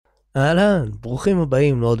אהלן, ברוכים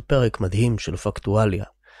הבאים לעוד פרק מדהים של פקטואליה.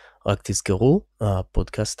 רק תזכרו,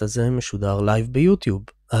 הפודקאסט הזה משודר לייב ביוטיוב,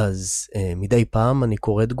 אז מדי פעם אני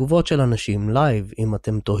קורא תגובות של אנשים לייב, אם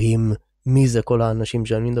אתם תוהים מי זה כל האנשים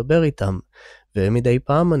שאני מדבר איתם, ומדי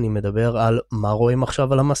פעם אני מדבר על מה רואים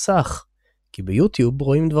עכשיו על המסך, כי ביוטיוב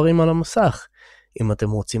רואים דברים על המסך. אם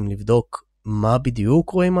אתם רוצים לבדוק מה בדיוק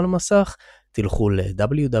רואים על המסך, תלכו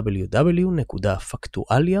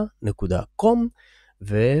ל-www.factualia.com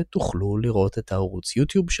ותוכלו לראות את הערוץ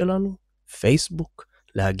יוטיוב שלנו, פייסבוק,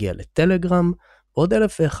 להגיע לטלגרם, עוד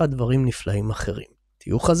 1,001 דברים נפלאים אחרים.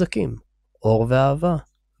 תהיו חזקים, אור ואהבה,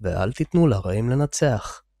 ואל תיתנו לרעים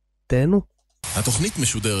לנצח. תהנו. התוכנית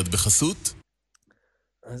משודרת בחסות.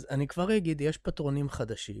 אז אני כבר אגיד, יש פטרונים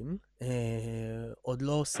חדשים, עוד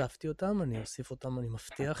לא הוספתי אותם, אני אוסיף אותם, אני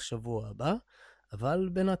מבטיח, שבוע הבא, אבל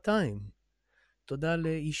בינתיים, תודה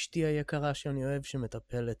לאשתי היקרה שאני אוהב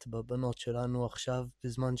שמטפלת בבנות שלנו עכשיו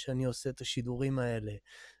בזמן שאני עושה את השידורים האלה.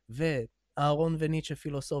 ואהרון וניטשה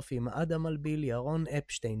פילוסופים, אדם אלבילי, אהרון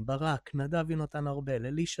אפשטיין, ברק, נדב יונתן ארבל,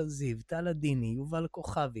 אלישה זיו, טל עדיני, יובל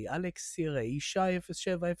כוכבי, אלכס סירה, ישי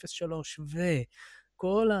 0703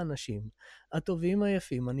 וכל האנשים הטובים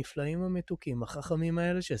היפים, הנפלאים המתוקים, החכמים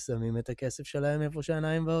האלה ששמים את הכסף שלהם איפה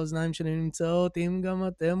שהעיניים והאוזניים שלי נמצאות. אם גם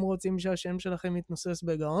אתם רוצים שהשם שלכם יתנוסס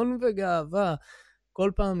בגאון וגאווה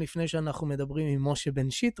כל פעם לפני שאנחנו מדברים עם משה בן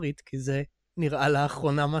שטרית, כי זה נראה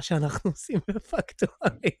לאחרונה מה שאנחנו עושים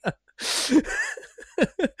בפקטואליה.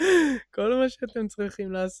 כל מה שאתם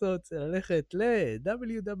צריכים לעשות זה ללכת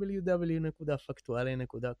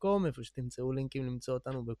ל-www.factualia.com, איפה שתמצאו לינקים למצוא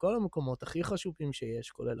אותנו בכל המקומות הכי חשובים שיש,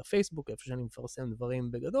 כולל הפייסבוק, איפה שאני מפרסם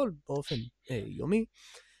דברים בגדול, באופן יומי,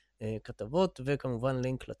 כתבות, וכמובן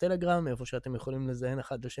לינק לטלגרם, איפה שאתם יכולים לזהן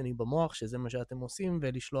אחד לשני במוח, שזה מה שאתם עושים,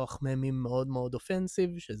 ולשלוח ממים מאוד מאוד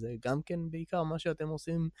אופנסיב, שזה גם כן בעיקר מה שאתם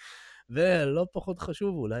עושים, ולא פחות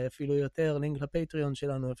חשוב, אולי אפילו יותר, לינק לפטריון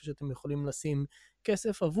שלנו, איפה שאתם יכולים לשים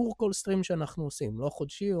כסף עבור כל סטרים שאנחנו עושים, לא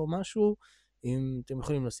חודשי או משהו. אם אתם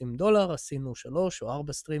יכולים לשים $, עשינו 3 או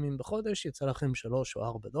 4 סטרימים בחודש, יצא לכם 3 או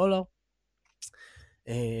 4 דולר.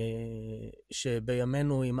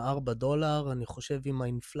 שבימינו עם $4, אני חושב עם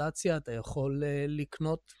האינפלציה, אתה יכול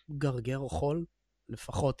לקנות גרגר חול,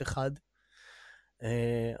 לפחות אחד,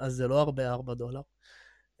 אז זה לא הרבה $4.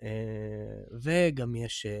 וגם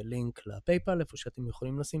יש לינק לפייפל, איפה שאתם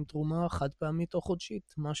יכולים לשים תרומה חד פעמית או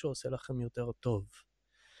חודשית, מה שעושה לכם יותר טוב.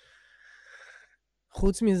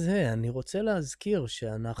 חוץ מזה, אני רוצה להזכיר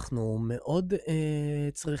שאנחנו מאוד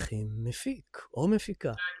צריכים מפיק או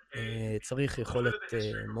מפיקה. צריך יכולת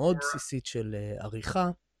מאוד בסיסית של עריכה,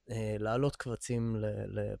 לעלות קבצים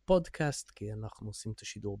לפודקאסט, כי אנחנו עושים את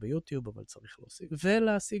השידור ביוטיוב, אבל צריך להוסיף,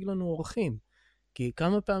 ולהשיג לנו אורחים, כי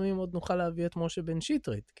כמה פעמים עוד נוכל להביא את משה בן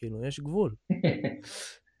שטרית, כאילו יש גבול.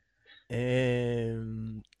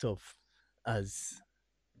 טוב, אז...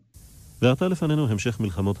 ועתה לפנינו המשך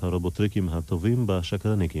מלחמות הרובוטריקים הטובים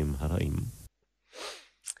בשקרניקים הרעים.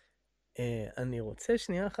 אני רוצה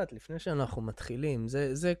שנייה אחת לפני שאנחנו מתחילים,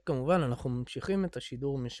 זה כמובן אנחנו ממשיכים את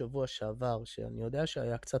השידור משבוע שעבר, שאני יודע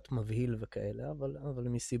שהיה קצת מבהיל וכאלה, אבל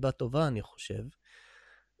מסיבה טובה אני חושב.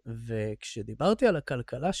 וכשדיברתי על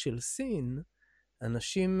הכלכלה של סין,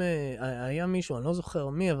 אנשים, היה מישהו, אני לא זוכר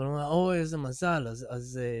מי, אבל הוא אמר, איזה מזל,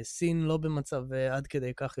 אז סין לא במצב עד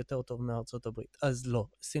כדי כך יותר טוב מארצות הברית. אז לא,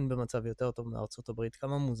 סין במצב יותר טוב מארצות הברית,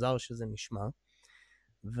 כמה מוזר שזה נשמע.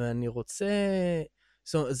 ואני רוצה,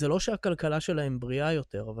 זה לא שהכלכלה שלהם בריאה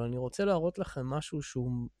יותר, אבל אני רוצה להראות לכם משהו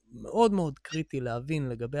שהוא מאוד מאוד קריטי להבין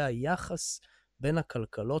לגבי היחס בין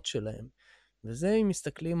הכלכלות שלהם. וזה אם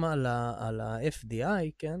מסתכלים על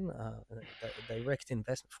ה-FDI, כן? Direct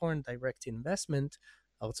Investment, Foreign Direct Investment,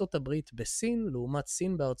 ארצות הברית בסין, לעומת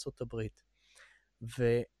סין בארצות הברית.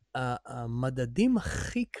 והמדדים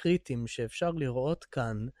הכי קריטיים שאפשר לראות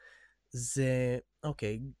כאן, זה,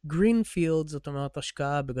 אוקיי, Greenfield, זאת אומרת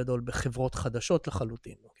השקעה בגדול בחברות חדשות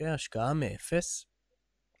לחלוטין, אוקיי? השקעה מאפס.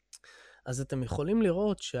 אז אתם יכולים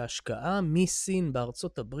לראות שההשקעה מסין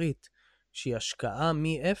בארצות הברית, שהיא השקעה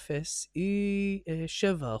מ-0, היא 7%.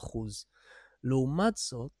 לעומת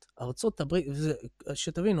זאת, ארצות הברית,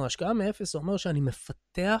 שתבינו, השקעה מ-0 זה אומר שאני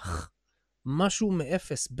מפתח משהו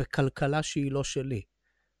מ-0 בכלכלה שהיא לא שלי.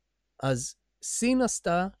 אז סין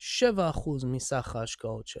עשתה 7% מסך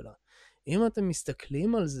ההשקעות שלה. אם אתם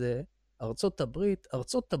מסתכלים על זה, ארצות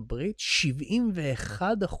הברית, 71%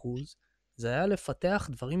 זה היה לפתח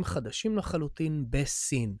דברים חדשים לחלוטין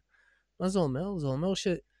בסין. מה זה אומר? זה אומר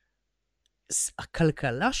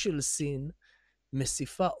שהכלכלה של סין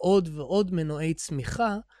מוסיפה עוד ועוד מנועי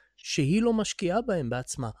צמיחה שהיא לא משקיעה בהם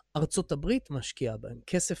בעצמה. ארצות הברית משקיעה בהם.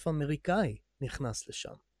 כסף אמריקאי נכנס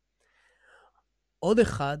לשם. עוד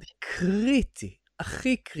אחד קריטי,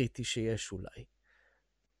 הכי קריטי שיש אולי,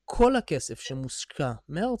 כל הכסף שמושקע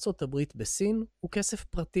מארצות הברית בסין הוא כסף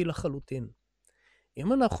פרטי לחלוטין.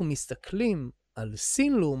 אם אנחנו מסתכלים על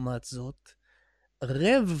סין לעומת זאת,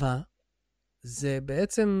 רבע זה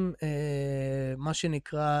בעצם מה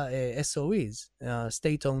שנקרא SOEs,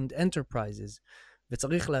 State-Owned Enterprises,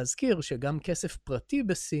 וצריך להזכיר שגם כסף פרטי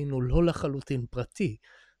בסין הוא לא לחלוטין פרטי.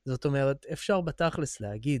 זאת אומרת, אפשר בתכלס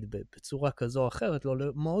להגיד בצורה כזו או אחרת, לא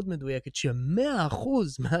מאוד מדויקת, ש100%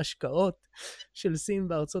 מההשקעות של סין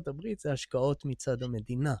בארצות הברית זה השקעות מצד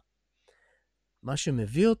המדינה. מה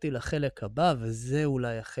שמביא אותי לחלק הבא, וזה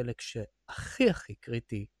אולי החלק שהכי הכי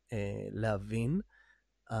קריטי להבין,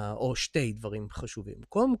 או שתי דברים חשובים.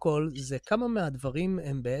 קודם כל, זה כמה מהדברים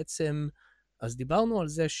הם בעצם, אז דיברנו על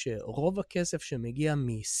זה שרוב הכסף שמגיע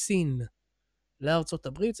מסין לארצות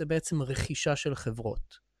הברית זה בעצם רכישה של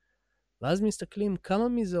חברות. ואז מסתכלים כמה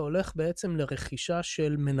מזה הולך בעצם לרכישה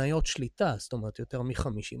של מניות שליטה, זאת אומרת יותר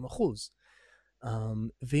מ-50%.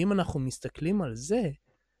 ואם אנחנו מסתכלים על זה,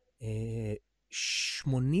 84%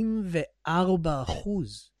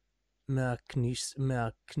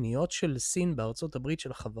 מהקניות של סין בארצות הברית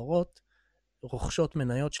של החברות רוכשות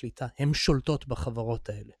מניות שליטה, הן שולטות בחברות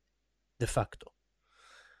האלה, דה פקטו.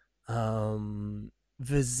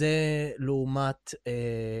 וזה לעומת,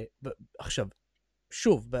 עכשיו,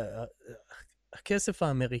 שוב, הכסף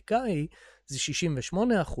האמריקאי זה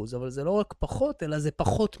 68%, אבל זה לא רק פחות, אלא זה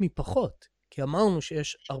פחות מפחות, כי אמרנו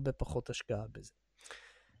שיש הרבה פחות השקעה בזה,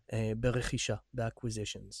 ברכישה,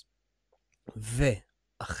 ב-acquisitions.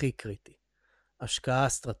 והכי קריטי, השקעה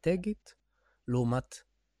אסטרטגית לעומת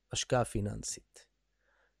השקעה פיננסית.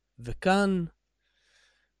 וכאן,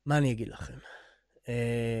 מה אני אגיד לכם?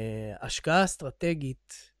 השקעה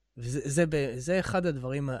אסטרטגית, וזה אחד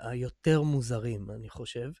הדברים היותר מוזרים, אני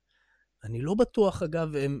חושב. אני לא בטוח, אגב,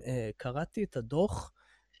 קראתי את הדוח,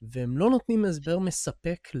 והם לא נותנים הסבר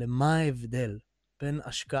מספק למה ההבדל בין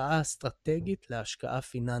השקעה אסטרטגית להשקעה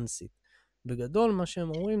פיננסית. בגדול, מה שהם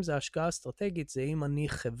אומרים זה השקעה אסטרטגית, זה אם אני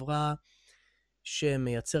חברה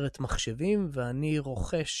שמייצרת מחשבים, ואני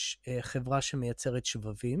רוכש חברה שמייצרת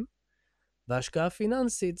שבבים, וההשקעה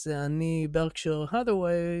פיננסית זה אני ברקשר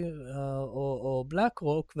הדווי או בלק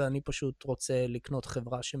רוק, ואני פשוט רוצה לקנות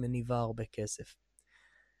חברה שמניבה הרבה כסף.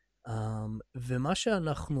 ומה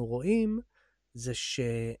שאנחנו רואים זה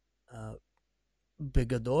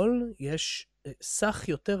שבגדול יש סך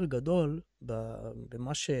יותר גדול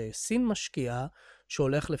במה שסין משקיעה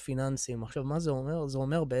שהולך לפיננסים. עכשיו, מה זה אומר? זה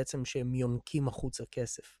אומר בעצם שהם יונקים החוצה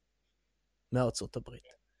כסף מארצות הברית.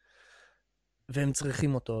 והם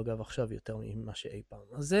צריכים אותו, אגב, עכשיו יותר ממה שאי פעם.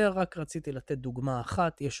 אז זה רק רציתי לתת דוגמה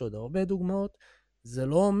אחת, יש עוד הרבה דוגמאות. זה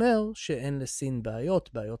לא אומר שאין לסין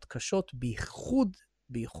בעיות קשות,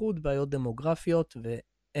 בייחוד בעיות דמוגרפיות,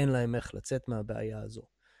 ואין להם איך לצאת מהבעיה הזו.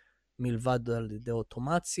 מלבד על ידי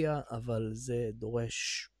אוטומציה, אבל זה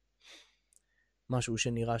דורש משהו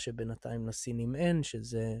שנראה שבינתיים לסינים אין,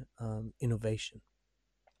 שזה innovation.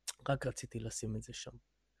 רק רציתי לשים את זה שם.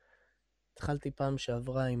 התחלתי פעם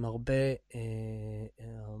שעברה עם הרבה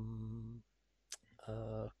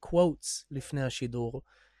quotes לפני השידור,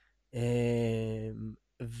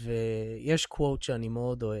 ויש quote שאני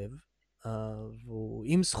מאוד אוהב,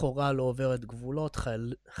 אם סחורה לא עוברת גבולות,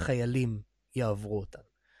 חיילים יעברו אותן.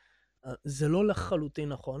 זה לא לחלוטין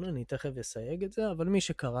נכון, אני תכף אסייג את זה, אבל מי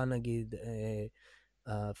שקרא נגיד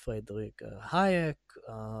פרדריק הייק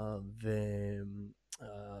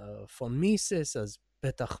ופון מיסס, אז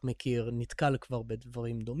בטח מכיר, נתקל כבר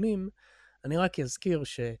בדברים דומים. אני רק אזכיר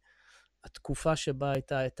שהתקופה שבה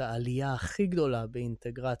הייתה את העלייה הכי גדולה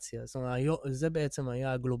באינטגרציה, זאת אומרת, זה בעצם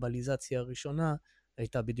היה הגלובליזציה הראשונה,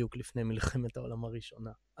 הייתה בדיוק לפני מלחמת העולם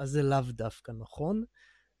הראשונה. אז זה לאו דווקא נכון,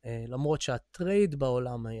 למרות שהטרייד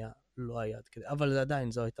בעולם לא היה עד כדי, אבל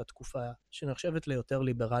עדיין זו הייתה תקופה שנחשבת ליותר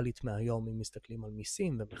ליברלית מהיום, אם מסתכלים על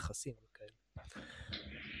מיסים ומכסים וכאלה.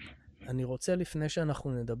 אני רוצה לפני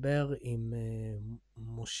שאנחנו נדבר עם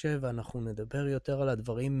משה, ואנחנו נדבר יותר על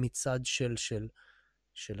הדברים מצד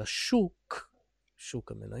של השוק,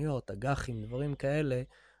 שוק המניות, אג"חים, דברים כאלה,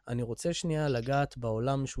 אני רוצה שנייה לגעת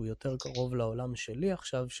בעולם שהוא יותר קרוב לעולם שלי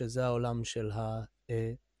עכשיו, שזה העולם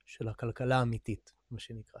של הכלכלה האמיתית, מה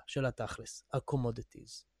שנקרא, של התכלס,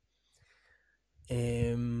 ה-commodities.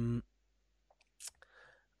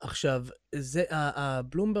 עכשיו, זה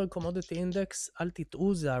ה-Bloomberg Commodity Index, אל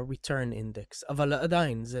תטעו, זה ה-Return Index, אבל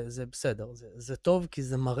עדיין, זה בסדר, זה טוב, כי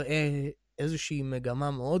זה מראה איזושהי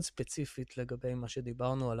מגמה מאוד ספציפית לגבי מה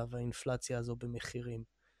שדיברנו עליו, האינפלציה הזו במחירים.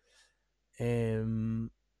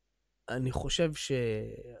 אני חושב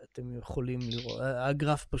שאתם יכולים לראות,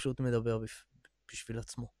 הגרף פשוט מדבר בשביל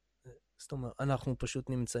עצמו. זאת אומרת, אנחנו פשוט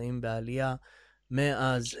נמצאים בעלייה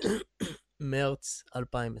מאז מרץ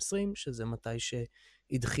 2020, שזה מתי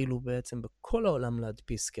שהתחילו בעצם בכל העולם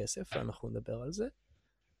להדפיס כסף, ואנחנו נדבר על זה.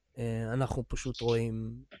 אנחנו פשוט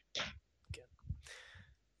רואים, כן,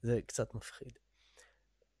 זה קצת מפחיד.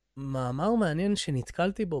 מאמר מעניין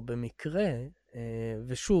שנתקלתי בו במקרה,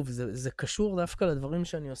 ושוב, זה קשור דווקא לדברים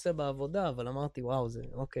שאני עושה בעבודה, אבל אמרתי, וואו,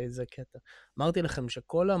 אוקיי, זה קטע. אמרתי לכם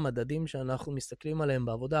שכל המדדים שאנחנו מסתכלים עליהם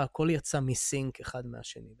בעבודה, הכל יצא מסינק אחד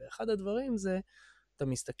מהשני, ואחד הדברים זה, אתה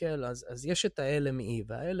מסתכל, אז יש את ה-LME,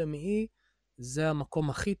 וה-LME זה המקום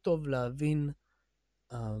הכי טוב להבין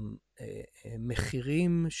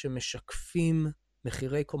מחירים שמשקפים,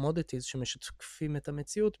 מחירי קומודיטיז שמשקפים את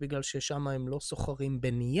המציאות, בגלל ששם הם לא סוחרים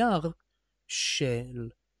בנייר של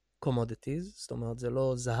קומודיטיז, זאת אומרת, זה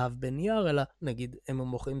לא זהב בנייר, אלא נגיד הם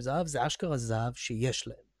מוכרים זהב, זה אשכרה זהב שיש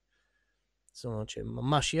להם. זאת אומרת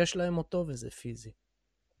שממש יש להם אותו וזה פיזי.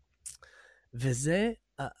 וזה,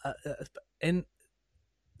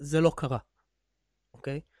 זה לא קרה,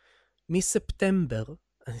 אוקיי? מספטמבר,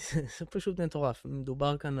 זה פשוט מטורף,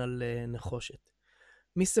 מדובר כאן על נחושת.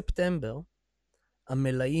 מספטמבר,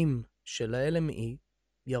 המלאים של ה-LME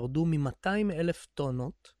ירדו מ-200,000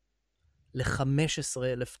 טונות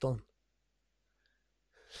ל-15,000 טון.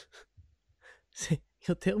 זה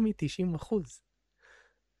יותר מ-90%.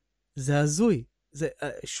 זה הזוי. זה,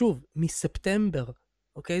 שוב, מספטמבר,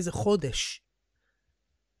 אוקיי? זה חודש.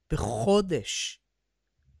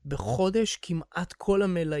 בחודש כמעט כל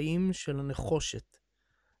המלאים של הנחושת.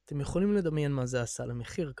 אתם יכולים לדמיין מה זה עשה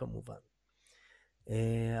למחיר כמובן.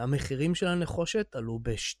 המחירים של הנחושת עלו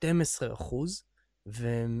ב-12%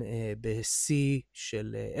 וב-C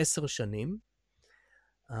של 10 שנים.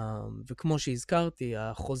 וכמו שהזכרתי,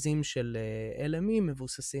 החוזים של LME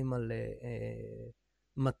מבוססים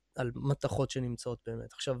על מתחות שנמצאות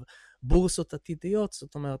באמת. עכשיו, בורסות עתידיות,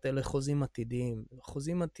 זאת אומרת, אלה חוזים עתידיים.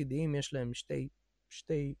 חוזים עתידיים יש להם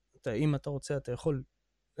אם אתה רוצה, אתה יכול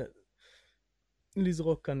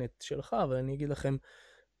לזרוק כאן את שלך, אבל אני אגיד לכם,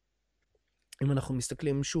 אם אנחנו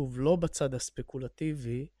מסתכלים שוב, לא בצד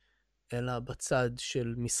הספקולטיבי, אלא בצד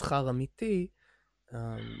של מסחר אמיתי,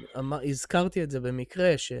 הזכרתי את זה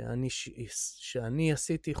במקרה שאני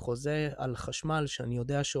עשיתי חוזה על חשמל שאני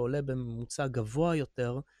יודע שעולה בממוצע גבוה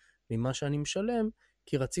יותר ממה שאני משלם,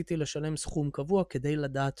 כי רציתי לשלם סכום קבוע כדי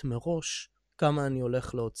לדעת מראש כמה אני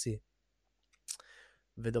הולך להוציא.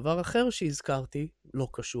 ודבר אחר שהזכרתי, לא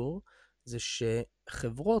קשור, זה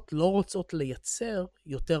שחברות לא רוצות לייצר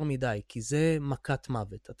יותר מדי, כי זה מכת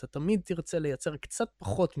מוות. אתה תמיד תרצה לייצר קצת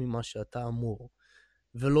פחות ממה שאתה אמור,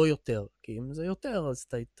 ולא יותר, כי אם זה יותר, אז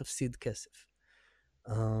אתה תפסיד כסף.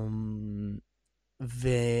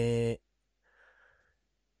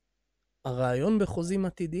 והרעיון בחוזים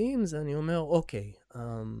עתידיים זה, אני אומר, אוקיי,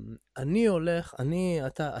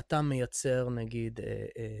 אתה מייצר נגיד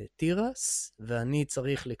תירס, ואני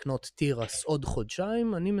צריך לקנות תירס עוד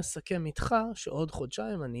חודשיים, אני מסכם איתך שעוד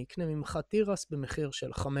חודשיים אני אקנה ממך תירס במחיר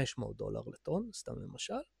של $500 לטון, סתם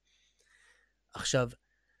למשל. עכשיו,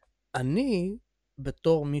 אני,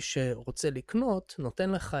 בתור מי שרוצה לקנות,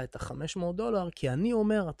 נותן לך את $500, כי אני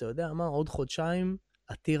אומר, אתה יודע מה, עוד חודשיים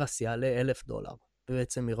התירס יעלה $1,000,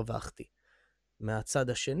 ובעצם הרווחתי. מהצד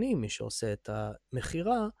השני, מי שעושה את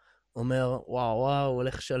המחירה, אומר, וואו, הוא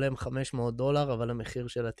הולך לשלם $500, אבל המחיר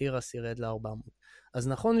של התירס ירד ל-400. אז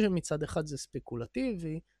נכון שמצד אחד זה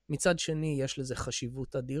ספקולטיבי, מצד שני יש לזה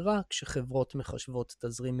חשיבות אדירה, כשחברות מחשבות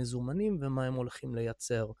תזרים מזומנים ומה הם הולכים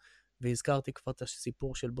לייצר. והזכרתי כבר את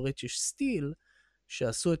הסיפור של בריטיש סטיל,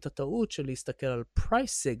 שעשו את הטעות של להסתכל על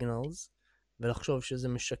price signals, ולחשוב שזה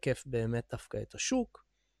משקף באמת דווקא את השוק.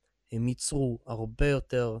 הם ייצרו הרבה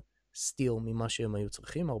יותר סטיל ממה שהם היו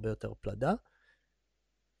צריכים, הרבה יותר פלדה.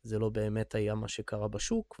 זה לא באמת היה מה שקרה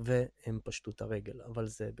בשוק, והם פשטו את הרגל, אבל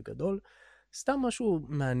זה בגדול. סתם משהו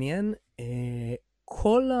מעניין,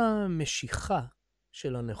 כל המשיכה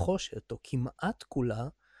של הנחושת, או כמעט כולה,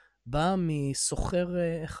 באה מסוחר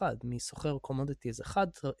אחד, מסוחר קומודיטיז אחד,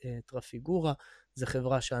 טרפיגורה, זה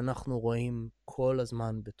חברה שאנחנו רואים כל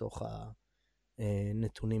הזמן בתוך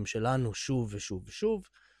הנתונים שלנו, שוב ושוב ושוב,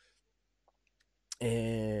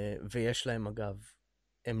 ויש להם אגב,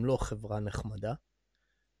 הם לא חברה נחמדה,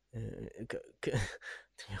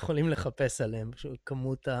 אתם יכולים לחפש עליהם,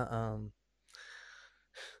 כמות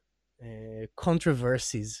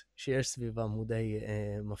controversies שיש סביבם הוא די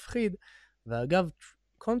מפחיד, ואגב,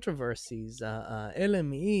 controversies,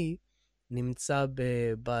 ה-LME נמצא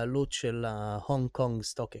בבעלות של ההונג קונג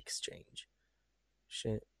סטוק אקסצ'יינג',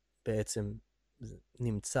 שבעצם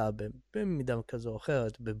נמצא במידה כזו או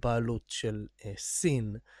אחרת בבעלות של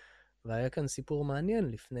סין, והיה כאן סיפור מעניין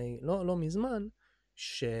לפני, לא מזמן,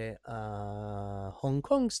 שההונג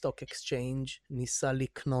קונג סטוק אקסצ'יינג' ניסה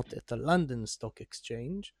לקנות את הלונדון סטוק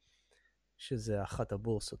אקסצ'יינג', שזה אחת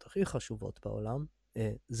הבורסות הכי חשובות בעולם,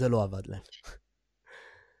 זה לא עבד להם.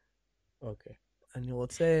 אוקיי. אני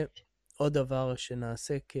רוצה עוד דבר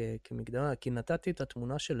שנעשה כמקדמה, כי נתתי את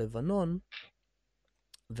התמונה של לבנון,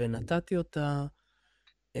 ונתתי אותה,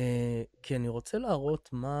 כי אני רוצה להראות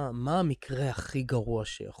מה המקרה הכי גרוע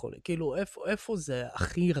שיכול להיות. כאילו, איפה זה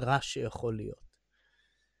הכי רע שיכול להיות.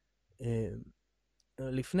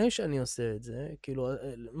 לפני שאני עושה את זה, כאילו,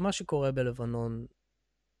 מה שקורה בלבנון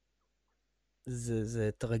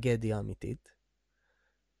זה טרגדיה אמיתית,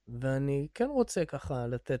 ואני כן רוצה ככה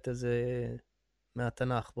לתת איזה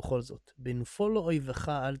מהתנ"ך בכל זאת. בנפול אויבך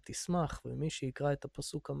אל תשמח, ומי שיקרא את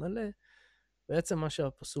הפסוק המלא, בעצם מה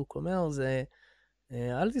שהפסוק אומר זה,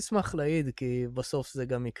 אל תשמח להעיד, כי בסוף זה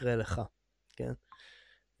גם יקרה לך, כן?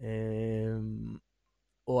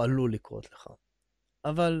 או עלול לקרות לך.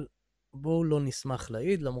 אבל בואו לא נשמח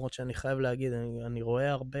להעיד, למרות שאני חייב להגיד, אני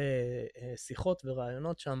רואה הרבה שיחות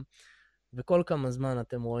ורעיונות שם, וכל כמה זמן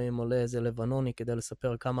אתם רואים עולה איזה לבנוני כדי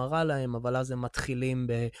לספר כמה רע להם, אבל אז הם מתחילים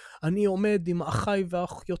אני עומד עם אחיי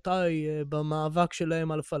ואחיותיי במאבק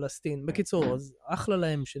שלהם על פלסטין. בקיצור, אז אחלה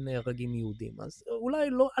להם שנהרגים יהודים. אז אולי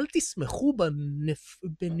לא, אל תשמחו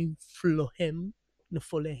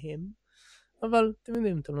נפוליהם, אבל אתם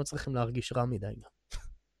יודעים, אתם לא צריכים להרגיש רע מדי גם.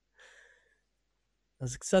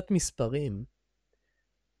 אז קצת מספרים.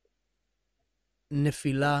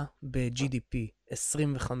 נפילה ב-GDP 25%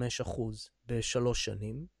 בשלוש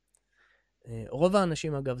שנים. רוב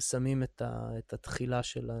האנשים אגב שמים את התחילה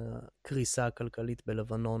של הקריסה הכלכלית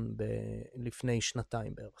בלבנון לפני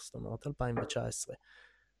שנתיים בערך, זאת אומרת 2019.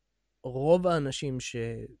 רוב האנשים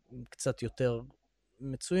שקצת יותר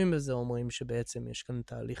מצויים בזה אומרים שבעצם יש כאן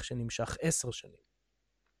תהליך שנמשך 10 שנים.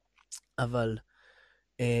 אבל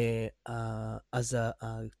אז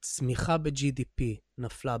הצמיחה ב-GDP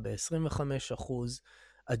נפלה ב-25%,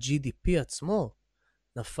 ה-GDP עצמו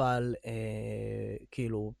נפל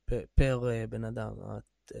כאילו פר בן אדם,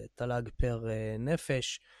 התל"ג פר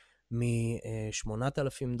נפש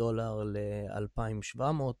מ-$8,000 ל-$2,700.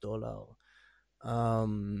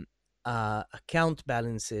 ה-account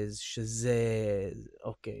balances, שזה,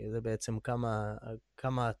 אוקיי, זה בעצם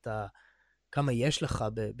כמה יש לך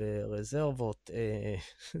ברזרבות,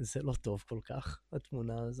 זה לא טוב כל כך,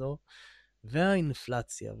 התמונה הזו.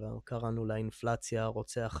 והאינפלציה, וקראנו לאינפלציה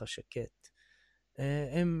הרוצח השקט.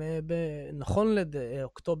 הם נכון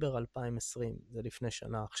לאוקטובר 2020, זה לפני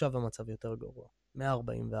שנה, עכשיו המצב יותר גרוע, 144%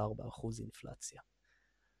 אינפלציה.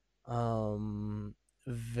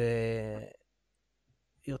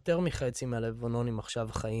 ויותר מחצי מהלבנונים עכשיו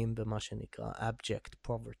חיים במה שנקרא abject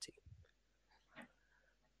poverty.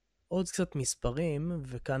 עוד קצת מספרים,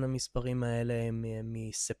 וכאן המספרים האלה הם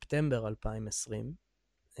מספטמבר 2020,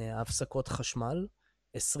 הפסקות חשמל,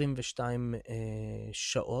 22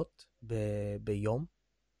 שעות ביום.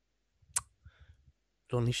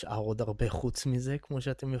 לא נשאר עוד הרבה חוץ מזה, כמו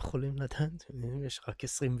שאתם יכולים לדעת. יש רק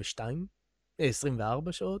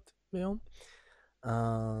 24 שעות ביום.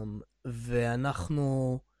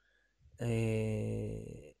 ואנחנו,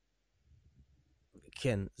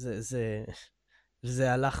 כן,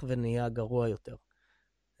 זה הלך ונהיה גרוע יותר.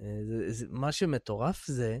 מה שמטורף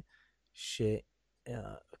זה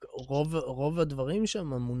רוב הדברים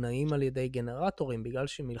שם מונעים על ידי גנרטורים, בגלל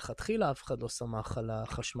שמלכתחילה אף אחד לא שמח על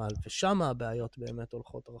החשמל, ושם הבעיות באמת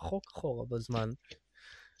הולכות רחוק אחורה בזמן.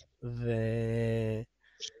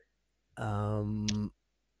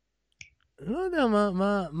 לא יודע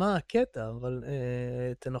מה הקטע, אבל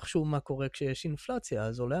תנחשו מה קורה כשיש אינפלציה,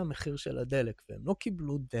 אז עולה המחיר של הדלק, והם לא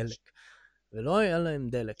קיבלו דלק, ולא היה להם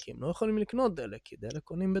דלק, כי הם לא יכולים לקנות דלק, כי דלק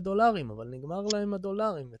קונים בדולרים, אבל נגמר להם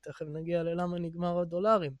הדולרים, ותכף נגיע ללמה נגמר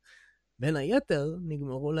הדולרים. בין היתר,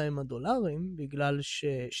 נגמרו להם הדולרים, בגלל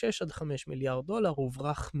ש$6-5 מיליארד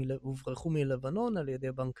הוברחו מלבנון על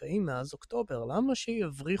ידי בנקאים מאז אוקטובר. למה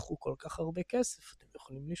שיבריחו כל כך הרבה כסף? אתם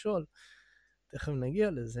יכולים לשאול. תכף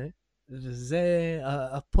נגיע לזה. וזה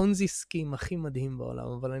הפונזי סקים הכי מדהים בעולם,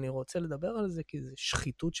 אבל אני רוצה לדבר על זה כי זה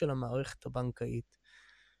שחיתות של המערכת הבנקאית.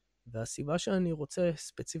 והסיבה שאני רוצה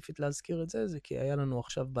ספציפית להזכיר את זה, זה כי היה לנו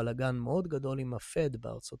עכשיו בלגן מאוד גדול עם הפד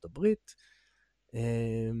בארצות הברית,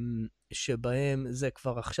 שבהם זה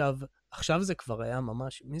כבר עכשיו זה כבר היה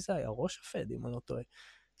ממש, מי זה היה? ראש הפד, אם אני לא טועה.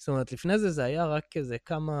 זאת אומרת, לפני זה היה רק איזה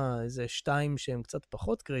 2 שהם קצת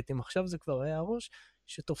פחות קריטיים, עכשיו זה כבר היה הראש,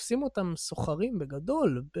 שתופסים אותם סוחרים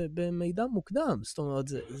בגדול, במידע מוקדם. זאת אומרת,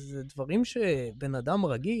 זה דברים שבן אדם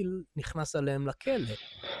רגיל נכנס עליהם לכלא.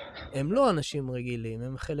 הם לא אנשים רגילים,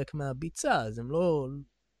 הם חלק מהביצה, אז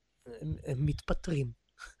הם מתפטרים.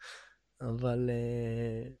 אבל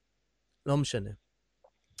לא משנה.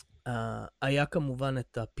 היה כמובן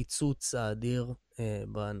את הפיצוץ האדיר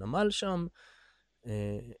בנמל שם,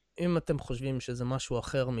 אם אתם חושבים שזה משהו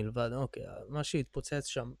אחר מלבד, אוקיי, מה שהתפוצץ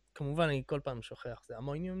שם, כמובן אני כל פעם שוכח, זה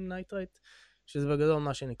אמוניום נייטרייט, שזה בגדול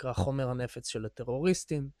מה שנקרא חומר הנפץ של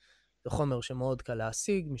הטרוריסטים, זה חומר שמאוד קל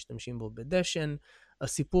להשיג, משתמשים בו בדשן,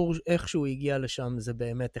 הסיפור איך שהוא הגיע לשם זה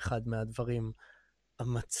באמת אחד מהדברים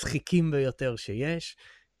המצחיקים ביותר שיש,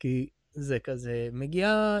 כי זה כזה,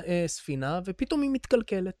 מגיעה ספינה ופתאום היא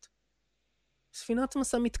מתקלקלת. ספינת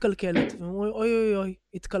מסע מתקלקלת, ואומרים, אוי אוי אוי,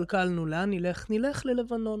 התקלקלנו, לאן נלך? נלך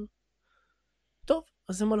ללבנון. טוב,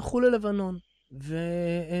 אז הם הלכו ללבנון,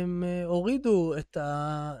 והם הורידו את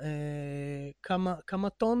כמה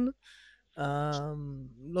טון,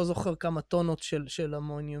 לא זוכר כמה טונות של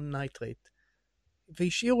אמוניום נייטרייט,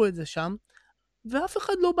 והשאירו את זה שם, ואף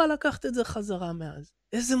אחד לא בא לקחת את זה חזרה מאז.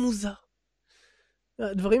 איזה מוזר.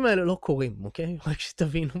 הדברים האלה לא קורים, אוקיי? רק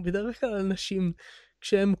שתבינו, בדרך כלל אנשים,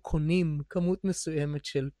 כשהם קונים כמות מסוימת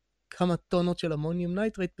של כמה טונות של אמוניום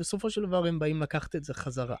נייטרייט, בסופו של דבר הם באים לקחת את זה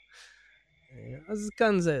חזרה. אז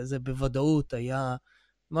כאן זה בוודאות היה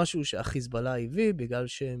משהו שהחיזבאללה הביא, בגלל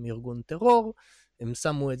שהם ארגון טרור, הם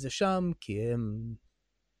שמו את זה שם, כי הם...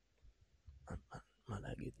 מה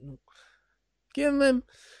להגיד? נו. כי הם...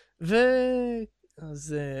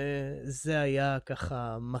 אז זה היה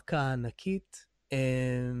ככה מכה ענקית.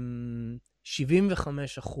 75%,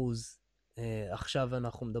 עכשיו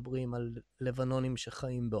אנחנו מדברים על לבנונים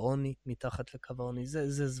שחיים בעוני, מתחת לקו העוני.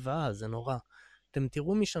 זה זוועה, זה נורא. אתם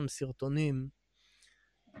תראו משם סרטונים,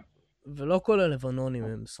 ולא כל הלבנונים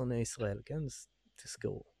הם שונאי ישראל, כן? אז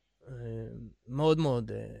תזכרו. מאוד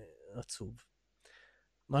מאוד עצוב.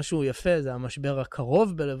 משהו יפה זה המשבר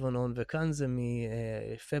הקרוב בלבנון, וכאן זה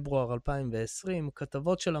מפברואר 2020,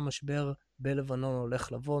 כתבות של המשבר בלבנון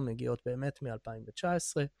הולך לבוא, מגיעות באמת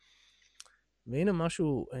מ-2019, והנה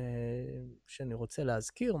משהו שאני רוצה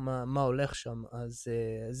להזכיר, מה הולך שם, אז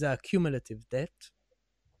זה ה-cumulative debt.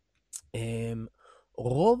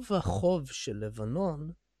 רוב החוב של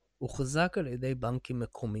לבנון הוחזק על ידי בנקים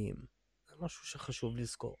מקומיים. זה משהו שחשוב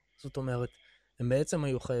לזכור. זאת אומרת, הם בעצם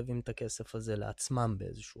היו חייבים את הכסף הזה לעצמם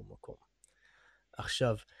באיזשהו מקום.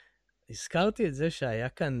 עכשיו, הזכרתי את זה שהיה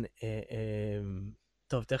כאן,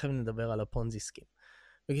 טוב, תכף נדבר על הפונזי סקים.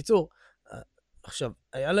 בקיצור, עכשיו,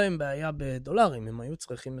 היה להם בעיה בדולרים, הם היו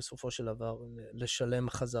צריכים בסופו של דבר לשלם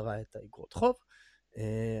חזרה את האגרות חוב,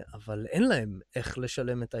 אבל אין להם איך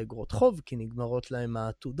לשלם את האגרות חוב, כי נגמרות להם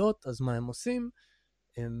העתודות, אז מה הם עושים?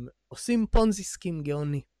 הם עושים פונזי סקים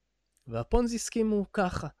גאוני, והפונזי סקים הוא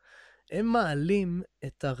ככה, הם מעלים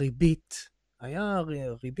את הריבית, היה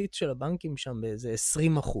ריבית של הבנקים שם באיזה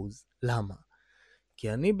 20%. למה?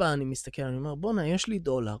 כי אני מסתכל, אני אומר, בונה, יש לי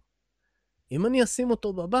דולר. אם אני אשים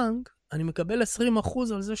אותו בבנק, אני מקבל 20%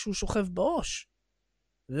 על זה שהוא שוכב בעו"ש.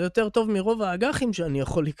 זה יותר טוב מרוב האג"חים שאני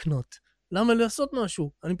יכול לקנות. למה לעשות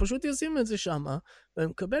משהו? אני פשוט אשים את זה שם, ואני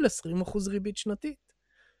מקבל 20% ריבית שנתית.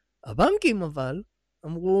 הבנקים אבל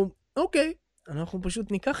אמרו, אוקיי, אנחנו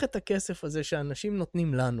פשוט ניקח את הכסף הזה שאנשים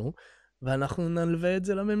נותנים לנו, ואנחנו נלווה את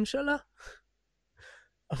זה לממשלה.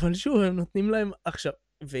 אבל שוב, הם נותנים להם עכשיו,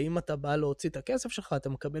 ואם אתה בא להוציא את הכסף שלך, אתה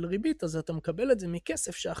מקבל ריבית, אז אתה מקבל את זה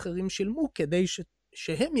מכסף שאחרים שילמו, כדי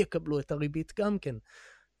שהם יקבלו את הריבית גם כן.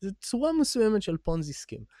 זו צורה מסוימת של פונזי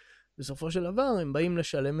סקים. בסופו של דבר, הם באים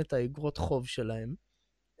לשלם את האגרות חוב שלהם,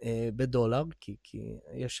 בדולר, כי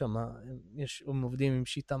יש שם, הם עובדים עם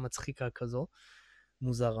שיטה מצחיקה כזו,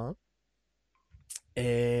 מוזרה.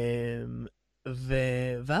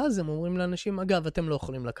 ואז הם אומרים לאנשים, אגב, אתם לא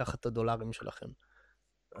יכולים לקחת את הדולרים שלכם.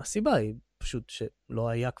 הסיבה היא פשוט שלא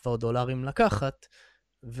היה כבר דולרים לקחת,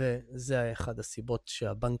 וזה היה אחד הסיבות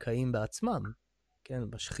שהבנקאים בעצמם, כן,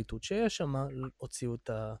 בשחיתות שיש שם, הוציאו את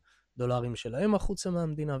הדולרים שלהם החוצה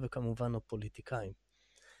מהמדינה, וכמובן הפוליטיקאים.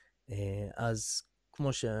 אז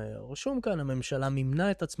כמו שרשום כאן, הממשלה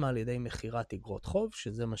מימנה את עצמה על ידי מחירת אגרות חוב,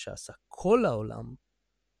 שזה מה שעשה כל העולם,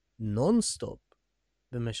 נונסטופ,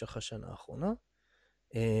 במשך השנה האחרונה.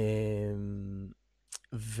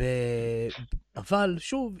 אבל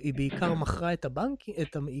שוב, היא בעיקר מכרה את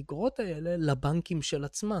האגרות האלה לבנקים של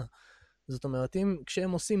עצמה. זאת אומרת,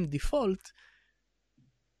 כשהם עושים דיפולט,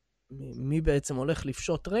 מי בעצם הולך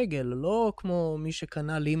לפשוט רגל, לא כמו מי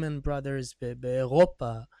שקנה לימן בראדרס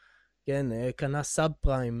באירופה, כן, קנה סאב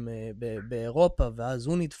פריים באירופה, ואז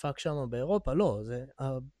הוא נדפק שם באירופה, לא, זה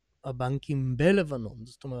הבנקים בלבנון.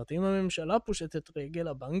 זאת אומרת, אם הממשלה פושטת רגל,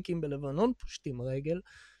 הבנקים בלבנון פושטים רגל,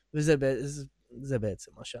 וזה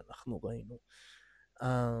בעצם מה שאנחנו ראינו.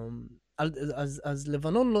 אז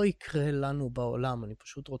לבנון לא יקרה לנו בעולם, אני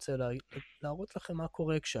פשוט רוצה להראות לכם מה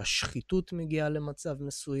קורה כשהשחיתות מגיעה למצב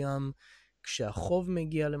מסוים, כשהחוב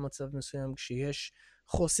מגיע למצב מסוים, כשיש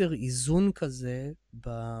חוסר איזון כזה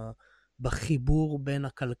בחיבור בין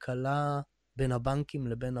הכלכלה, בין הבנקים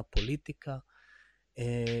לבין הפוליטיקה.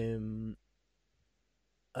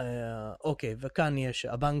 אוקיי, וכאן יש,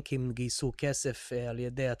 הבנקים גייסו כסף על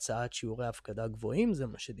ידי הצעת שיעורי הפקדה גבוהים, זה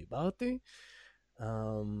מה שדיברתי.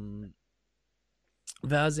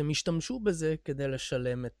 ואז הם השתמשו בזה כדי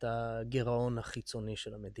לשלם את הגירעון החיצוני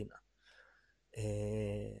של המדינה.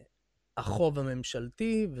 החוב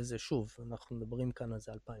הממשלתי, וזה שוב, אנחנו מדברים כאן על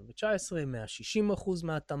זה 2019, 160%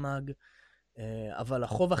 מהתמ"ג, אבל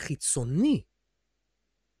החוב החיצוני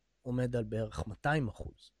עומד על בערך 200%.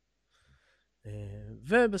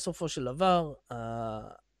 ובסופו של דבר,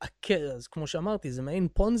 אז כמו שאמרתי, זה מעין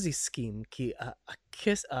פונזי סקים, כי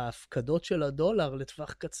ההפקדות של הדולר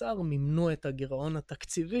לטווח קצר מימנו את הגירעון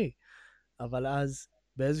התקציבי, אבל אז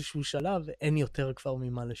באיזשהו שלב אין יותר כבר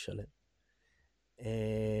ממה לשלם.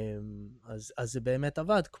 אז זה באמת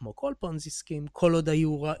עבד, כמו כל פונזי סקים, כל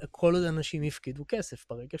עוד אנשים הפקידו כסף,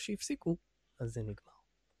 ברגע שהפסיקו, אז זה נגמר.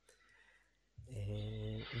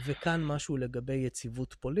 וכאן משהו לגבי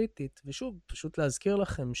יציבות פוליטית, ושוב, פשוט להזכיר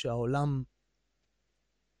לכם שהעולם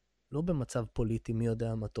לא במצב פוליטי מי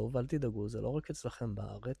יודע מה טוב, אל תדאגו, זה לא רק אצלכם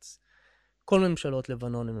בארץ. כל ממשלות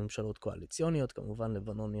לבנון הן ממשלות קואליציוניות, כמובן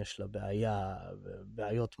לבנון יש לה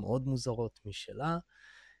בעיות מאוד מוזרות משלה,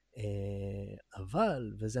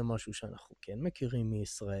 אבל, וזה משהו שאנחנו כן מכירים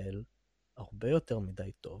מישראל, הרבה יותר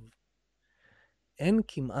מדי טוב, אין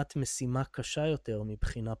כמעט משימה קשה יותר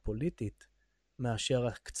מבחינה פוליטית, מאשר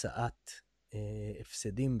הקצאת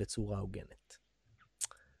הפסדים בצורה הוגנת.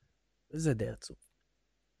 זה די עצוב.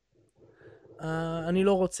 אני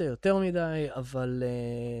לא רוצה יותר מדי, אבל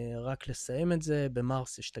רק לסיים את זה,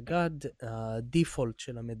 במרס אשתגד, הדיפולט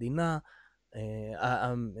של המדינה,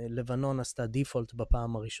 לבנון עשתה דיפולט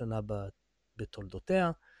בפעם הראשונה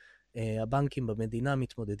בתולדותיה, הבנקים במדינה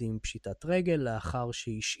מתמודדים עם פשיטת רגל, לאחר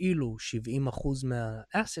שהשאילו 70%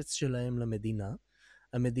 מהאסטס שלהם למדינה,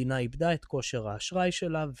 המדינה איבדה את כושר האשראי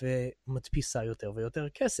שלה ומדפיסה יותר ויותר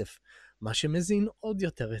כסף, מה שמזין עוד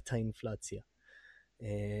יותר את האינפלציה.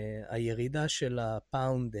 הירידה של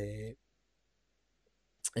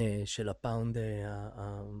הפאונד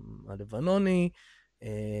הלבנוני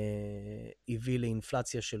הביא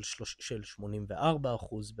לאינפלציה של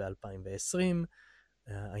 84% ב-2020.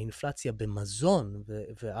 האינפלציה במזון,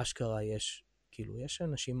 ואשכרה יש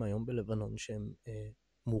אנשים היום בלבנון שהם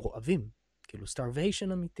מורעבים, כאילו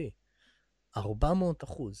starvation אמיתי, 400%.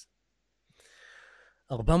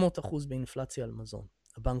 400% באינפלציה על מזון.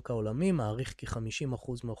 הבנק העולמי מעריך כי 50%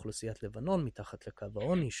 מאוכלוסיית לבנון מתחת לקו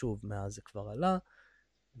העוני, שוב, מאז זה כבר עלה,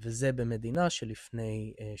 וזה במדינה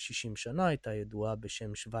שלפני 60 שנה הייתה ידועה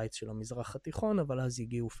בשם שוויץ של המזרח התיכון, אבל אז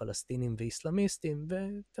הגיעו פלסטינים ואיסלאמיסטים,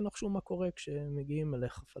 ותנחשו מה קורה כשמגיעים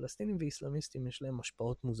אליך פלסטינים ואיסלאמיסטים, יש להם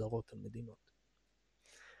השפעות מוזרות על מדינות.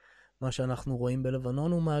 מה שאנחנו רואים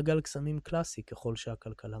בלבנון הוא מעגל קסמים קלאסי, ככל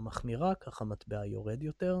שהכלכלה מחמירה, ככה מטבע יורד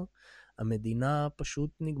יותר, המדינה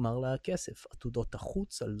פשוט נגמר לה הכסף, עתודות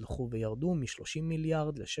החוץ הלכו וירדו מ-30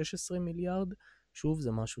 מיליארד ל-16 מיליארד, שוב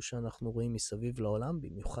זה משהו שאנחנו רואים מסביב לעולם,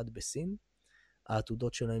 במיוחד בסין,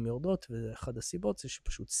 העתודות שלהם יורדות, ואחד הסיבות זה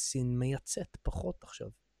שפשוט סין מייצאת פחות עכשיו,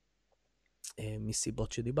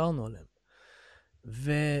 מסיבות שדיברנו עליהן.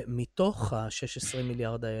 ומתוך ה-16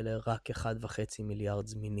 מיליארד האלה, רק 1.5 מיליארד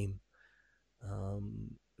זמינים.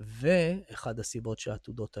 ואחד הסיבות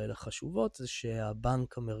שהעתודות האלה חשובות, זה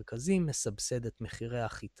שהבנק המרכזי מסבסד את מחירי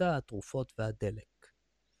החיטה, התרופות והדלק.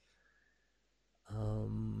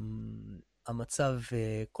 המצב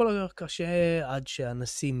כל כך קשה עד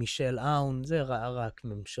שהנשיא מישל אאון, זה רק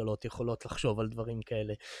ממשלות יכולות לחשוב על דברים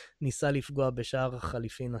כאלה, ניסה לפגוע בשער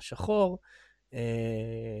החליפין השחור,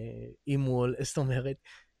 זאת אומרת,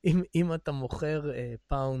 אם אתה מוכר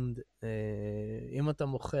פאונד, אם אתה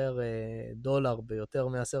מוכר דולר ביותר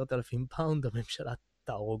מ10,000 פאונד, הממשלה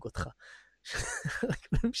תהרוג אותך. רק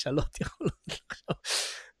ממשלות יכולות לחשוב.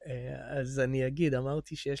 אז אני אגיד,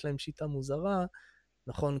 אמרתי שיש להם שיטה מוזרה,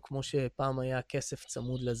 נכון, כמו שפעם היה כסף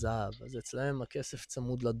צמוד לזהב, אז אצלהם הכסף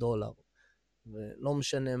צמוד לדולר. ולא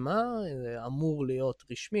משנה מה, זה אמור להיות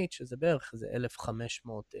רשמית, שזה בערך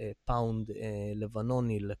 1,500 פאונד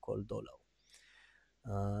לבנוני לכל דולר.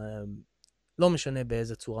 לא משנה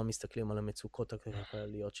באיזה צורה מסתכלים על המצוקות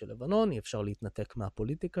הכלכליות של לבנון, אי אפשר להתנתק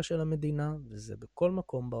מהפוליטיקה של המדינה, וזה בכל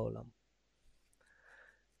מקום בעולם.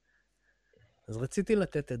 אז רציתי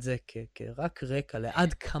לתת את זה כרק רקע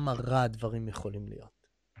לעד כמה רע דברים יכולים להיות.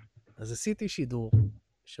 אז עשיתי שידור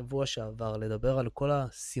שבוע שעבר לדבר על כל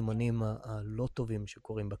הסימנים הלא טובים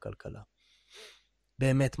שקורים בכלכלה.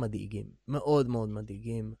 באמת מדאיגים, מאוד מאוד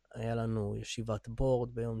מדאיגים. היה לנו ישיבת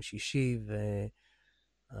בורד ביום שישי,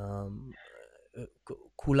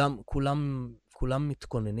 כולם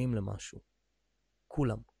מתכוננים למשהו.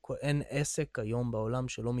 כולם. אין עסק היום בעולם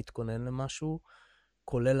שלא מתכונן למשהו.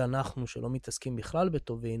 כולל אנחנו שלא מתעסקים בכלל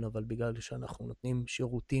בטובין, אבל בגלל שאנחנו נותנים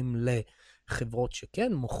שירותים לחברות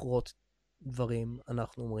שכן מוכרות דברים,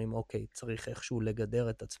 אנחנו אומרים, אוקיי, צריך איכשהו לגדר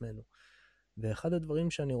את עצמנו. ואחד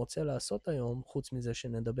הדברים שאני רוצה לעשות היום, חוץ מזה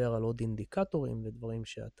שנדבר על עוד אינדיקטורים ודברים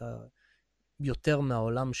שאתה יותר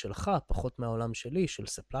מהעולם שלך, פחות מהעולם שלי, של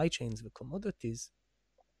supply chains ו-commodities,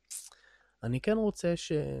 אני כן רוצה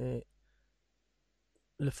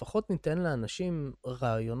שלפחות ניתן לאנשים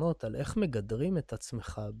רעיונות על איך מגדרים את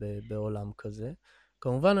עצמך בעולם כזה.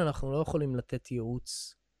 כמובן, אנחנו לא יכולים לתת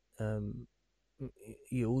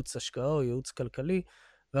ייעוץ השקעה או ייעוץ כלכלי,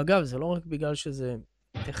 ואגב, זה לא רק בגלל שזה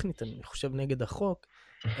טכנית, אני חושב נגד החוק,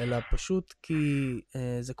 אלא פשוט כי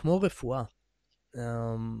זה כמו רפואה.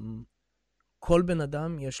 כל בן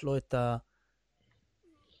אדם יש לו את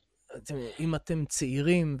אם אתם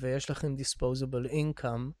צעירים ויש לכם disposable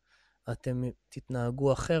income, אתם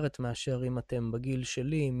תתנהגו אחרת מאשר אם אתם בגיל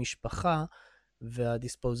שלי, עם משפחה,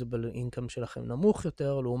 וה-disposable income שלכם נמוך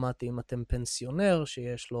יותר, לעומת אם אתם פנסיונר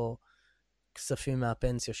שיש לו כספים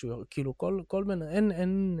מהפנסיה, כאילו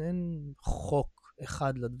אין חוק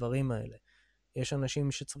אחד לדברים האלה. יש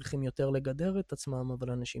אנשים שצריכים יותר לגדר את עצמם,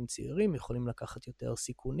 אבל אנשים צעירים יכולים לקחת יותר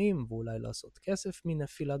סיכונים, ואולי לעשות כסף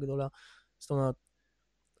מנפילה גדולה. זאת אומרת,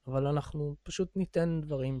 אבל אנחנו פשוט ניתן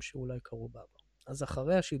דברים שאולי קרו בעבר. אז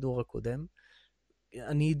אחרי השידור הקודם,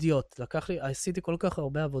 אני אידיוט, עשיתי כל כך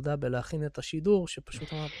הרבה עבודה בלהכין את השידור, שפשוט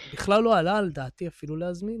בכלל לא עלה על דעתי אפילו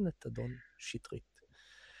להזמין את אדון שטרית.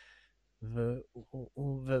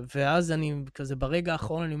 ואז אני כזה ברגע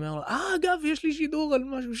האחרון אני אומר לו, אגב, יש לי שידור על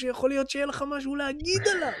משהו שיכול להיות שיהיה לך משהו להגיד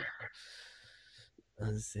עליו.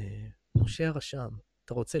 אז משה רשם,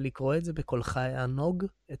 אתה רוצה לקרוא את זה בקולך הענוג,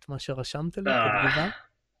 את מה שרשמת לי כתגובה?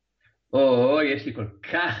 יש לי כל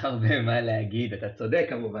כך הרבה מה להגיד, אתה צודק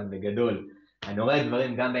כמובן בגדול. אני רואה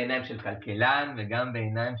דברים גם בעיניים של כלכלן וגם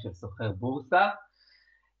בעיניים של סוחר בורסה.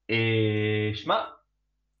 שמע,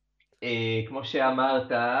 כמו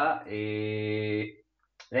שאמרת,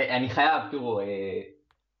 אני חייב, תראו,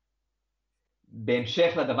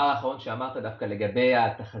 בהמשך לדבר האחרון שאמרת דווקא לגבי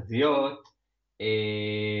התחזיות,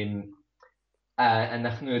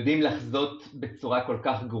 אנחנו יודעים לחזות בצורה כל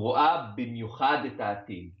כך גרועה, במיוחד את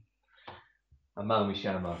העתיד. אמר מי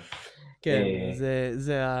שאמר. כן,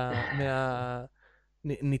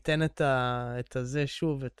 ניתן את הזה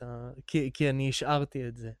שוב, כי אני השארתי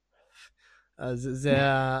את זה. אז זה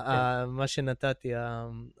מה שנתתי,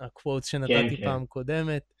 הקוואטס שנתתי פעם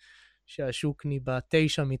קודמת, שהשוק ניבא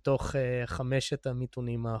 9 מתוך 5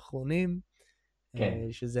 המיתונים האחרונים,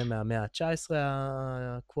 שזה מהמאה ה-19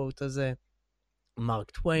 הקוואט הזה.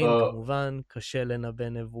 מרק טוויין, כמובן, קשה לנבא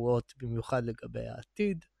נבואות, במיוחד לגבי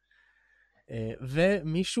העתיד.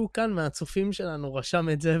 ומישהו כאן מהצופים שלנו רשם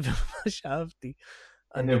את זה, וממש אהבתי.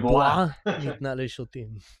 הנבואה ניתנה לשוטים.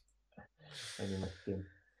 אני מסכים.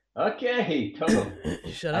 אוקיי, טוב.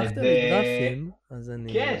 שלחת לי גרפים, אז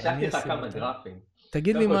אני... כן, שלחתי לך כמה גרפים.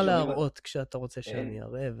 תגיד לי מה להראות כשאתה רוצה שאני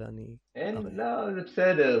אראה, ואני אראה. לא, זה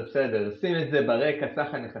בסדר, בסדר. שים את זה ברקע,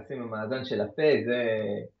 סך הנכסים במאזן של הפה, זה...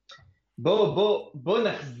 בוא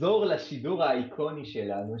נחזור לשידור האיקוני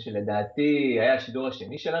שלנו, שלדעתי היה השידור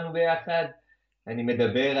השני שלנו ביחד. אני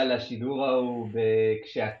מדבר על השידור ההוא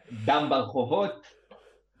כשהדם ברחובות,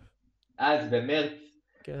 אז במרץ,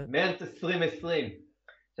 מרץ 2020,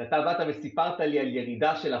 שאתה באת וסיפרת לי על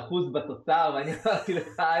ירידה של 1% בתוצר, ואני אמרתי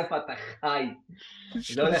לך, איפה אתה חי?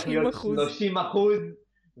 זה הולך להיות 30%,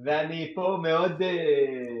 ואני פה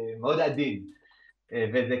מאוד עדין.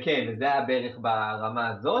 וזה כן, זה היה בערך ברמה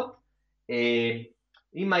הזאת.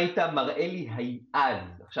 אם היית מראה לי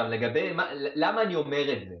אז, עכשיו לגבי, למה אני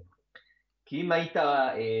אומר את זה? כי אם היית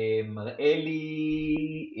מראה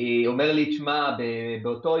לי, אומר לי, תשמע,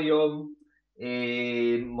 באותו יום,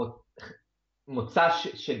 מוצא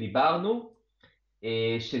שדיברנו,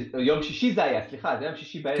 יום שישי זה היה, סליחה, זה יום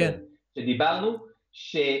שישי בערב, שדיברנו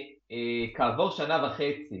שכעבור 1.5 שנה,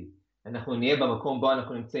 אנחנו נהיה במקום בו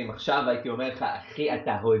אנחנו נמצאים עכשיו, הייתי אומר לך, אחי,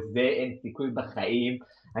 אתה הוזה, אין סיכוי בחיים,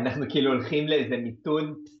 אנחנו כאילו הולכים לאיזה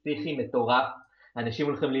מיתון פסיכי מטורף, אנשים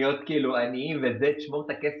הולכים להיות כאילו עניים וזה, תשמור את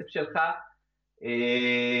הכסף שלך,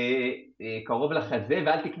 קרוב לחזה,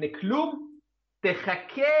 ואל תקנה כלום,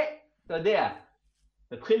 תחכה, אתה יודע,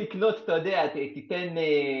 תתחיל לקנות, אתה יודע, תיתן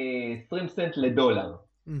 20 סנט לדולר,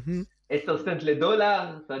 10 סנט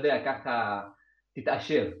לדולר, אתה יודע, ככה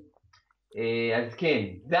תתעשר. אז כן,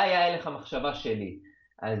 זה היה הלך המחשבה שלי.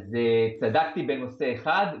 אז צדקתי בנושא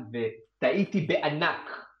אחד, וטעיתי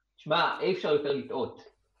בענק. תשמע, אי אפשר יותר לטעות.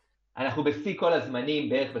 אנחנו בשיא כל הזמנים,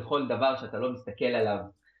 בערך בכל דבר שאתה לא מסתכל עליו.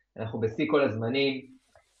 אנחנו בשיא כל הזמנים.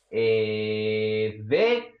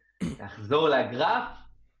 ונחזור לגרף,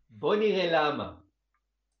 בוא נראה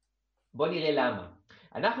למה.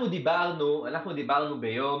 אנחנו דיברנו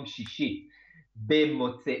ביום שישי.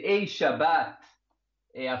 במוצאי שבת,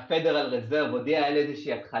 הפדרל רזרב הודיע על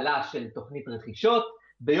איזושהי התחלה של תוכנית רכישות.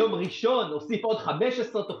 ביום ראשון הוסיף עוד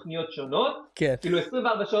 15 תוכניות שונות, כן. כאילו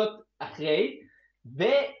 24 שעות אחרי,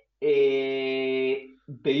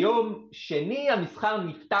 וביום שני המסחר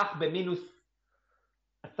נפתח במינוס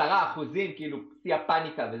 10%, כאילו שיא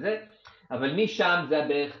הפאניקה וזה, אבל משם זה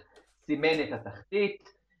בערך סימן את התחתית,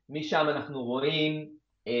 משם אנחנו רואים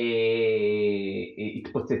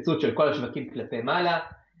התפוצצות של כל השווקים כלפי מעלה,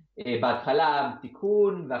 בהתחלה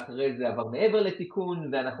תיקון ואחרי זה עבר מעבר לתיקון,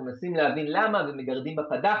 ואנחנו מנסים להבין למה ומגרדים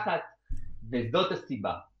בפדחת, וזאת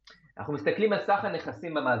הסיבה. אנחנו מסתכלים על סך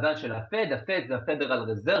הנכסים במאזן של הפד זה הפדרל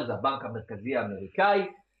רזרב, זה הבנק המרכזי האמריקאי,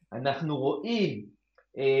 אנחנו רואים,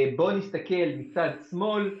 בואו נסתכל מצד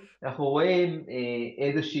שמאל, אנחנו רואים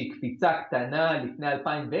איזושהי קפיצה קטנה לפני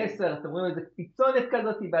 2010, אתם רואים איזו קפיצונת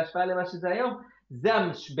כזאת בהשוואה למה שזה היום, זה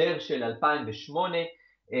המשבר של 2008,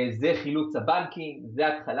 זה חילוץ הבנקים, זה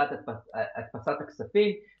התחלת הדפסת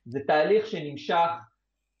הכספים, זה תהליך שנמשך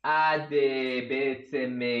עד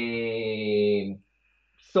בעצם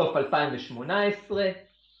סוף 2018,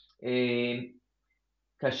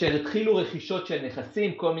 כאשר התחילו רכישות של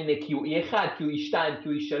נכסים, כל מיני QE1, QE2,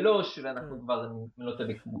 QE3, ואנחנו כבר נמלות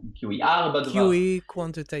ב-QE4 כבר. QE,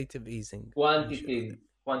 Quantitative Easing.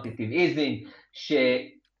 Quantitative Easing,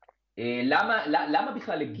 למה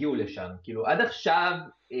בכלל הגיעו לשם? כאילו עד עכשיו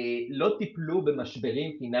לא טיפלו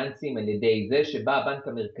במשברים פיננסיים על ידי זה שבא הבנק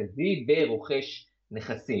המרכזי ורוכש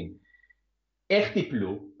נכסים. איך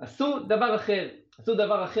טיפלו? עשו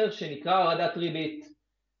דבר אחר שנקרא הורדת ריבית.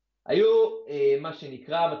 היו מה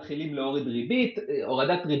שנקרא מתחילים להוריד ריבית,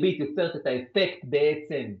 הורדת ריבית יוצרת את האפקט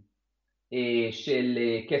בעצם של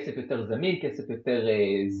כסף יותר זמין, כסף יותר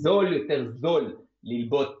זול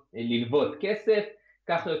ללוות כסף,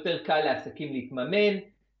 ככה יותר קל לעסקים להתממן,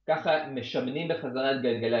 ככה משמנים בחזרה את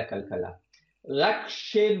גלגלי הכלכלה. רק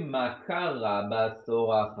שמה קרה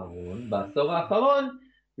בעשור האחרון,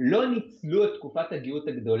 לא ניצלו את תקופת הגאות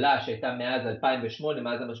הגדולה שהייתה מאז 2008,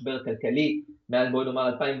 מאז המשבר הכלכלי, מאז בואו נאמר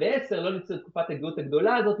 2010, לא ניצלו את תקופת הגאות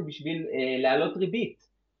הגדולה הזאת בשביל להעלות ריבית.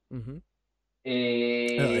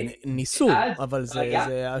 ניסו, אבל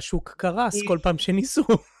השוק קרס כל פעם שניסו.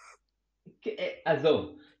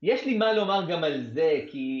 עזוב, יש לי מה לומר גם על זה,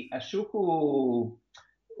 כי השוק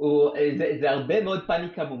זה הרבה מאוד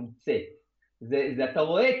פאניקה מומצא. אתה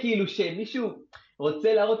רואה כאילו שמישהו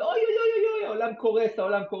רוצה להראות, אוי,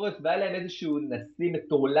 העולם קורס, והיה להם איזשהו נשיא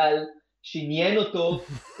מטורלל שעניין אותו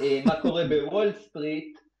מה קורה בוול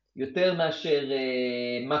סטריט, יותר מאשר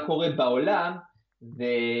מה קורה בעולם,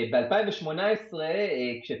 וב-2018,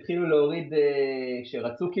 כשהתחילו להוריד,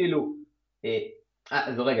 שרצו כאילו,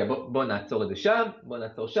 אז רגע, בוא נעצור את זה שם,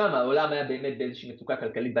 העולם היה באמת באיזושהי מצוקה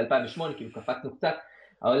כלכלית ב-2008, כאילו קפצנו קצת,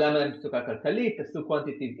 העולם היה במצוקה כלכלית, עשו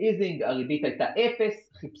quantitative easing, הריבית הייתה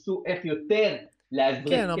 0, חיפשו איך יותר להזריק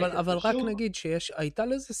כן, כסף לשוק. אבל רק נגיד שהייתה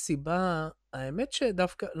לזה סיבה, האמת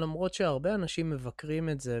שדווקא, למרות שהרבה אנשים מבקרים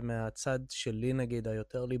את זה מהצד שלי נגיד,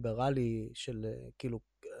 היותר ליברלי, של כאילו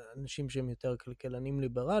אנשים שהם יותר כלכלנים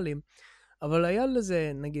ליברליים, אבל היה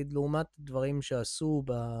לזה, נגיד, לעומת דברים שעשו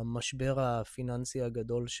במשבר הפיננסי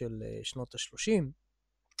הגדול של שנות ה-30,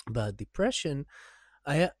 בדיפרשן,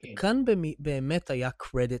 כאן באמת היה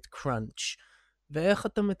credit crunch. ואיך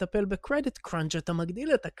אתה מטפל בקרדיט קראנץ', אתה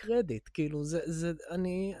מגדיל את הקרדיט, כאילו,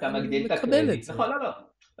 אני מקבל את זה. נכון,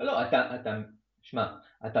 לא,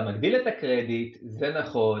 אתה מגדיל את הקרדיט, זה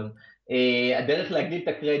נכון, הדרך להגדיל את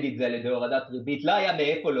הקרדיט זה על ידי הורדת ריבית, לא היה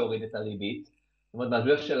מאיפה להוריד את הריבית, זאת אומרת,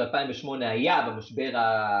 במשבר של 2008 היה, במשבר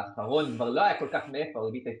האחרון כבר לא היה כל כך מאיפה,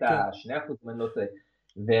 הריבית הייתה 2%,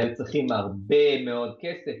 והם צריכים הרבה מאוד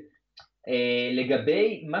כסף.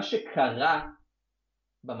 לגבי מה שקרה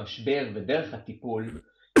במשבר ודרך הטיפול,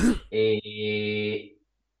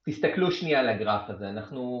 תסתכלו שנייה על הגרף הזה,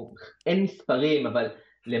 אין מספרים, אבל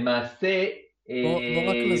למעשה... בוא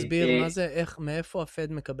רק נסביר מה זה, מאיפה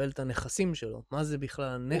הפד מקבל את הנכסים שלו, מה זה בכלל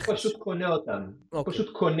הנכס? הוא פשוט קונה אותם, הוא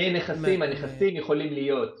פשוט קונה נכסים, הנכסים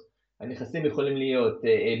יכולים להיות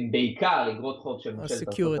בעיקר אגרות חוב של ממשלת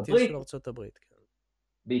ארצות הברית, של ארצות הברית,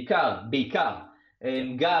 בעיקר,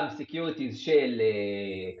 גם סקיוריטיז של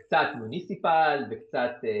קצת מוניסיפל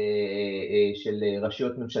וקצת של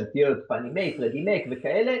רשויות ממשלתיות, פאני מייק, רדי מייק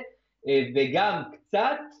וכאלה, וגם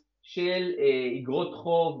קצת של אגרות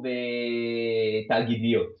חוב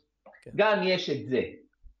תאגידיות. גם יש את זה,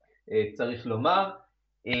 צריך לומר.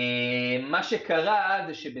 מה שקרה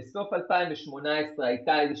זה שבסוף 2018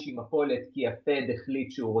 הייתה איזושהי מפולת, כי הפד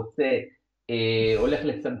החליט שהוא הולך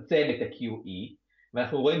לצמצם את ה-QE,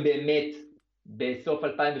 ואנחנו רואים באמת בסוף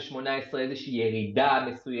 2018 איזושהי ירידה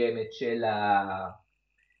מסוימת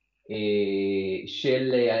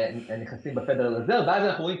של הנכסים בפדרל רזרב, ואז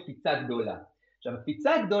אנחנו רואים קפיצה גדולה. עכשיו,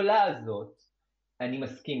 הקפיצה הגדולה הזאת, אני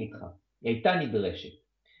מסכים איתך, היא הייתה נדרשת.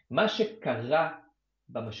 מה שקרה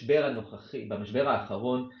במשבר הנוכחי, במשבר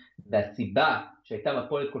האחרון, והסיבה שהייתה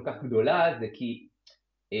מפולת כל כך גדולה, זה כי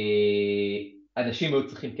אנשים היו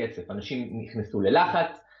צריכים כסף, אנשים נכנסו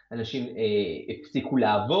ללחץ, אנשים הפסיקו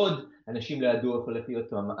לעבוד, אנשים לא ידעו איך הולך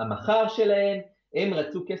להיות המחר שלהם, הם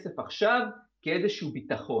רצו כסף עכשיו כאיזשהו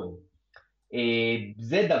ביטחון.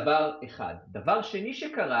 זה דבר אחד. דבר שני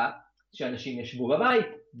שקרה, שאנשים ישבו בבית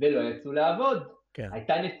ולא יצאו לעבוד. כן.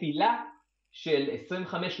 הייתה נפילה של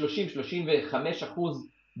 25, 30, 35%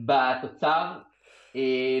 בתוצר,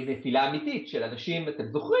 נפילה אמיתית של אנשים, אתם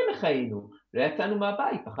זוכרים איך היינו, לא יצאנו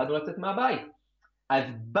מהבית, פחדנו לצאת מהבית. אז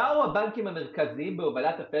באו הבנקים המרכזיים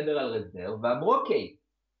בהובלת הפדרל רזרב ואמרו, אוקיי,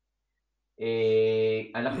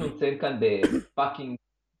 אנחנו נמצאים כאן בפאקינג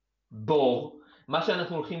בור, מה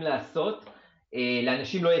שאנחנו הולכים לעשות,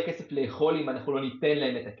 לאנשים לא יהיה כסף לאכול אם אנחנו לא ניתן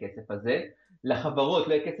להם את הכסף הזה, לחברות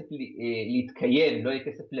לא יהיה כסף להתקיים, לא יהיה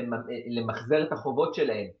כסף למחזר את החובות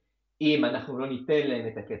שלהם, אם אנחנו לא ניתן להם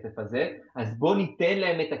את הכסף הזה, אז בואו ניתן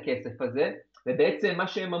להם את הכסף הזה, ובעצם מה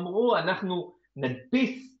שהם אמרו, אנחנו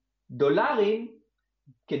נדפיס דולרים,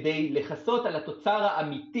 כדי לחסות על התוצר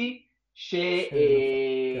האמיתי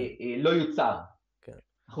שלא יוצר.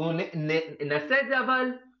 אנחנו נעשה את זה אבל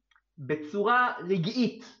בצורה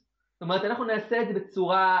רגעית. זאת אומרת, אנחנו נעשה את זה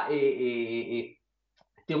בצורה,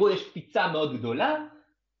 תראו, יש קפיצה מאוד גדולה,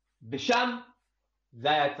 ושם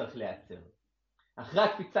זה היה צריך להיעצר. אחרי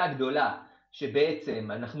הקפיצה הגדולה,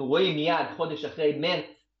 שבעצם אנחנו רואים מיד חודש אחרי מרץ,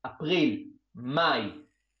 אפריל, מאי,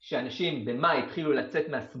 שאנשים במאי התחילו לצאת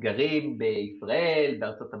מהסגרים בישראל,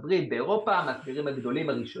 בארצות הברית, באירופה, מהסגרים הגדולים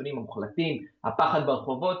הראשונים המוחלטים, הפחד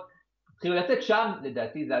ברחובות, התחילו לצאת שם,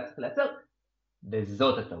 לדעתי זה היה צריך להיעצר,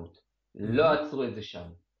 וזאת הטעות. לא עצרו את זה שם.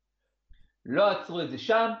 לא עצרו את זה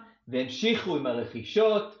שם, והמשיכו עם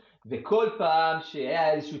הרכישות, וכל פעם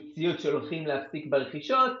שהיה איזשהו ציוץ שהולכים להפסיק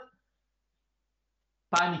ברכישות,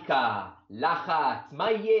 פאניקה, לחץ,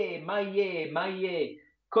 מה יהיה, מה יהיה, מה יהיה,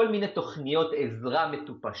 כל מיני תוכניות עזרה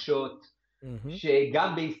מטופשות,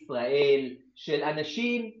 שגם בישראל, של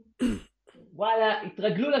אנשים, וואלה,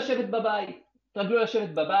 התרגלו לשבת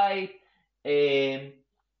בבית,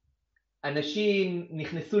 אנשים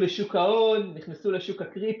נכנסו לשוק ההון, נכנסו לשוק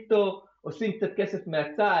הקריפטו, עושים קצת כסף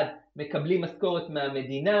מהצד, מקבלים משכורת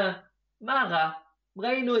מהמדינה, מה רע?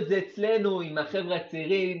 ראינו את זה אצלנו עם החבר'ה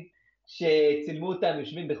הצעירים, שצילמו אותם,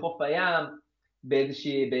 יושבים בחוף הים,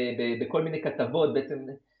 בכל מיני כתבות, בעצם,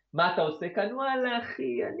 מה אתה עושה כאן? וואלה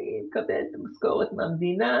אחי, אני מקבל את המשכורת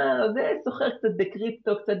מהמדינה, וסוחר קצת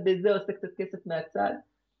בקריפטו, קצת בזה, עושה קצת כסף מהצד.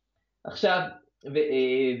 עכשיו,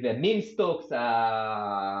 והמימסטוקס,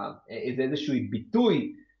 זה איזשהו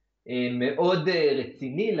ביטוי מאוד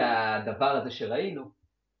רציני לדבר הזה שראינו.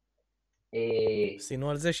 עשינו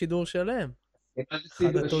על זה שידור שלם.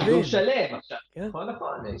 שידור שלם, עכשיו, נכון,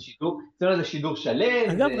 עשינו על זה שידור שלם.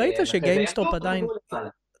 אגב, ראית שגיימסטופ עדיין,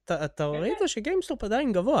 אתה ראית שגיימסטופ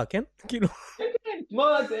עדיין גבוה, כן? כאילו... כן,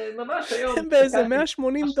 ממש היום... הם באיזה $180. $180,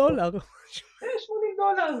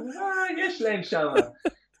 יש להם שם.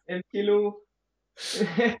 הם כאילו...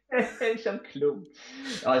 אין שם כלום.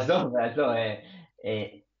 עזוב,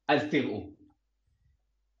 אז תראו.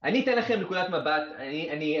 אני אתן לכם נקודת מבט,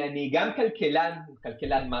 אני גם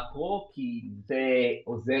כלכלן מקרו, כי זה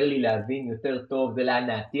עוזר לי להבין יותר טוב, זה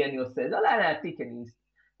להנאתי אני עושה, לא להנאתי, כי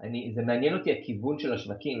זה מעניין אותי הכיוון של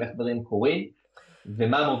השווקים, איך דברים קורים,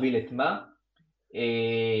 ומה מוביל את מה,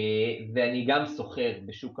 ואני גם סוחר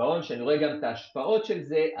בשוק ההון, שאני רואה גם את ההשפעות של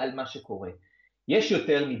זה על מה שקורה. יש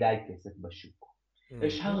יותר מדי כסף בשוק.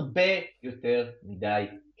 יש הרבה יותר מדי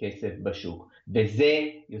כסף בשוק, וזה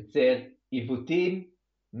יוצר עיוותים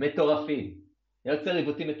מטורפים.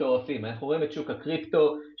 אנחנו רואים את שוק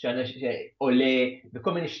הקריפטו שעולה,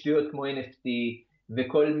 וכל מיני שטויות כמו NFT,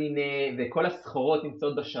 וכל הסחורות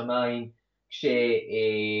נמצאות בשמיים,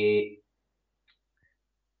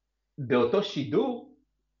 באותו שידור,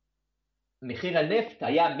 מחיר הנפט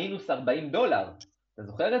היה -$40. אתה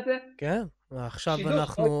זוכר את זה? כן. עכשיו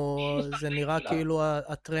זה נראה כאילו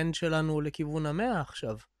הטרנד שלנו לכיוון 100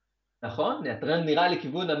 עכשיו. נכון, הטרנד נראה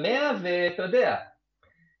לכיוון 100, ואתה יודע,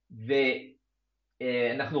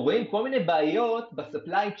 ואנחנו רואים כל מיני בעיות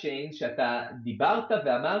בספליי צ'יין, שאתה דיברת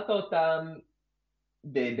ואמרת אותם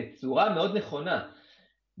בצורה מאוד נכונה.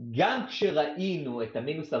 גם כשראינו את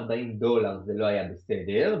ה-$40 זה לא היה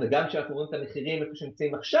בסדר, וגם כשאנחנו רואים את המחירים איפה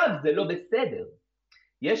שנמצאים עכשיו, זה לא בסדר.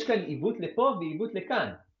 יש כאן עיוות לפה ועיוות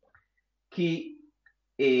לכאן. כי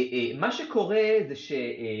מה שקורה זה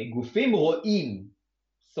שגופים רואים,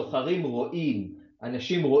 סוחרים רואים,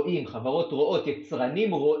 אנשים רואים, חברות רואות,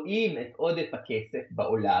 יצרנים רואים את עודף הכסף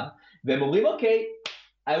בעולם, והם אומרים, אוקיי,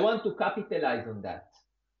 I want to capitalize on that.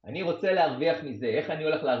 אני רוצה להרוויח מזה. איך אני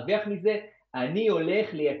הולך להרוויח מזה? אני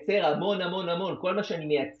הולך לייצר המון המון המון. כל מה שאני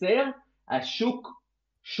מייצר, השוק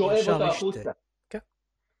שואב אותו החוצה. כן.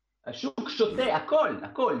 השוק שותה,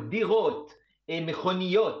 הכל, דירות,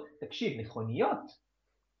 מכוניות. תקשיב,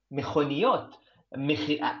 מכוניות.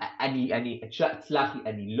 סלח לי,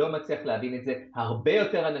 אני לא מצליח להבין את זה. הרבה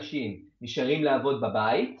יותר אנשים נשארים לעבוד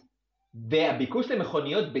בבית, והביקוש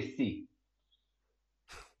למכוניות בסי.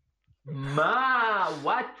 מה?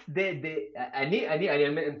 אני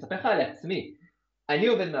מספר לך על עצמי. אני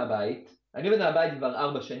עובד מהבית כבר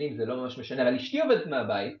 4 שנים, זה לא ממש משנה, אבל אשתי עובדת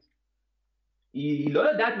מהבית, היא לא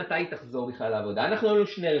יודעת מתי היא תחזור בכלל לעבודה. אנחנו היו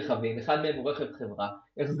 2 רכבים, אחד מהם הוא רכב חברה,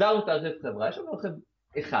 החזרנו את הרכב חברה, יש לנו רכב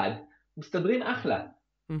אחד, מסתדרים אחלה.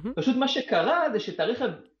 פשוט מה שקרה זה שאת הרכב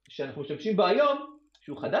שאנחנו משתמשים בו היום,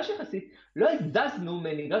 שהוא חדש יחסית, לא הזזנו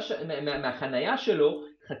מהחנייה שלו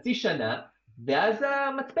חצי שנה, ואז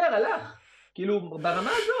המצפר הלך, כאילו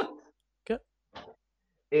ברמה הזאת. כן.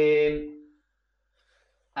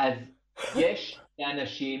 אז יש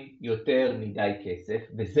לאנשים יותר מדי כסף,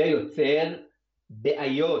 וזה יוצר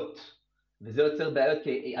בעיות,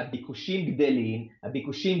 כי הביקושים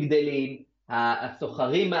גדלים,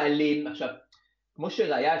 הסוחרים מעלים. עכשיו, כמו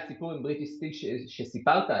שראיה הסיפור עם בריטיש סטיל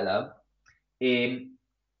שסיפרת עליו,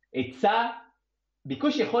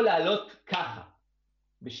 ביקוש יכול לעלות ככה,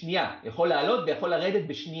 בשנייה, יכול לעלות ויכול לרדת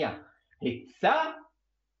בשנייה. היצע,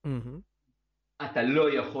 אתה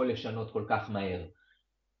לא יכול לשנות כל כך מהר.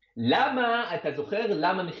 למה, אתה זוכר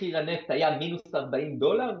למה מחיר הנפט היה מינוס $40?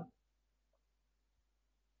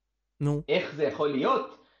 נו. איך זה יכול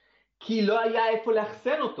להיות? כי לא היה איפה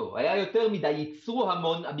לאחסן אותו, היה יותר מדי, ייצרו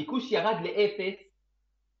המון, הביקוש ירד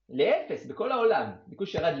לאפס בכל העולם,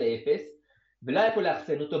 ביקוש ירד לאפס, ולא היה איפה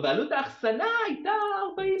לאחסן אותו, ועלות האחסנה הייתה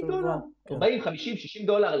 $40, 40, 50,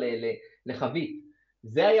 $60 לחבית.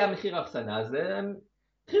 זה היה מחיר האחסנה, זה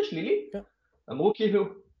מחיר שלילי. אמרו כאילו,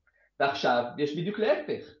 ועכשיו יש בדיוק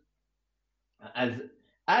להפך. אז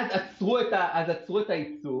עצרו את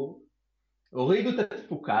הייצור, הורידו את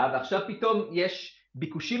התפוקה, ועכשיו פתאום יש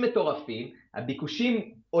ביקושים מטורפים,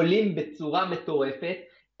 הביקושים עולים בצורה מטורפת,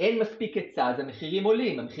 אין מספיק היצע, אז המחירים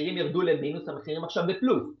עולים, המחירים ירדו למינוס, המחירים עכשיו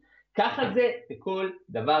בפלוס. ככה זה בכל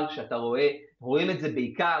דבר שאתה רואה, רואים את זה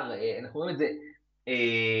בעיקר, אנחנו רואים את זה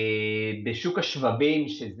בשוק השבבים,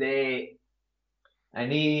 שזה,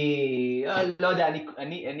 אני לא יודע,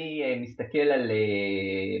 אני מסתכל על,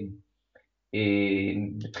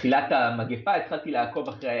 בתחילת המגפה התחלתי לעקוב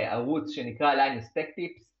אחרי ערוץ שנקרא Linus Tech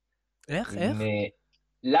Tips. איך?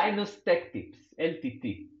 Linus Tech Tips, LTT.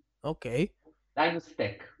 אוקיי. Linus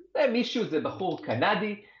Tech. זה מישהו, זה בחור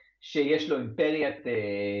קנדי, שיש לו אימפריית,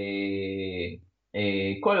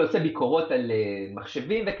 כל עושה ביקורות על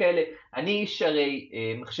מחשבים וכאלה. אני איש הרי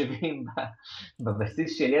מחשבים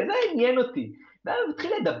בבסיס שלי, אז זה עניין אותי. והוא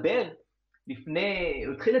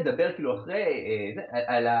התחיל לדבר כאילו אחרי,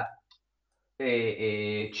 על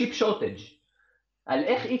צ'יפ שורטג', על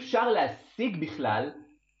איך אי אפשר להשיג בכלל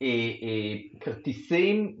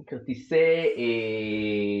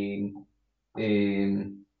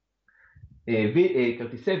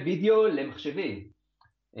כרטיסי וידאו למחשבים,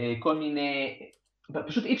 כל מיני,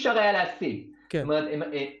 פשוט אי אפשר היה להשיג. כן. זאת אומרת, הם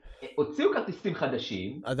הוציאו כרטיסים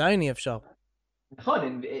חדשים. עדיין אי אפשר. נכון,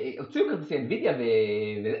 הם הוציאו כרטיסי NVIDIA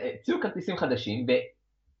והוציאו כרטיסים חדשים,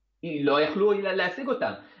 לא יכלו להשיג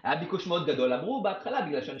אותם. היה ביקוש מאוד גדול, אמרו בהתחלה,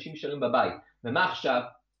 בגלל שאנשים נשארים בבית. ומה עכשיו?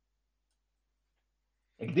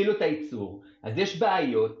 הגדילו את הייצור, אז יש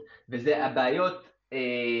בעיות, וזה הבעיות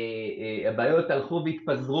הלכו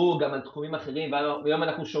והתפזרו גם על תחומים אחרים, והיום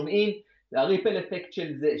אנחנו שומעים, הריפל אפקט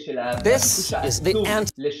של הביקוש העצום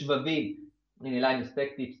לשבבים, הנה Linus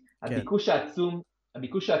Tech Tips,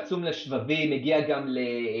 הביקוש העצום לשבבים מגיע גם,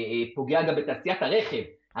 פוגע גם בתעשיית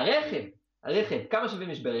הרכב, כמה שבבים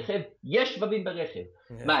יש ברכב? יש שבבים ברכב.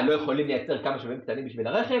 מה, לא יכולים לייצר כמה שבבים קטנים בשביל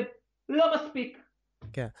הרכב? לא מספיק.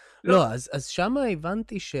 כן. לא, אז שם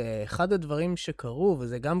הבנתי שאחד הדברים שקרו,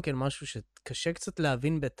 וזה גם כן משהו שקשה קצת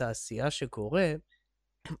להבין בתעשייה שקורה,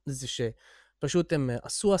 זה שפשוט הם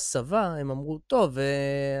עשו הסבה, הם אמרו, טוב,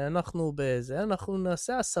 אנחנו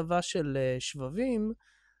נעשה הסבה של שבבים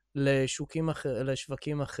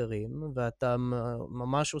לשווקים אחרים, ואתה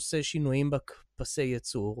ממש עושה שינויים בפסי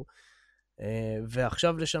ייצור,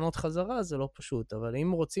 ועכשיו לשנות חזרה זה לא פשוט, אבל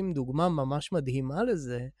אם רוצים דוגמה ממש מדהימה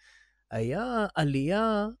לזה, היה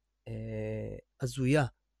עלייה הזויה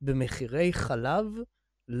במחירי חלב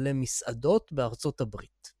למסעדות בארצות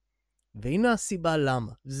הברית. והנה הסיבה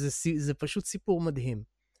למה. זה פשוט סיפור מדהים.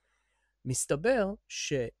 מסתבר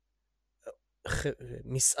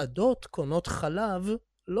מסעדות קונות חלב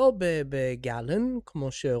לא בגלן,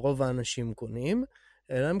 כמו שרוב האנשים קונים,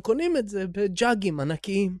 אלא הם קונים את זה בג'אגים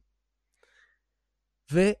ענקיים.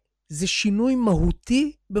 וזה שינוי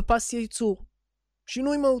מהותי בפס ייצור.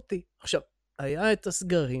 שינוי מהותי. עכשיו, היה את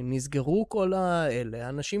הסגרים, נסגרו כל האלה,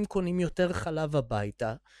 אנשים קונים יותר חלב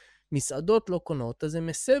הביתה, מסעדות לא קונות, אז הם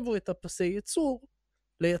הסבו את הפסי ייצור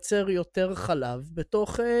לייצר יותר חלב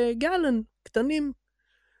בתוך גלן, קטנים.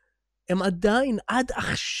 הם עדיין, עד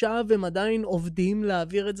עכשיו הם עדיין עובדים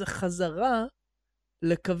להעביר את זה חזרה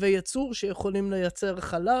לקווי ייצור שיכולים לייצר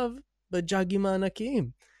חלב בג'אגים הענקיים.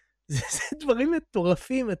 זה דברים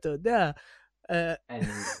מטורפים, אתה יודע.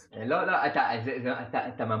 לא,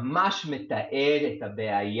 אתה ממש מתאר את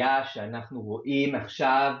הבעיה שאנחנו רואים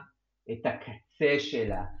עכשיו, את הקצה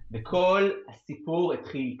שלה, וכל הסיפור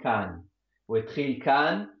התחיל כאן. הוא התחיל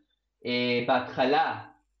כאן, בהתחלה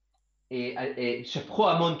שפכו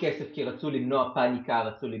המון כסף כי רצו למנוע פאניקה,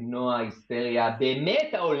 רצו למנוע היסטריה,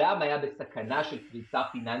 באמת העולם היה בסכנה של קריסה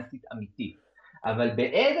פיננסית אמיתית, אבל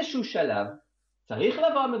באיזשהו שלב צריך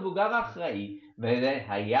לבוא המבוגר האחראי, וזה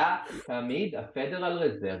היה תמיד הפדרל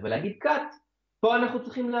רזרב, ולהגיד קאט, פה אנחנו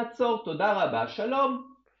צריכים לעצור, תודה רבה,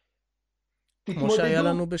 שלום. כמו שהיה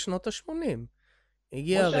לנו בשנות ה-80.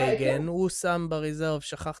 הגיע רייגן, הוא שם בריזרב,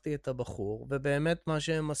 שכחתי את הבחור, ובאמת מה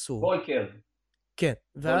שהם עשו... וולקר. כן,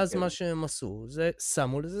 ואז מה שהם עשו, זה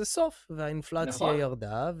שמו לזה סוף, והאינפלציה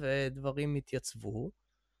ירדה, ודברים התייצבו.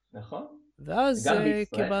 נכון. ואז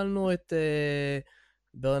קיבלנו את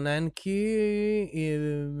ברננקי,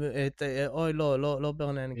 אוי, לא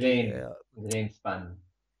ברננקי. גרינספן.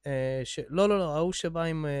 לא, ההוא שבא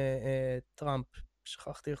עם טראמפ,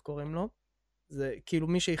 שכחתי איך קוראים לו. זה כאילו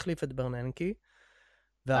מי שהחליף את ברננקי.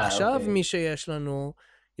 ועכשיו מי שיש לנו...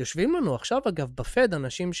 יושבים לנו עכשיו, אגב, בפד,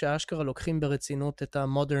 אנשים שאשכרה לוקחים ברצינות את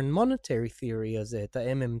ה-Modern Monetary Theory הזה, את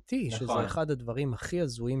ה-MMT, נכון. שזה אחד הדברים הכי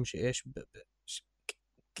הזויים שיש,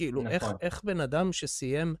 כאילו, נכון. איך בן אדם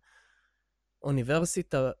שסיים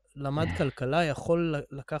אוניברסיטה, למד כלכלה, יכול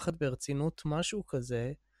לקחת ברצינות משהו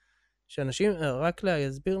כזה, שאנשים, רק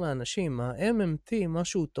להסביר לאנשים, ה-MMT, מה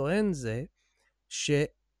שהוא טוען זה,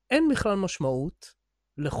 שאין בכלל משמעות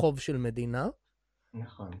לחוב של מדינה,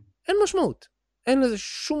 נכון. אין משמעות. אין לזה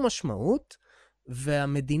שום משמעות,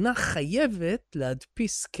 והמדינה חייבת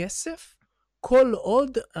להדפיס כסף כל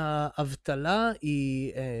עוד האבטלה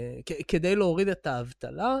היא, כדי להוריד את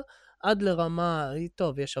האבטלה, עד לרמה,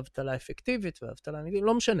 טוב, יש אבטלה אפקטיבית ואבטלה נגדית,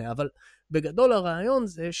 לא משנה, אבל בגדול הרעיון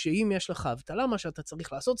זה שאם יש לך אבטלה, מה שאתה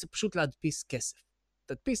צריך לעשות זה פשוט להדפיס כסף.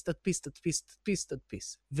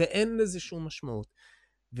 תדפיס, ואין לזה שום משמעות.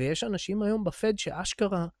 ויש אנשים היום בפד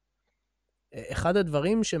שאשכרה, אחד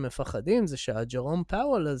הדברים שמפחדים זה שהג'רום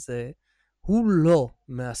פאוול הזה הוא לא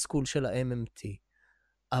מהסקול של ה-MMT,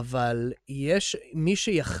 אבל יש מי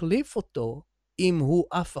שיחליף אותו, אם הוא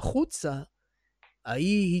אף החוצה,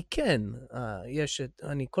 היא כן.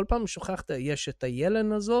 אני כל פעם שוכחת, יש את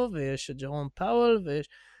הילן הזו, ויש את ג'רום פאוול, ויש...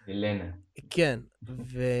 ילנה. כן,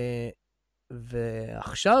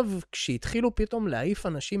 ועכשיו כשהתחילו פתאום להעיף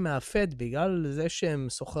אנשים מהפד, בגלל זה שהם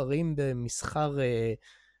סוחרים במסחר...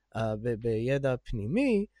 בידע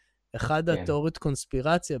פנימי, אחד התיאוריות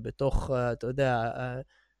קונספירציה בתוך, אתה יודע,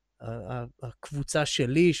 הקבוצה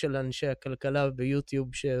שלי של אנשי הכלכלה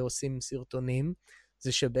ביוטיוב שעושים סרטונים,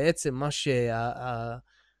 זה שבעצם מה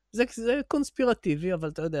זה קונספירטיבי, אבל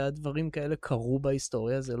אתה יודע, דברים כאלה קרו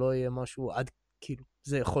בהיסטוריה, זה לא יהיה משהו עד, כאילו,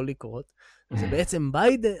 זה יכול לקרות. זה בעצם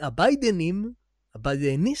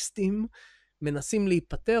הביידניסטים, מנסים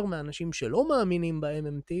להיפטר מאנשים שלא מאמינים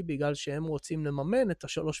ב-MMT, בגלל שהם רוצים לממן את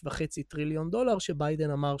ה$3.5 טריליון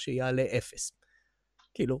שביידן אמר שיעלה 0.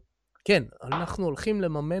 כאילו, כן, אנחנו הולכים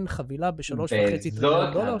לממן חבילה ב$3.5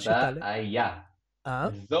 טריליון שתעלה.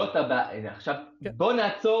 זאת הבעיה. עכשיו, בוא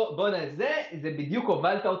נעצור, זה בדיוק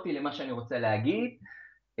הובלת אותי למה שאני רוצה להגיד.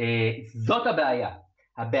 זאת הבעיה.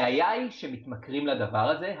 הבעיה היא שמתמכרים לדבר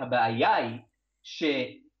הזה, הבעיה היא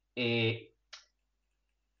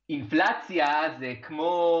אינפלציה זה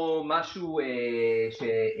כמו משהו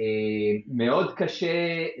שמאוד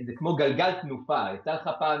קשה, זה כמו גלגל תנופה. יצא לך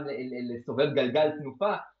פעם לסובב גלגל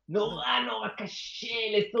תנופה, נורא קשה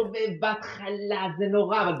לסובב בהתחלה, זה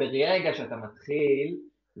נורא, אבל ברגע שאתה מתחיל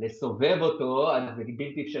לסובב אותו, אז זה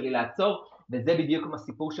בלתי אפשרי לעצור, וזה בדיוק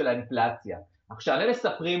הסיפור של האינפלציה. עכשיו, הם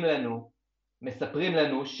מספרים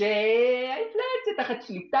לנו שהאינפלציה תחת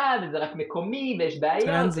שליטה, וזה רק מקומי, ויש בעיות.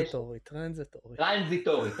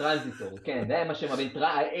 טרנזיטורי, כן, זה מה שמבין,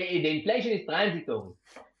 the inflation is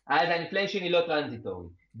transitory, אז האינפליישן היא לא טרנזיטורי.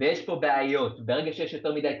 ויש פה בעיות, ברגע שיש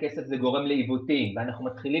יותר מדי כסף זה גורם לעיוותים, ואנחנו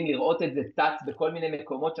מתחילים לראות את זה צץ בכל מיני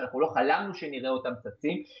מקומות שאנחנו לא חלמנו שנראה אותם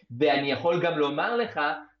צצים, ואני יכול גם לומר לך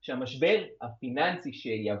שהמשבר הפיננסי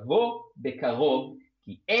שיבוא בקרוב,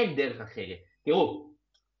 כי אין דרך אחרת. תראו,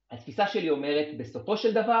 התפיסה שלי אומרת, בסופו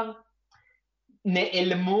של דבר,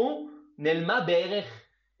 נעלמו בערך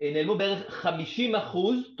 50%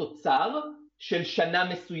 תוצר של שנה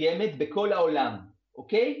מסוימת בכל העולם,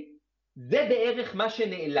 אוקיי? זה בערך מה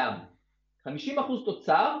שנעלם. 50%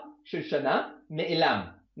 תוצר של שנה נעלם.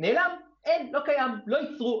 נעלם? אין, לא קיים, לא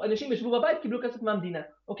ייצרו, אנשים ישבו בבית, קיבלו כסף מהמדינה,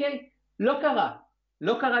 אוקיי? לא קרה,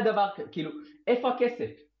 לא קרה דבר, כאילו, איפה הכסף?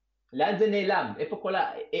 לאן זה נעלם?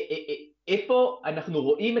 איפה אנחנו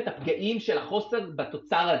רואים את הפגעים של החוסר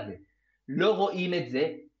בתוצר הזה? לא רואים את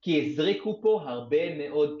זה, כי הזריקו פה הרבה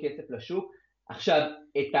מאוד כסף לשוק. עכשיו,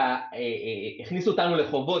 הכניסו אותנו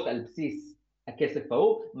לחובות על בסיס הכסף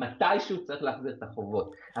ההוא, מתישהו צריך להחזיר את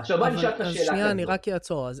החובות. עכשיו בוא נשאל את השאלה כזאת. שנייה, אני רק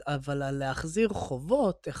אעצור, אבל על להחזיר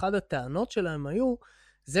חובות, אחד הטענות שלהם היו,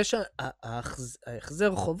 זה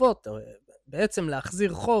שההחזר חובות, בעצם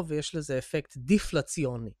להחזיר חוב, יש לזה אפקט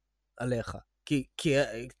דיפלציוני עליך. כי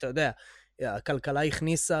אתה יודע, הכלכלה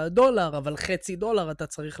הכניסה דולר, אבל $0.50 אתה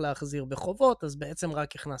צריך להחזיר בחובות, אז בעצם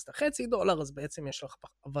רק הכנסת $0.50, אז בעצם יש לך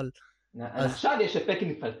אבל... עכשיו יש אפקט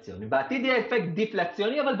אינפלציוני, בעתיד יהיה אפקט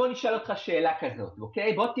דיפלציוני, אבל בוא נשאל אותך שאלה כזאת,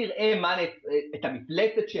 אוקיי? בוא תראה את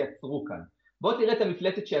המפלצת שיצרו כאן. בוא תראה את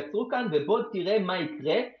המפלצת שיצרו כאן, ובוא תראה מה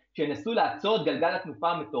יקרה שינסו לעצור את גלגל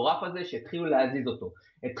התנופה המטורף הזה שהתחילו להזיז אותו.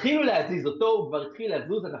 התחילו להזיז אותו, הוא כבר התחיל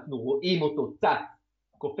לזוז, אנחנו רואים אותו צץ,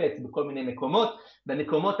 קופץ בכל מיני מקומות,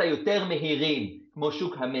 במקומות היותר מהירים, כמו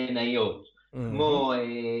שוק המניות,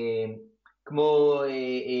 כמו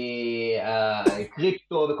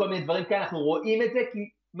קריפטו וכל מיני דברים כאלה, אנחנו רואים את זה כי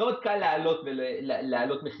מאוד קל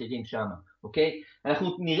להעלות מחירים שם, אוקיי?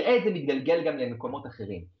 אנחנו נראה את זה מתגלגל גם למקומות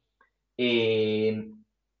אחרים.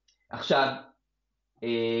 עכשיו,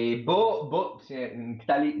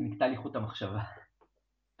 נקטע לי חוט המחשבה.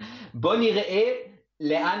 בוא נראה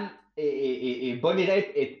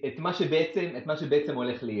את מה שבעצם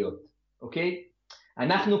הולך להיות, אוקיי?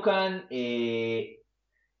 אנחנו כאן,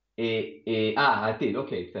 העתיד,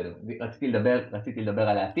 אוקיי, בסדר. רציתי לדבר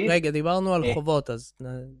על העתיד. רגע, דיברנו על חובות, אז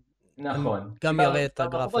נכון. גם יראה את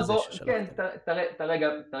הגרף הזה ששלחת. כן, תראה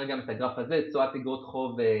גם את הגרף הזה, תשואת אגרות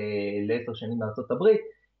חוב ל10 שנים בארצות הברית.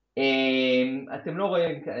 אתם לא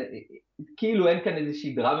רואים, כאילו אין כאן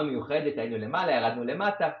איזושהי דרמה מיוחדת, היינו למעלה, ירדנו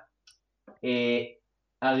למטה.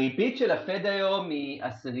 הריבית של הפד היום היא 0.1%,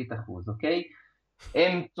 אוקיי?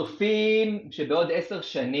 הם צופים שבעוד 10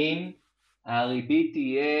 שנים הריבית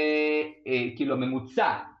תהיה, כאילו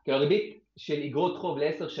ממוצע, כאילו הריבית של אגרות חוב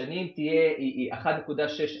ל10 שנים תהיה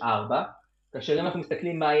 1.64, כאשר אם אנחנו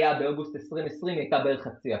מסתכלים מה היה באוגוסט 2020, היא הייתה בערך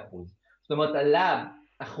 0.5%. זאת אומרת, עלה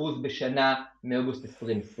 1% בשנה מאוגוסט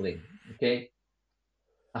 2020, אוקיי?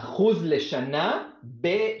 1% לשנה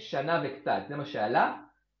בשנה וקצת, זה מה שעלה.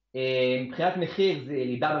 מבחינת מחיר זה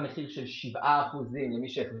ירידה במחיר של 7% למי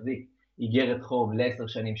שהחזיק איגרת חוב ל10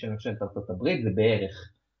 שנים של ממשלת ארצות הברית, זה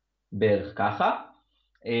בערך ככה.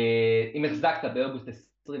 אם החזקת באוגוסט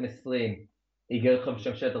 2020 איגרת חוב של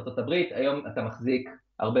ממשלת ארצות הברית, היום אתה מחזיק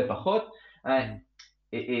הרבה פחות.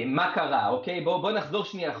 מה קרה, אוקיי? בוא נחזור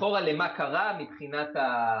שנייה אחורה למה קרה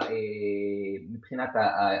מבחינת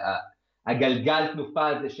הגלגל תנופה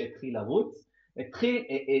הזה שהתחיל לרוץ.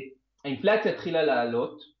 האינפלציה התחילה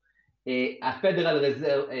לעלות,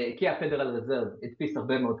 כי הפדרל רזרב הדפיס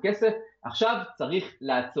הרבה מאוד כסף, עכשיו צריך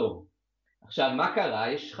לעצור. עכשיו מה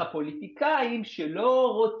קרה? יש לך פוליטיקאים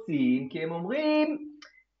שלא רוצים, כי הם אומרים,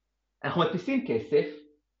 אנחנו מדפיסים כסף,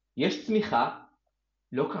 יש צמיחה,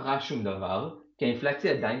 לא קרה שום דבר, כי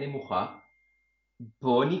האינפלציה עדיין נמוכה,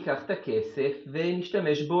 בוא ניקח את הכסף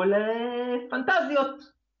ונשתמש בו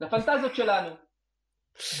לפנטזיות שלנו.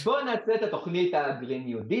 בוא נעשה את התוכנית ה-Green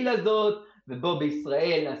New Deal הזאת, ובוא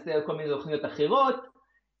בישראל נעשה כל מיני תוכניות אחרות.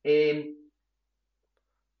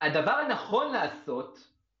 הדבר הנכון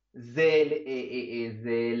לעשות, זה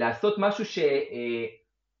לעשות משהו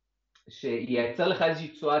שייצר לך איזושהי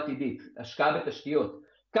תשואה עתידית, השקעה בתשתיות.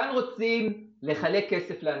 כאן רוצים לחלק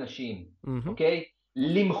כסף לאנשים, אוקיי?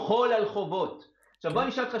 למחול על חובות. עכשיו בוא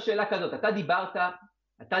נשאל אותך שאלה כזאת,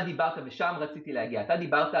 אתה דיברת ושם רציתי להגיע, אתה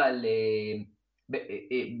דיברת על,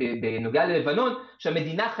 בנוגע ללבנון,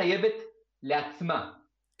 שהמדינה חייבת לעצמה.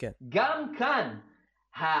 כן. גם כאן,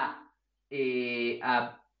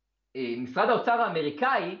 משרד האוצר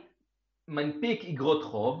האמריקאי מנפיק אגרות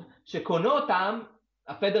חוב, שקונו אותם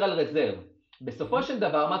הפדרל רזרב. בסופו של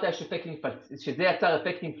דבר, אמרת שזה יצר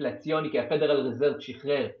אפקט אינפלציוני, כי הפדרל רזרב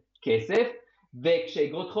שחרר כסף,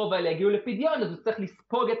 וכשאגרות חוב האלה הגיעו לפדיון, אז הוא צריך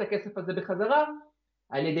לספוג את הכסף הזה בחזרה,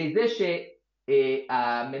 על ידי זה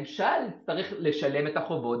שהממשל צריך לשלם את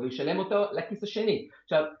החובות, ולשלם אותו לכיס השני.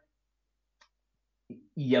 עכשיו,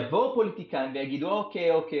 יבואו פוליטיקאים ויגידו,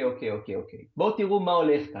 אוקיי, בואו תראו מה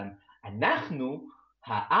הולך כאן. אנחנו,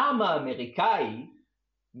 העם האמריקאי,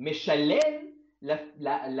 משלם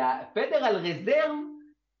לפדרל רזרב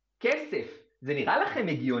כסף. זה נראה לכם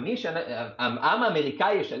הגיוני שהעם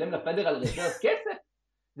האמריקאי ישלם לפדרל רזרב כסף?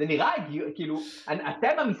 זה נראה כאילו,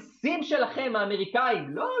 אתם המיסים שלכם האמריקאים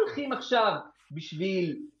לא הולכים עכשיו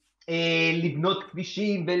בשביל לבנות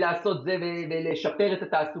כבישים ולעשות זה ולשפר את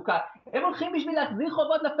התעסוקה, הם הולכים בשביל להחזיר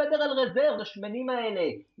חובות לפדרל רזרב, לשמנים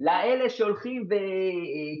האלה, לאלה שהולכים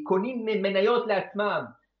וקונים מניות לעצמם.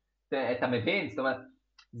 אתה מבין? זאת אומרת,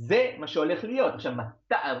 זה מה שהולך להיות.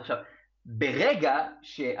 עכשיו, ברגע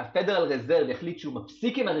שהפדרל רזרב יחליט שהוא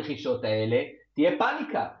מפסיק עם הרכישות האלה, תהיה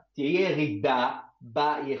פאניקה, תהיה ירידה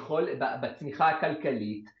בצמיחה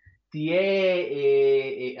הכלכלית,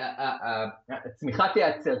 הצמיחה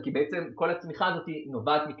תיעצר, כי בעצם כל הצמיחה הזאת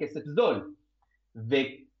נובעת מכסף זול.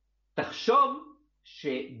 ותחשוב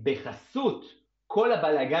שבחסות כל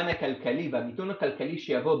הבלגן הכלכלי והמיתון הכלכלי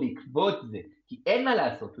שיבוא בעקבות זה, כי אין מה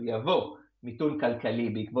לעשות, הוא יבוא מיתון כלכלי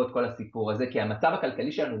בעקבות כל הסיפור הזה, כי המצב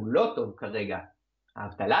הכלכלי שלנו הוא לא טוב כרגע.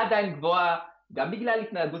 האבטלה עדיין גבוהה, גם בגלל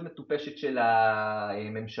התנהגות מטופשת של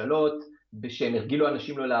הממשלות, שהם הרגילו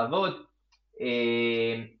אנשים לא לעבוד,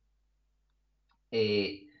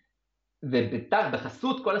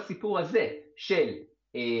 ובחסות כל הסיפור הזה של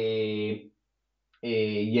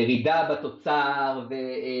ירידה בתוצר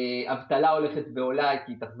ואבטלה הולכת ועולה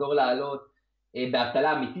כי היא תחזור לעלות,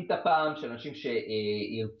 באבטלה אמיתית הפעם של אנשים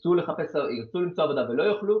שירצו למצוא עבודה ולא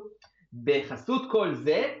יוכלו, בחסות כל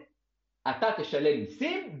זה אתה תשלם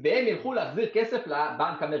מיסים והם ילכו להחזיר כסף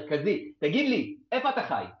לבנק המרכזי. תגיד לי, איפה אתה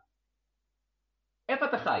חי? איפה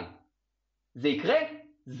אתה חי? זה יקרה?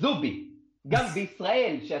 זובי. גם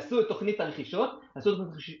בישראל שעשו את תוכנית הרכישות, עשו את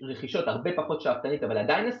תוכנית רכישות הרבה פחות שאפתנית, אבל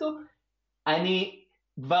עדיין עשו, אני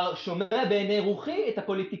כבר שומע בעיני רוחי את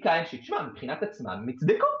הפוליטיקאים שתשמע, מבחינת עצמם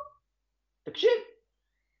מצדקו. תקשיב,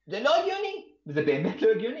 זה לא הגיוני, וזה באמת לא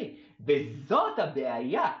הגיוני. וזאת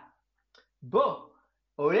הבעיה. בוא,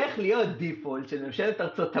 הולך להיות דיפולט של ממשלת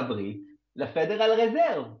ארצות הברית לפדרל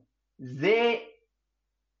רזרב.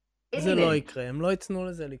 זה לא יקרה, הם לא יצנו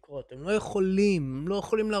לזה לקרות, הם לא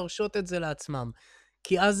יכולים להרשות את זה לעצמם,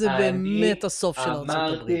 כי אז זה באמת הסוף של ארצות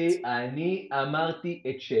הברית. אני אמרתי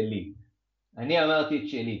את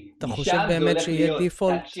שלי. אתה חושב באמת שיהיה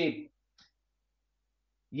דיפולט? תקשיב,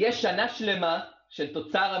 יש שנה שלמה של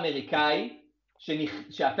תוצר אמריקאי,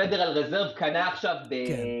 שהפדרל רזרב קנה עכשיו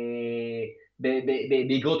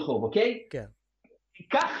באגרות חוב, אוקיי? כן.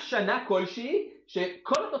 ייקח שנה כלשהי,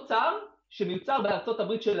 שכל התוצר שמיוצר בארצות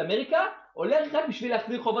הברית של אמריקה, הולך רק בשביל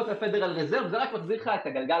להחזיר חובות לפדרל רזרב, זה רק מחזיר לך את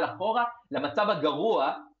הגלגל אחורה, למצב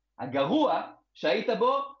הגרוע שהיית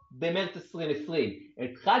בו במרץ 2020.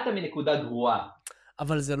 התחלת מנקודה גרועה.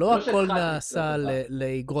 אבל זה לא הכל נעשה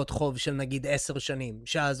לאגרות חוב של נגיד 10 שנים,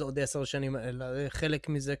 שאז עוד 10 שנים, אלא חלק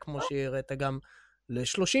מזה כמו שהראית גם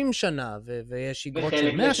ל-30 שנה, ויש אגרות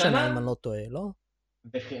של 100 שנה אם אני לא טועה, לא?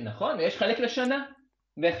 נכון, ויש חלק לשנה,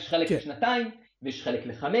 ויש חלק לשנתיים, ויש חלק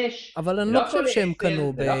ל5. אבל אני לא חושב שהם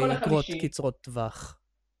קנו באגרות קצרות טווח.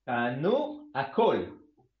 קנו הכל.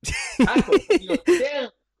 יותר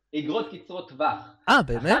אגרות קצרות טווח.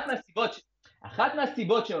 באמת? אחת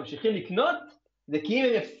מהסיבות שהם ממשיכים לקנות, זה כי אם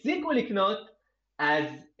הם יפסיקו לקנות, אז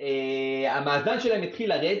המאזן שלהם יתחיל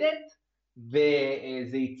לרדת,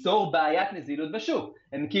 וזה ייצור בעיית נזילות בשוק.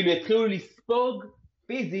 הם כאילו יתחילו לספוג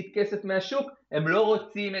פיזית כסף מהשוק, הם לא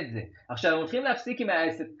רוצים את זה. עכשיו, הם הולכים להפסיק עם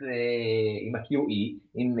האסט, עם ה-QE,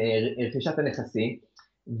 עם רכישת הנכסים,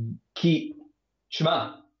 כי,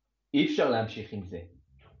 שמע, אי אפשר להמשיך עם זה.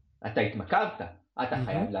 אתה התמכרת, אתה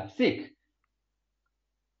חייב להפסיק.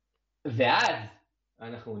 ואז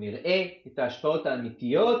אנחנו נראה את ההשפעות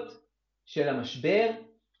האמיתיות של המשבר.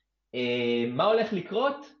 מה הולך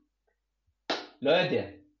לקרות? לא יודע.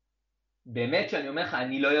 באמת שאני אומר לך,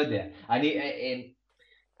 אני לא יודע.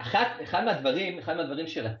 אחד מהדברים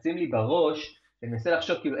שרצים לי בראש, אני מנסה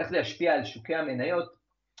לחשוב כאילו איך זה ישפיע על שוקי המניות.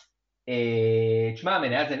 תשמע,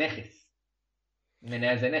 המניה זה נכס.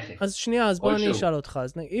 אז שנייה, אז בוא אני אשאל אותך.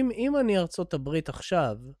 אז אם אני ארצות הברית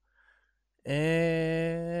עכשיו,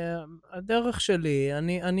 הדרך שלי,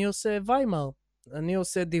 אני עושה ויימר. אני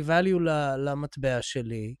עושה devalue למטבע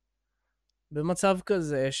שלי, במצב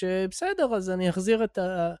כזה שבסדר, אז אני אחזיר את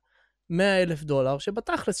 $100,000,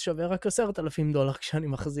 שבתכלס שווה רק $10,000 כשאני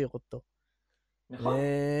מחזיר אותו. נכון.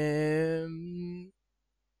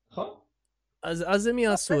 נכון. אז הם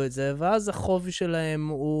יעשו את זה, ואז החוב שלהם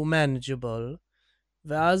הוא manageable,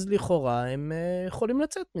 ואז לכאורה הם יכולים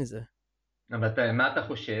לצאת מזה. אבל מה אתה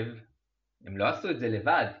חושב? הם לא עשו את זה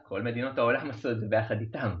לבד, כל מדינות העולם עשו את זה ביחד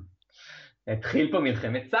איתם. תתחיל פה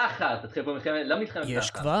מלחמת סחר, תתחיל פה מלחמת, לא מלחמת יש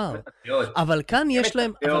סחר, כבר. מלחמת מטבעות. אבל כאן יש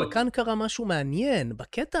להם, אבל מטבעות. כאן קרה משהו מעניין.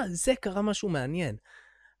 בקטע הזה קרה משהו מעניין.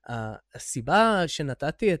 הסיבה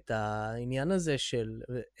שנתתי את העניין הזה של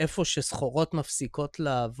איפה שסחורות מפסיקות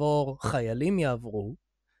לעבור, חיילים יעברו,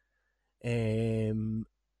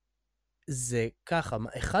 זה ככה,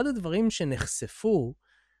 אחד הדברים שנחשפו,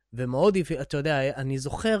 ומאוד, אתה יודע, אני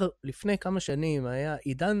זוכר לפני כמה שנים, היה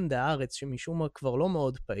עידן דהארץ, שמשום מה כבר לא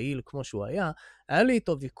מאוד פעיל כמו שהוא היה לי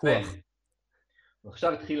איתו ויכוח. הוא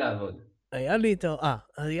עכשיו התחיל לעבוד.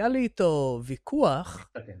 היה לי איתו ויכוח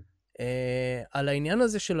על העניין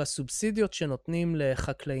הזה של הסובסידיות שנותנים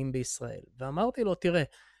לחקלאים בישראל. ואמרתי לו, תראה,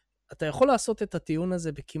 אתה יכול לעשות את הטיעון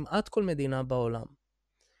הזה בכמעט כל מדינה בעולם.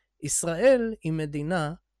 ישראל היא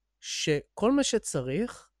מדינה שכל מה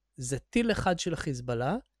שצריך זה טיל אחד של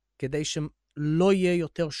חיזבאללה, כדי שלא יהיה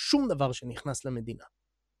יותר שום דבר שנכנס למדינה.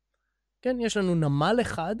 כן, יש לנו נמל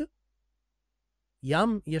אחד,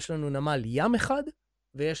 יש לנו נמל ים אחד,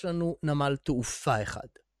 ויש לנו נמל תעופה אחד,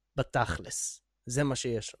 בתכלס. זה מה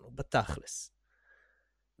שיש לנו, בתכלס.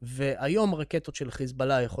 והיום רקטות של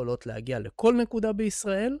חיזבאללה יכולות להגיע לכל נקודה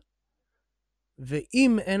בישראל,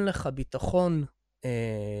 ואם אין לך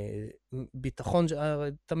ביטחון,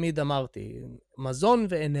 תמיד אמרתי, מזון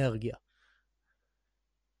ואנרגיה.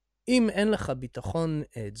 אם אין לך ביטחון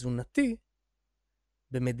תזונתי,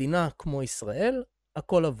 במדינה כמו ישראל,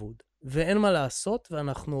 הכל אבוד. ואין מה לעשות,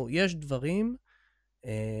 יש דברים,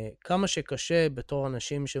 כמה שקשה בתור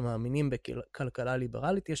אנשים שמאמינים בכלכלה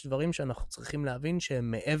ליברלית, יש דברים שאנחנו צריכים להבין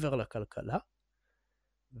שהם מעבר לכלכלה,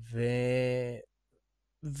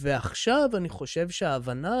 ועכשיו אני חושב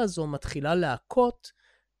שההבנה הזו מתחילה להכות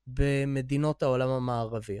במדינות העולם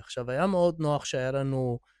המערבי. עכשיו, היה מאוד נוח שהיה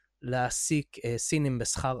לנו להעסיק סינים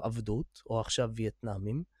בשכר עבדות, או עכשיו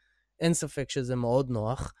וייטנאמים. אין ספק שזה מאוד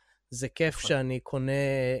נוח. זה כיף שאני קונה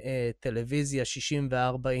טלוויזיה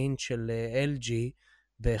 64 אינץ' של LG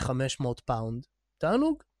ב-500 פאונד.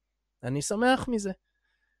 תענוג, אני שמח מזה.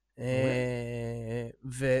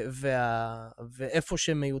 ואיפה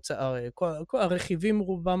שמיוצר, הרכיבים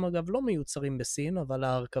רובם אגב לא מיוצרים בסין, אבל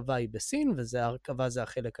ההרכבה היא בסין, ההרכבה זה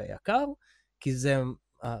החלק היקר, כי זה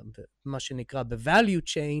מה שנקרא ב-value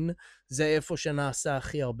chain, זה איפה שנעשה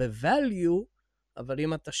הכי הרבה value, אבל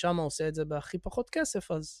אם אתה שם עושה את זה בהכי פחות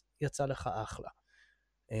כסף, אז יצא לך אחלה.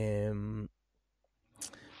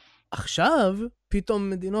 עכשיו, פתאום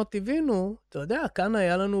מדינות הבינו, אתה יודע, כאן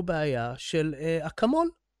היה לנו בעיה של אקמול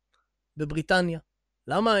בבריטניה.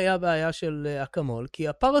 למה היה בעיה של אקמול? כי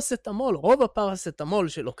הפרסטמול, רוב הפרסטמול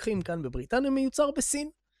שלוקחים כאן בבריטניה מיוצר בסין.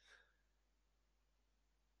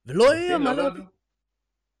 ולא היה מה להביא.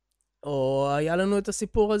 או היה לנו את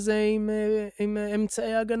הסיפור הזה עם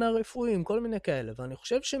אמצעי הגנה רפואיים, כל מיני כאלה. ואני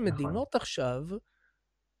חושב שמדינות עכשיו,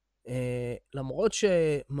 למרות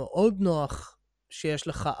שמאוד נוח שיש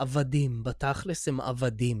לך עבדים, בתכלס הם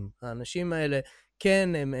עבדים. האנשים האלה, כן,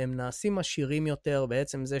 הם נעשים עשירים יותר,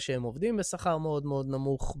 בעצם זה שהם עובדים בשכר מאוד מאוד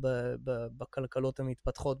נמוך בכלכלות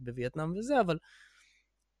המתפתחות בווייטנאם וזה, אבל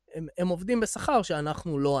הם עובדים בשכר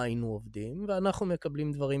שאנחנו לא היינו עובדים, ואנחנו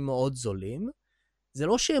מקבלים דברים מאוד זולים. זה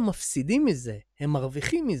לא שהם מפסידים מזה, הם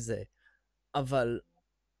מרוויחים מזה, אבל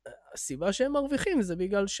הסיבה שהם מרוויחים זה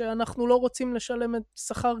בגלל שאנחנו לא רוצים לשלם את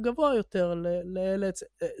שכר גבוה יותר.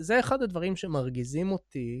 זה אחד הדברים שמרגיזים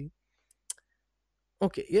אותי.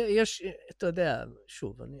 אוקיי, יש, אתה יודע,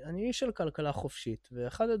 שוב, אני איש של כלכלה חופשית,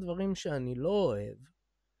 ואחד הדברים שאני לא אוהב,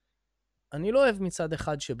 אני לא אוהב מצד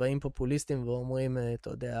אחד שבאים פופוליסטים ואומרים, אתה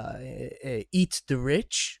יודע, eat the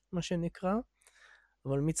rich, מה שנקרא,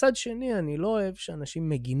 אבל מצד שני אני לא אוהב שאנשים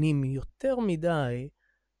מגינים יותר מדי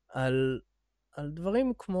על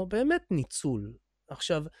דברים כמו באמת ניצול.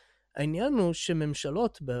 עכשיו, העניין הוא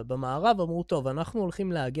שממשלות במערב אמרו, טוב, אנחנו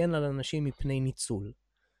הולכים להגן על אנשים מפני ניצול.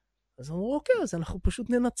 אז אמרו, אוקיי, אז אנחנו פשוט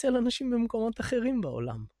ננצל אנשים במקומות אחרים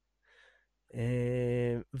בעולם.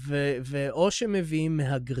 ואו שמביאים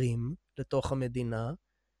מהגרים לתוך המדינה,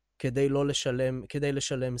 כדי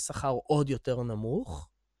לשלם שכר עוד יותר נמוך,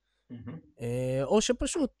 או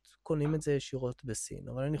שפשוט קונים את זה ישירות בסין.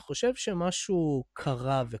 אבל אני חושב שמשהו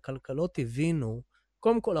קרה וכלכלות הבינו,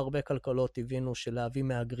 קודם כל הרבה כלכלות הבינו שלהביא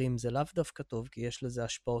מהגרים זה לאו דווקא טוב, כי יש לזה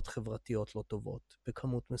השפעות חברתיות לא טובות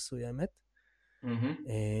בכמות מסוימת.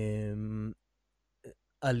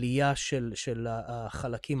 עלייה של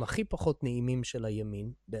החלקים הכי פחות נעימים של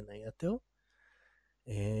הימין, בין היתר.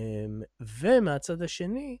 ומהצד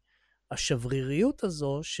השני, השבריריות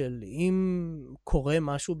הזו של אם קורה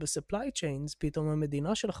משהו ב-supply chains, פתאום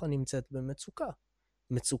המדינה שלך נמצאת במצוקה.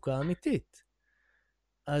 מצוקה אמיתית.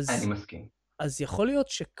 אני מסכים. אז יכול להיות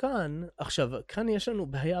שכאן, עכשיו, כאן יש לנו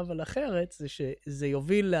בעיה אבל אחרת, זה שזה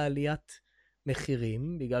יוביל לעליית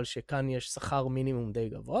מחירים, בגלל שכאן יש שכר מינימום די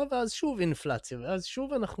גבוה, ואז שוב אינפלציה, ואז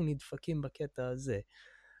שוב אנחנו נדפקים בקטע הזה.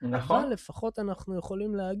 אבל נכון? לפחות אנחנו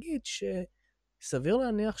יכולים להגיד שסביר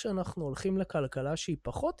להניח שאנחנו הולכים לכלכלה שהיא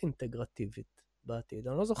פחות אינטגרטיבית בעתיד.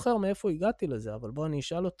 אני לא זוכר מאיפה הגעתי לזה, אבל בוא אני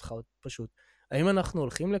אשאל אותך פשוט. האם אנחנו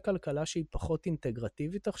הולכים לכלכלה שהיא פחות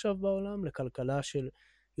אינטגרטיבית עכשיו בעולם? לכלכלה של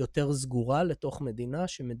יותר סגורה לתוך מדינה,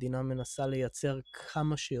 שמדינה מנסה לייצר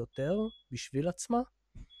כמה שיותר בשביל עצמה?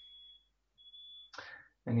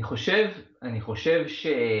 אני חושב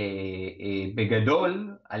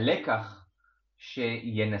שבגדול הלקח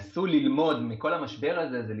שינסו ללמוד מכל המשבר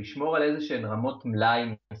הזה זה לשמור על איזה שהן רמות מלאי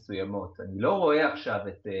מסוימות. אני לא רואה עכשיו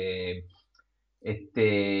את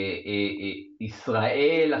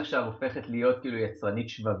ישראל עכשיו הופכת להיות כאילו יצרנית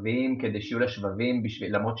שבבים כדי שיהיו לה שבבים,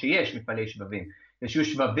 למרות שיש מפעלי שבבים, כדי שיהיו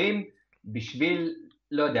שבבים בשביל,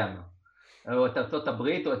 לא יודע מה, או את ארצות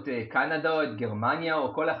הברית, או את קנדה, או את גרמניה,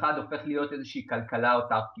 או כל אחד הופך להיות איזושהי כלכלה, או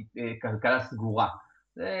כלכלה סגורה.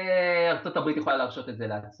 ארצות הברית יכולה להרשות את זה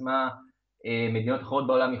לעצמה, מדינות אחרות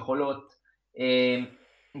בעולם יכולות.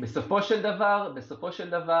 בסופו של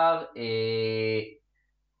דבר,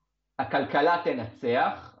 הכלכלה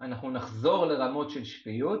תנצח, אנחנו נחזור לרמות של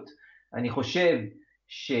שפיות. אני חושב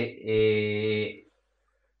שאם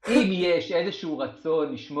יש איזשהו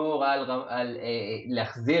רצון לשמור על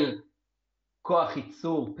להחזיר כוח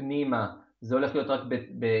ייצור פנימה, זה הולך להיות רק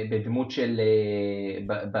בדמות של,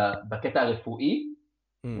 בקטע הרפואי,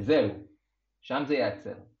 זהו, שם זה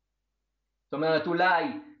ייעצר. זאת אומרת, אולי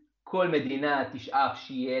כל מדינה תשאף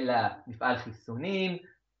שיהיה לה מפעל חיסונים,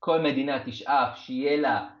 כל מדינה תשאף שיהיה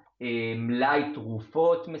לה מלאי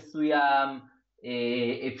תרופות מסוים,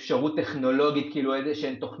 אפשרות טכנולוגית, כאילו איזה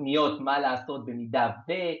שהן תוכניות מה לעשות במידה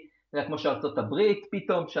זה כמו שארצות הברית,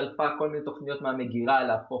 פתאום שלפה כל מיני תוכניות מהמגירה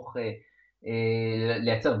להפוך,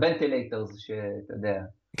 לייצר ונטילייטרס, שאתה יודע,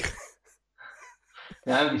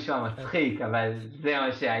 זה היה נשמע מצחיק, אבל זה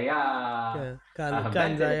מה שהיה,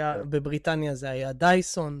 כאן זה היה, בבריטניה זה היה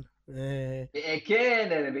דייסון.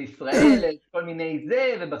 כן, בישראל, כל מיני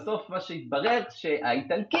זה, ובסוף מה שהתברר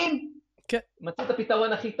שהאיטלקים מצאו את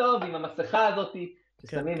הפתרון הכי טוב עם המסכה הזאת,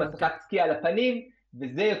 ששמים מסכה צקיע על הפנים,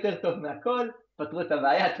 וזה יותר טוב מהכל, פתרו את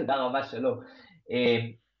הבעיה, תודה רבה שלום.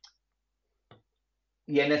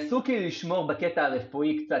 ינסו כאילו לשמור בקטע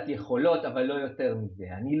הרפואי קצת יכולות, אבל לא יותר מזה.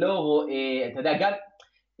 אני לא רואה, אתה יודע, גם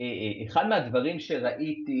אחד מהדברים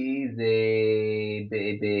שראיתי זה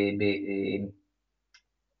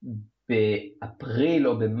באפריל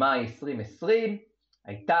או במאי 2020,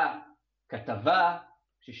 הייתה כתבה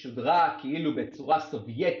ששודרה כאילו בצורה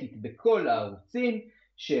סובייטית בכל הערוצים,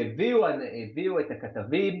 שהביאו את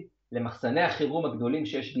הכתבים למחסני החירום הגדולים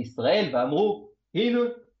שיש בישראל, ואמרו,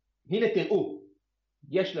 הנה תראו,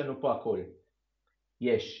 יש לנו פה הכל.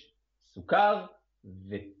 יש סוכר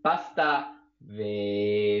ופסטה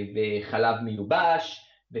וחלב מיובש,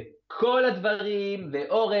 וכל הדברים,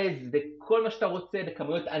 ואורז, וכל מה שאתה רוצה,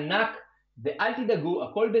 בכמויות ענק, ואל תדאגו,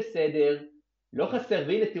 הכל בסדר, לא חסר,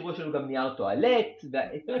 והנה תראו, יש לנו גם נייר טואלט,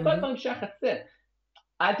 וכל הדברים שהיה חסר.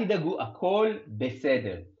 אל תדאגו, הכל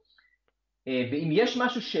בסדר. ואם יש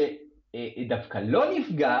משהו שדווקא לא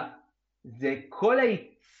נפגע, זה כל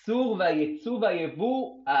הייצור והייצוא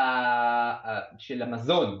והייבוא של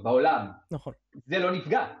המזון בעולם. נכון. זה לא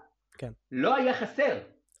נפגע. כן. לא היה חסר.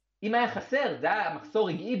 אם היה חסר, זה היה מחסור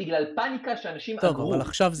רגעי בגלל פאניקה שאנשים טוב, אגרו. אבל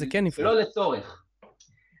עכשיו זה כן נפגע. ולא לצורך.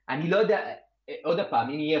 אני לא יודע, עוד הפעם,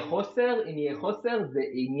 אם יהיה חוסר, זה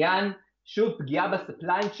עניין, שוב, פגיעה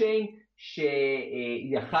בספליי צ'יין,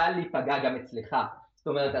 שיכל להיפגע גם אצלך. זאת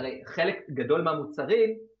אומרת, הרי חלק גדול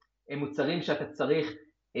מהמוצרים, הם מוצרים שאתה צריך,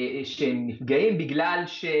 שהם נפגעים בגלל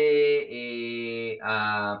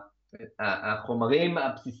שהחומרים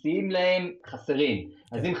הבסיסיים להם חסרים.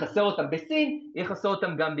 אז אם חסר אותם בסין, יהיה חסר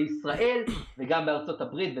אותם גם בישראל, וגם בארצות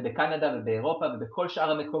הברית, ובקנדה, ובאירופה, ובכל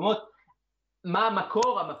שאר המקומות. מה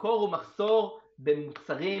המקור? המקור הוא מחסור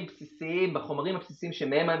במוצרים בסיסיים, בחומרים הבסיסיים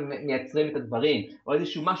שמהם מייצרים את הדברים, או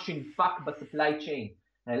איזשהו משהו שנפק בספליי צ'יין.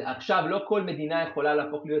 עכשיו לא כל מדינה יכולה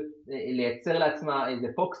לייצר לעצמה איזה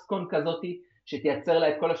פוקסקון כזאת, שתייצר לה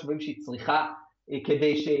את כל השבבים שהיא צריכה,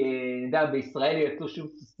 כדי שנדע בישראל ייצאו שוב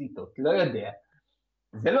סוסיטות, לא יודע.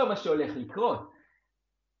 זה לא מה שהולך לקרות.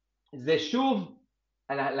 זה שוב,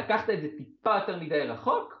 לקחת את זה טיפה יותר מדי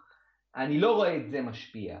רחוק, אני לא רואה את זה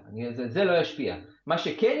משפיע, זה לא ישפיע. מה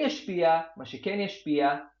שכן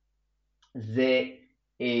ישפיע, זה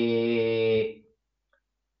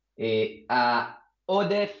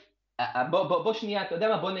העודף, בוא שנייה, אתה יודע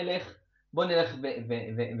מה, בוא נלך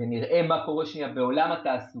ונראה מה קורה שנייה בעולם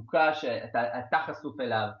התעסוקה שאתה חשוף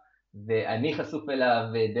אליו, ואני חשוף אליו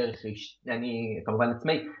דרך אני כמובן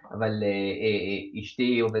עצמאי, אבל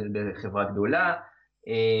אשתי עובדת בחברה גדולה,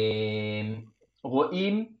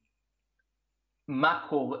 רואים מה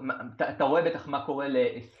קורה, אתה רואה בטח מה קורה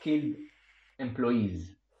ל-skilled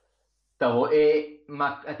employees, אתה רואה,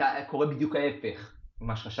 אתה קורא בדיוק ההפך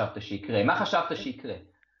ממה שחשבת שיקרה. מה חשבת שיקרה?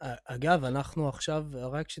 אגב, אנחנו עכשיו,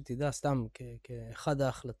 רק שתדע, סתם כאחד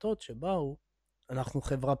ההחלטות שבאו, אנחנו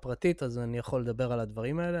חברה פרטית, אז אני יכול לדבר על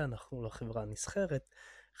הדברים האלה, אנחנו לא חברה נסחרת.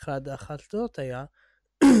 אחד ההחלטות היה,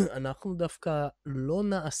 אנחנו דווקא לא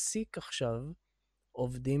נעסיק עכשיו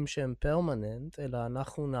עובדים שהם פרמננט, אלא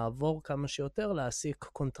אנחנו נעבור כמה שיותר להעסיק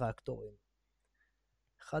קונטרקטורים.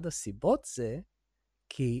 אחד הסיבות זה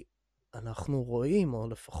כי אנחנו רואים, או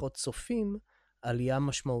לפחות צופים, עלייה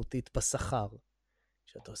משמעותית בשכר.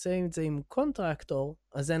 כשאתה עושה את זה עם קונטרקטור,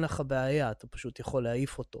 אז אין לך בעיה, אתה פשוט יכול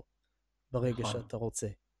להעיף אותו ברגע נכון. שאתה רוצה.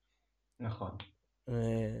 נכון.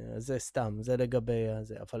 זה סתם, זה לגבי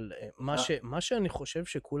זה. אבל מה שאני חושב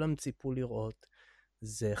שכולם ציפו לראות,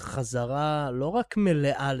 זה חזרה לא רק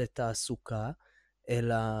מלאה לתעסוקה,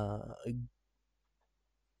 אלא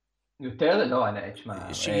יותר? לא,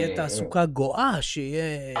 תשמע. שיהיה תעסוקה גואה,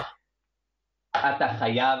 שיהיה... אתה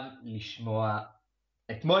חייב לשמוע.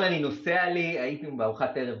 אתמול אני נוסע לי, הייתי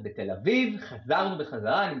בארוחת ערב בתל אביב, חזרנו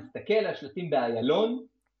בחזרה, אני מסתכל על שלטים באיילון,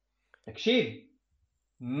 תקשיב,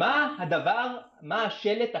 מה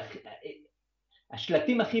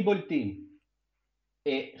השלטים הכי בולטים?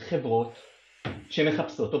 חברות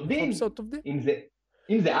שמחפשות עובדים. מחפשות עובדים.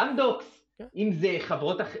 אם זה אמדוקס, כן. אם זה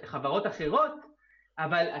חברות אחרות,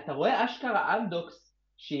 אבל אתה רואה אשכרה אמדוקס,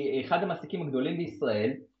 שהיא אחד המעסיקים הגדולים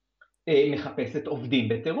בישראל, מחפשת עובדים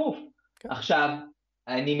בטירוף. כן. עכשיו,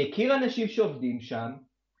 אני מכיר אנשים שעובדים שם,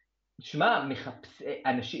 תשמע,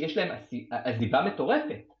 יש להם עזיבה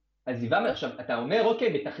מטורפת. עכשיו, אתה אומר,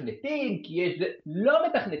 אוקיי, מתכנתים, כי יש, לא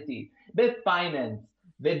מתכנתים, בפייננס,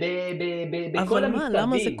 ובכל המכתבים. אבל מה,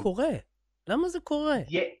 למה זה קורה? למה זה קורה?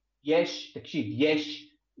 תקשיב,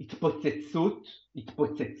 יש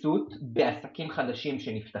התפוצצות בעסקים חדשים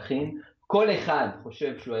שנפתחים, כל אחד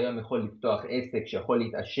חושב שהוא היום יכול לפתוח עסק, שיכול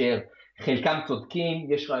להתעשר, חלקם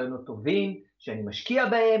צודקים, יש רעיונות טובים, שאני משקיע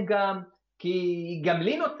בהם גם, כי גם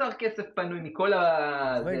לי נוצר כסף פנוי מכל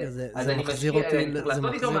רגע, זה מחזיר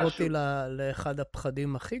אותי לאחד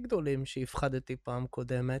הפחדים הכי גדולים שהפחדתי פעם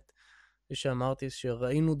קודמת, שאמרתי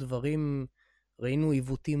שראינו ראינו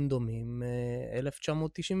עיוותים דומים,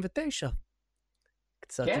 1999.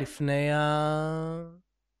 קצת כן? לפני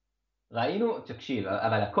ראינו, תקשיב,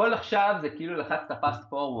 אבל הכל עכשיו זה כאילו לחצת fast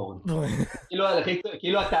forward.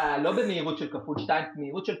 כאילו אתה לא במהירות של כפול 2,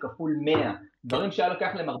 במהירות של כפול 100. דברים שהיה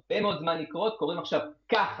לוקח להם הרבה מאוד זמן לקרות, קוראים עכשיו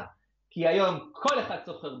ככה. כי היום כל אחד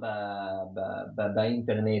סוחר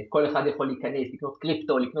באינטרנט, כל אחד יכול להיכנס, לקנות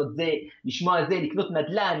קריפטו, לקנות זה, לשמוע זה, לקנות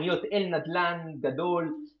נדל"ן, להיות אל נדל"ן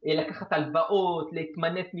גדול, לקחת הלוואות,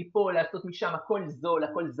 להתמנף מפה, לעשות משם, הכל זול,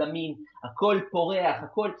 הכל זמין, הכל פורח,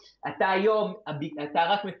 הכל... אתה היום, אתה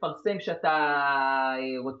רק מפרסם שאתה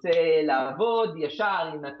רוצה לעבוד,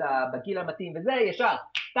 ישר, אם אתה בגיל המתאים וזה, ישר,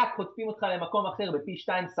 טק, חוטפים אותך למקום אחר בפי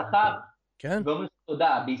 2 שכר, כן. ואומרים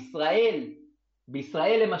תודה.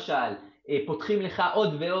 בישראל למשל, פותחים לך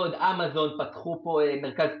עוד ועוד, אמזון פתחו פה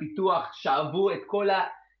מרכז פיתוח, שאבו את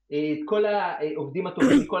כל העובדים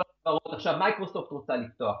הטובים מכל החברות. עכשיו מייקרוסופט רוצה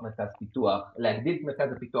לפתוח מרכז פיתוח, להגדיל את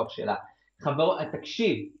מרכז הפיתוח שלה.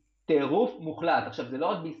 תקשיב, טירוף מוחלט. עכשיו זה לא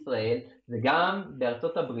רק בישראל, זה גם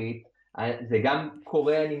בארצות הברית, זה גם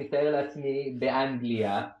קורה, אני מתאר לעצמי,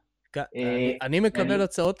 באנגליה. אני מקבל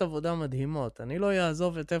הצעות עבודה מדהימות. אני לא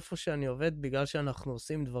אעזוב את איפה שאני עובד בגלל שאנחנו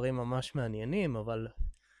עושים דברים ממש מעניינים, אבל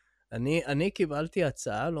אני קיבלתי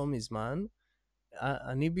הצעה לא מזמן.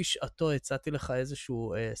 אני בשעתו הצעתי לך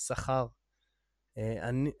איזשהו שכר.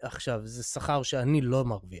 עכשיו, זה שכר שאני לא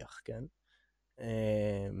מרוויח, כן?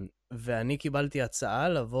 ואני קיבלתי הצעה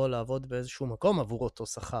לבוא לעבוד באיזשהו מקום עבור אותו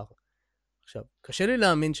שכר. עכשיו, קשה לי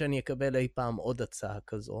להאמין שאני אקבל אי פעם עוד הצעה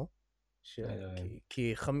כזו,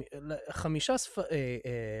 כי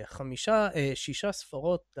 6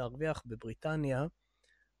 ספרות להרוויח בבריטניה,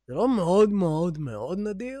 זה לא מאוד מאוד מאוד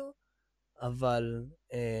נדיר, אבל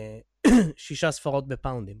 6 ספרות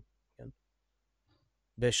בפאונדים, כן?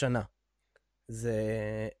 בשנה. זה...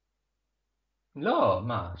 לא,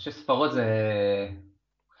 מה, 6 ספרות זה...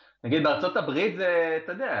 נגיד בארצות הברית זה,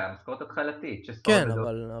 אתה יודע, משכורת התחלתית. כן,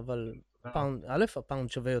 אבל פאונד, א', הפאונד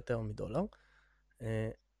שווה יותר מדולר,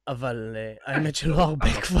 אבל האמת שלא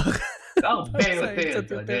הרבה כבר. לא הרבה יותר,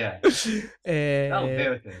 אתה יודע. לא הרבה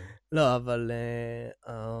יותר. לא, אבל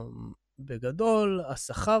בגדול,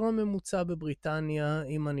 השכר הממוצע בבריטניה,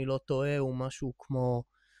 אם אני לא טועה, הוא משהו כמו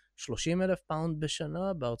 30,000 פאונד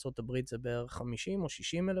בשנה, בארצות הברית זה בערך 50 או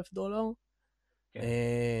 60 אלף דולר. כן.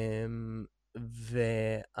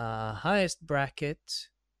 וה-highest bracket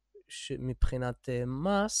מבחינת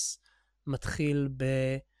מס מתחיל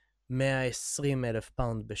ב-120,000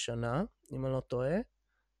 פאונד בשנה, אם אני לא טועה.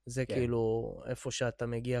 זה כן. כאילו איפה שאתה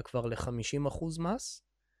מגיע כבר ל-50% מס.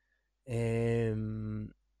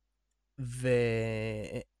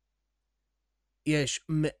 ויש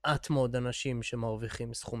מעט מאוד אנשים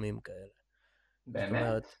שמרוויחים סכומים כאלה. באמת? זאת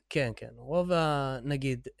אומרת, כן, כן. רוב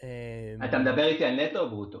נגיד... אתה מדבר איתי על נטו או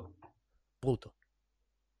ברוטו? ברוטו.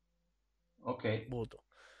 אוקיי. ברוטו.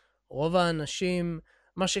 רוב האנשים,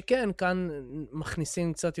 מה שכן, כאן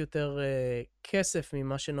מכניסים קצת יותר כסף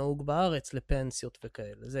ממה שנהוג בארץ לפנסיות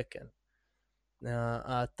וכאלה, זה כן.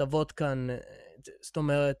 ההטבות כאן, זאת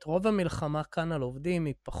אומרת, רוב המלחמה כאן על עובדים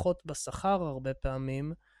היא פחות בשכר הרבה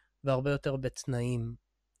פעמים, והרבה יותר בתנאים.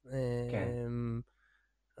 כן.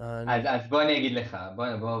 אז בוא אני אגיד לך,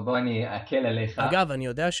 בוא אני אקל עליך. אגב, אני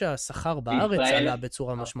יודע שהשכר בארץ עלה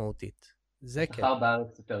בצורה משמעותית. זה כן. השכר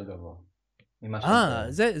בארץ יותר גבוה.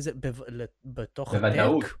 זה בתוך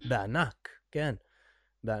הטק, בענק, כן,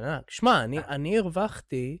 בענק. שמע, אני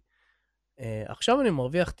הרווחתי, עכשיו אני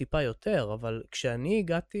מרוויח טיפה יותר, אבל כשאני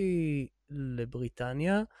הגעתי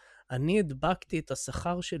לבריטניה, אני הדבקתי את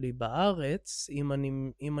השכר שלי בארץ,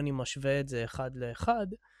 אם אני משווה את זה אחד לאחד,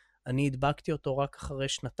 אני הדבקתי אותו רק אחרי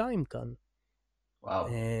 2 כאן. וואו.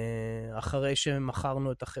 אחרי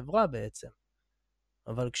שמכרנו את החברה בעצם.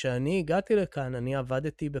 אבל כשאני הגעתי לכאן, אני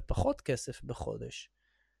עבדתי בפחות כסף בחודש.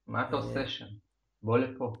 מה אתה עושה שם? בוא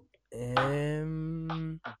לפה.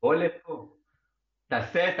 בוא לפה.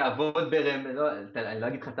 תעבוד ברמות. אני לא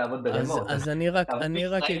אגיד לך תעבוד ברמות. אז אני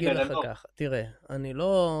רק אגיד לך ככה. תראה, אני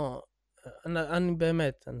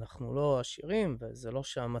באמת, אנחנו לא עשירים, וזה לא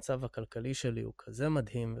שהמצב הכלכלי שלי הוא כזה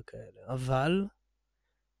מדהים וכאלה. אבל,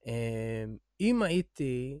 אם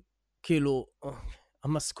הייתי, כאילו,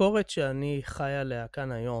 המשכורת שאני חי עליה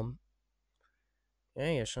כאן היום,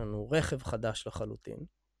 יש לנו רכב חדש לחלוטין.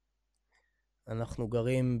 אנחנו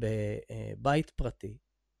גרים בבית פרטי,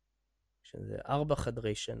 שזה 4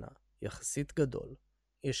 חדרי שינה, יחסית גדול.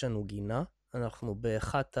 יש לנו גינה, אנחנו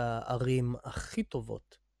באחת הערים הכי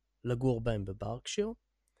טובות לגור בהם בברקשיר,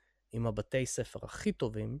 עם הבתי ספר הכי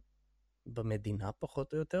טובים במדינה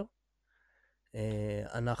פחות או יותר.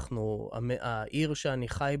 העיר שאני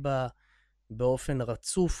חי בה באופן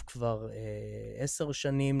רצוף כבר 10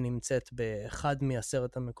 שנים נמצאת באחד מ10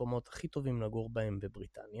 המקומות הכי טובים לגור בהם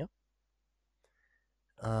בבריטניה.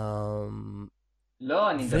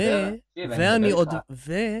 לא, אני מדבר...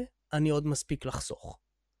 ואני עוד מספיק לחסוך.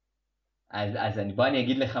 אז בוא אני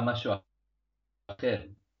אגיד לך משהו אחר.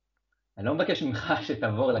 אני לא מבקש ממך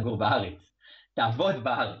שתעבור לגור בארץ. תעבוד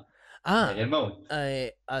בארץ. ברמות.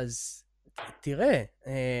 אז תראה.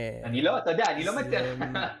 אני לא, אתה יודע, אני לא מציע לך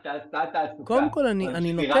תעסוקה. קודם כל,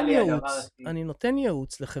 אני נותן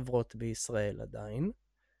ייעוץ לחברות בישראל עדיין,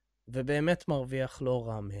 ובאמת מרוויח לא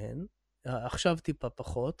רע מהן. עכשיו טיפה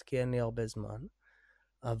פחות, כי אין לי הרבה זמן,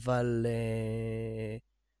 אבל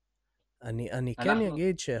אני כן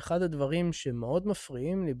אגיד שאחד הדברים שמאוד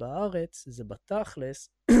מפריעים לי בארץ, זה בתכלס,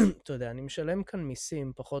 אתה יודע, אני משלם כאן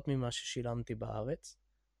מיסים פחות ממה ששילמתי בארץ,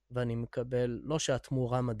 ואני מקבל, לא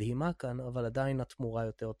שהתמורה מדהימה כאן, אבל עדיין התמורה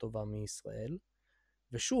יותר טובה מישראל.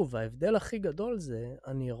 ושוב, ההבדל הכי גדול זה,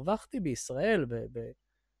 אני הרווחתי בישראל,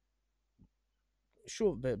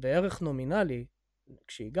 שוב, בערך נומינלי,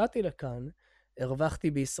 כשהגעתי לכאן,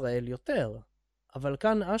 הרווחתי בישראל יותר. אבל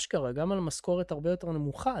כאן אשכרה, גם על משכורת הרבה יותר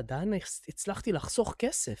נמוכה, עדיין הצלחתי לחסוך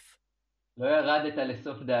כסף. לא ירדת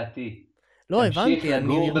לסוף דעתי. לא, הבנתי,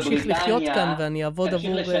 אני אמשיך לחיות כאן ואני אעבוד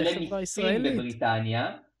עבור חברה ישראלית. תמשיך לשלם מיסים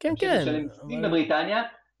בבריטניה. כן, כן. תמשיך לשלם מיסים בבריטניה,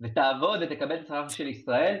 ותעבוד ותקבל את השכר של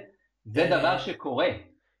ישראל. זה דבר שקורה.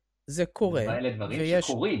 זה קורה. אלה דברים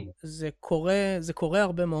שקורים. זה קורה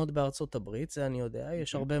הרבה מאוד בארצות הברית, זה אני יודע.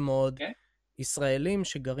 יש הרבה מאוד ישראלים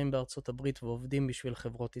שגרים בארצות הברית ועובדים בשביל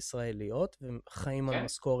חברות ישראליות, וחיים על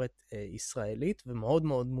משכורת ישראלית, ומאוד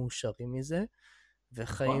מאוד מאושרים מזה.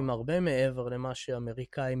 וחיים הרבה מעבר למה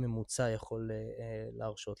שאמריקאי ממוצע יכול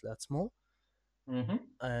להרשות לעצמו.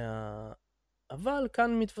 אבל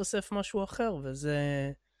כאן מתווסף משהו אחר,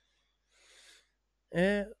 וזה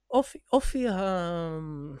אופי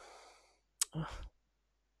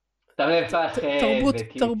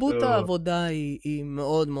תרבות העבודה היא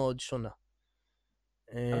מאוד מאוד שונה.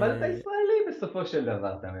 אבל אתה ישראלי בסופו של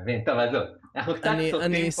דבר, אתה מבין? טוב, אז אנחנו קצת סוטים פה מהדרך.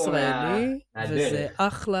 אני ישראלי, וזה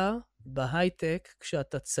אחלה בהייטק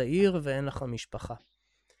כשאתה צעיר ואין לך משפחה.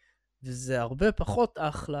 וזה הרבה פחות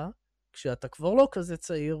אחלה כשאתה כבר לא כזה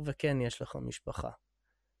צעיר וכן יש לך משפחה.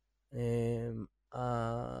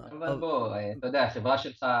 אבל בוא, אתה יודע, החברה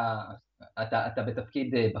שלך, אתה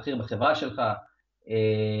בתפקיד בכיר בחברה שלך,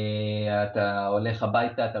 אתה הולך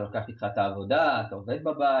הביתה, אתה לוקח איתך את העבודה, אתה עובד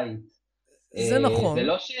בבית. זה נכון.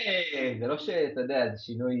 זה לא שאתה יודע, זה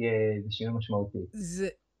שינוי משמעותי.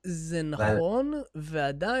 זה נכון,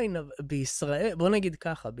 ועדיין בישראל, בוא נגיד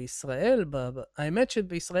ככה, בישראל, האמת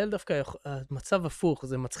שבישראל דווקא המצב הפוך,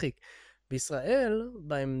 זה מצחיק. בישראל,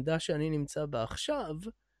 בעמדה שאני נמצא בה עכשיו,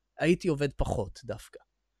 הייתי עובד פחות דווקא.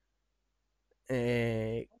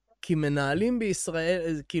 כי מנהלים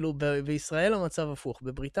בישראל, כאילו בישראל המצב הפוך.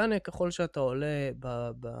 בבריטניה, ככל שאתה עולה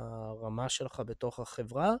ברמה שלך בתוך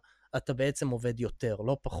החברה, אתה בעצם עובד יותר,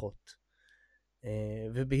 לא פחות.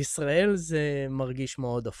 ובישראל זה מרגיש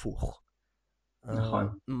מאוד הפוך.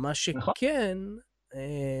 נכון. מה נכון. שכן,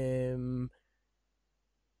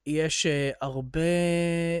 יש הרבה...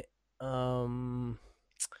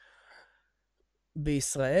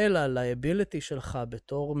 בישראל ה-liability שלך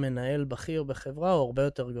בתור מנהל בכיר בחברה הוא הרבה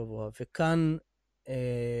יותר גבוה, וכאן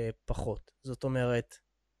פחות. זאת אומרת,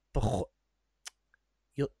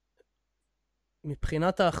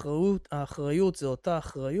 מבחינת האחריות זה אותה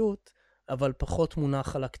אחריות, אבל פחות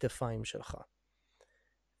מונח על הכתפיים שלך.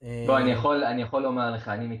 בוא, אני יכול לומר לך,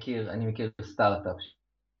 אני מכיר סטארט-אפ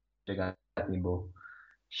שגעתי בו,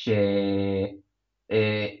 שהוא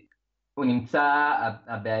נמצא,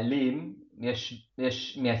 הבעלים,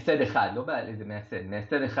 יש מייסד אחד, לא בעלים, זה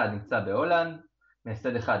מייסד אחד נמצא בהולנד,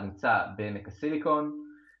 מייסד אחד נמצא בעמק הסיליקון,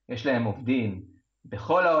 יש להם עובדים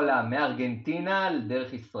בכל העולם, מארגנטינה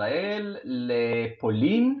דרך ישראל,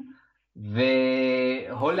 לפולין,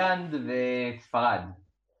 והולנד וספרד,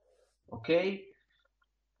 אוקיי?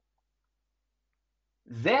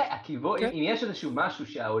 זה הכיוון, כן. אם יש איזשהו משהו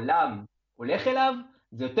שהעולם הולך אליו,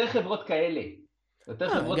 זה יותר חברות כאלה. יותר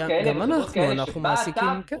חברות כאלה, גם וחברות כאלה אנחנו שבה מעסיקים,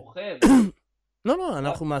 אתה בוחר. לא,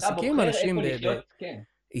 אנחנו מעסיקים אנשים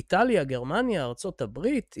באיטליה, גרמניה, ארצות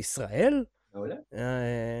הברית, ישראל,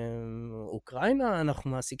 אוקראינה,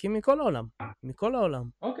 אנחנו מעסיקים מכל העולם.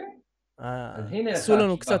 אוקיי. אז הנה לך. עשו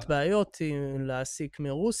לנו קצת בעיות להעסיק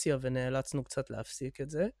מרוסיה, ונאלצנו קצת להפסיק את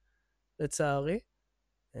זה, לצערי.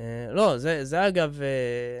 לא, זה אגב,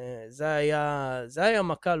 זה היה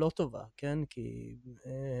מכה לא טובה, כן? כי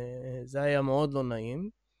זה היה מאוד לא נעים,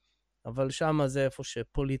 אבל שם זה איפה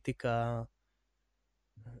שפוליטיקה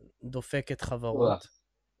דופקת חברות.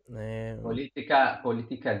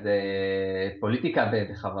 פוליטיקה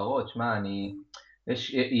בחברות, שמה,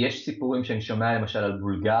 יש סיפורים שאני שומע למשל על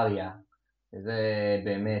בולגריה, וזה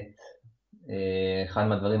באמת אחד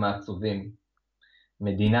מהדברים העצובים.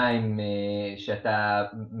 מדינה שאתה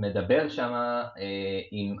מדבר שם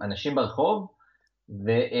עם אנשים ברחוב,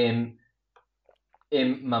 והם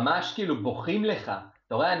ממש כאילו בוכים לך.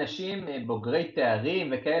 אתה רואה אנשים בוגרי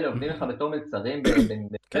תארים וכאלה עובדים לך בתור מלצרים,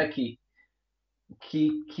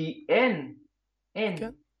 כי אין,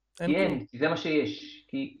 כי זה מה שיש.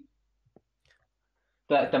 כי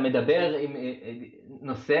אתה מדבר עם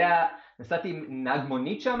נסעתי עם נהג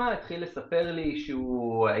מונית שם, התחיל לספר לי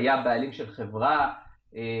שהוא היה בעלים של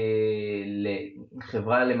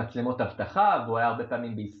חברה למצלמות אבטחה, והוא היה הרבה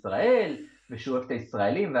פעמים בישראל, ושהוא אוהב את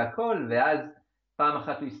הישראלים והכל, ואז פעם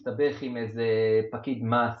אחת הוא הסתבך עם איזה פקיד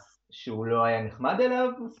מס שהוא לא היה נחמד אליו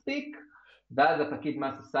מספיק, ואז הפקיד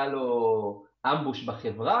מס עשה לו אמבוש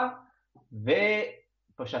בחברה,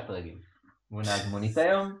 ופשט רגל. הוא נהג מונית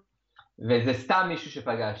היום, וזה סתם מישהו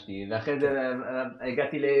שפגשתי, ואחרי זה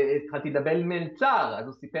התחלתי לדבר עם מלצר, אז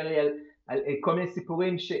הוא סיפר לי על כל מיני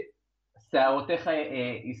סיפורים ששערותיך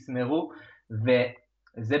יסמרו,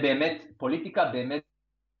 וזה באמת, פוליטיקה באמת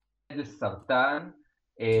זה סרטן,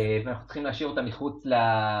 ואנחנו צריכים להשאיר אותה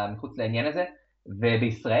מחוץ לעניין הזה,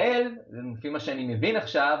 ובישראל, לפי מה שאני מבין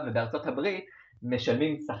עכשיו, ובארצות הברית,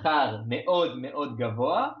 משלמים שכר מאוד מאוד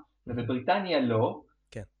גבוה, ובבריטניה לא,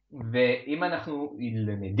 ואם אנחנו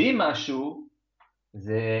למדים משהו,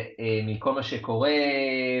 זה מכל מה שקורה,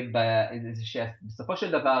 בסופו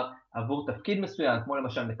של דבר, עבור תפקיד מסוים, כמו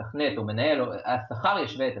למשל מתכנת או מנהל, השכר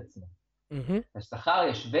ישווה את עצמו. השכר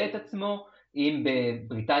ישווה את עצמו, אם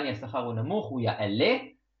בבריטניה השכר הוא נמוך, הוא יעלה,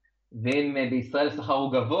 ואם בישראל השכר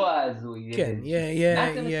הוא גבוה, אז הוא יהיה... כן,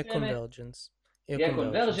 יהיה קונברג'נס. יהיה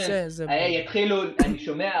קונברג'נס, יתחילו, אני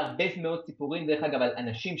שומע הרבה מאוד סיפורים דרך אגב על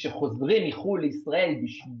אנשים שחוזרים מחול לישראל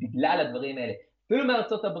בגלל הדברים האלה, אפילו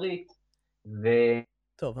מארצות הברית,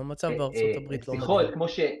 טוב, המצב בארצות הברית לא מדהים. כמו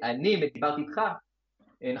שאני דיברתי איתך,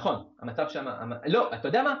 נכון, המצב שם, לא, אתה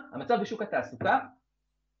יודע מה? המצב בשוק התעסוקה,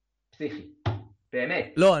 פסיכי,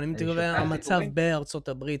 באמת. לא, אני מתכוון המצב בארצות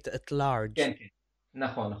הברית at large. כן, כן,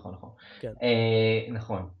 נכון.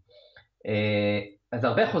 נכון. אז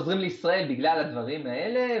הרבה חוזרים לישראל בגלל הדברים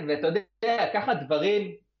האלה, ואתה יודע, ככה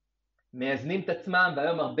דברים מאזנים את עצמם,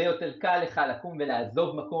 והיום הרבה יותר קל לך לקום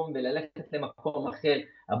ולעזוב מקום וללכת למקום אחר,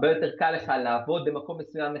 הרבה יותר קל לך לעבוד במקום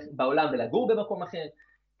מסוים בעולם ולגור במקום אחר.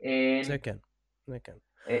 זה כן, זה כן.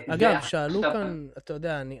 זה אגב, שאלו עכשיו, כאן, אתה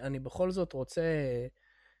יודע, אני בכל זאת רוצה,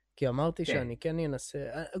 כי אמרתי כן, שאני כן אנסה,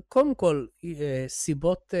 קודם כל,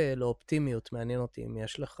 סיבות לאופטימיות מעניין אותי אם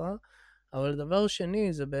יש לך, אבל דבר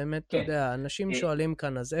שני, זה באמת, אתה כן. יודע, אנשים שואלים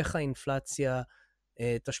כאן, אז איך האינפלציה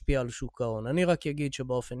תשפיע על שוק ההון? אני רק אגיד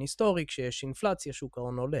שבאופן היסטורי, כשיש אינפלציה, שוק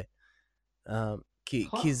ההון עולה.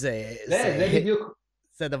 נכון. כי זה בדיוק,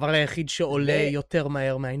 זה הדבר היחיד שעולה זה, יותר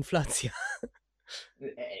מהר מהאינפלציה.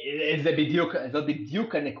 זאת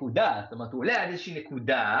בדיוק הנקודה, זאת אומרת, הוא עולה עד איזושהי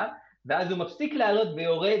נקודה, ואז הוא מפסיק לעלות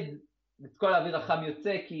ויורד, את כל האוויר החם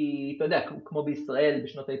יוצא, כי אתה יודע, כמו בישראל,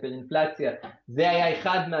 בשנות ההיפר-אינפלציה, זה היה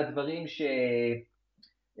אחד מהדברים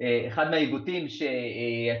אחד מהעיוותים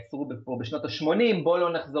שיצרו פה בשנות ה-80, בואו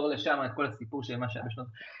לא נחזור לשם, את כל הסיפור של מה שהיה בשנות,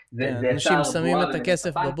 כן, זה אנשים יצר שמים בועה את במניות הכסף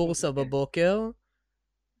הבנקים. בבורסה בבוקר,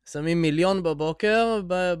 שמים 1,000,000 בבוקר,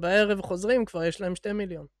 בערב חוזרים, כבר יש להם 2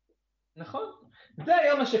 מיליון. נכון. זה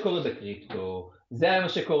היום מה שקורה בקריפטו, זה היום מה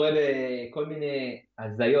שקורה בכל מיני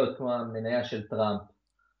הזיות, כמו המניה של טראמפ,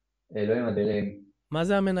 אלוהים אדירים. מה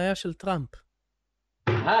זה המניה של טראמפ?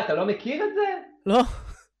 אתה לא מכיר את זה? לא.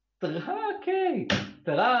 אוקיי.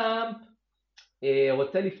 טראמפ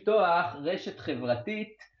רוצה לפתוח רשת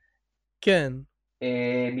חברתית, כן,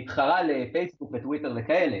 מתחרה לפייסבוק וטוויטר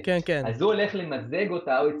וכאלה. כן, כן. אז הוא הולך למזג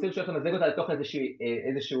אותה, הוא הצליח שהולך למזג אותה לתוך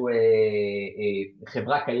איזשהו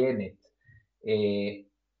חברה קיימת.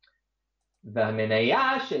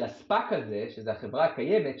 והמניה של הספק הזה, שזה החברה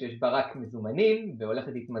הקיימת, שיש בה רק מזומנים,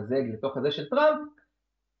 והולכת להתמזג לתוך הזה של טראמפ,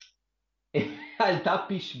 עלתה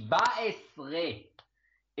פי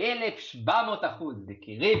 17,700%,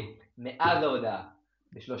 מכירים? מאז ההודעה,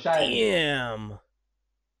 בשלושה ימים. דאם.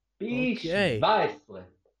 פי אוקיי. 17.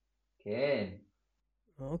 כן.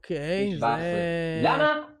 אוקיי, פי 17. זה...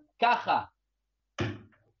 למה? ככה.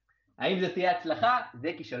 האם זה תהיה הצלחה?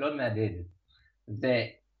 זה כישלון מהדהד. זה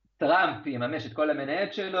טראמפ יממש את כל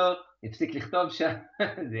המניות שלו, יפסיק לכתוב שם,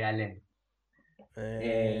 זה ייעלם.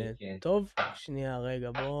 כן. טוב, שנייה,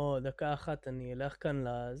 רגע, בוא דקה אחת, אני אלך כאן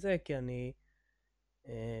לזה, כי אני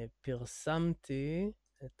פרסמתי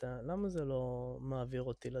את ה... למה זה לא מעביר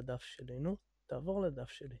אותי לדף שלי? נו, תעבור לדף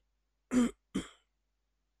שלי.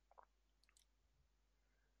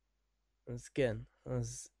 אז כן,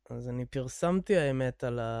 אז אני פרסמתי האמת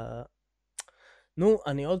על ה... נו,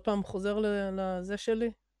 אני עוד פעם חוזר לזה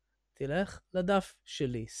שלי? תלך לדף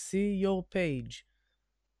שלי, see your page.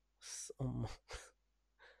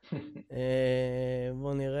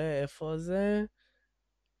 בוא נראה איפה זה.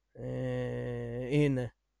 הנה.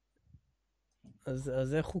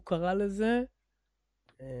 אז איך הוא קרא לזה?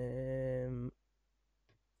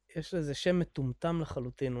 יש לזה שם מטומטם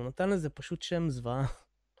לחלוטין, הוא נתן לזה פשוט שם זוועה.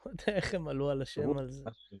 לא יודע איך הם עלו על השם על זה.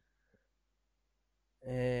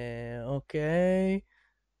 אוקיי.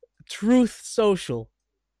 Truth Social.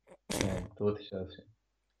 Truth Social.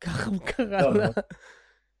 ככה הוא קרא לה.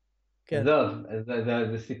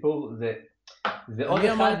 זה סיפור, זה עוד אחד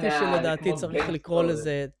אני אמרתי שלדעתי צריך לקרוא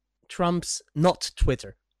לזה Trump's not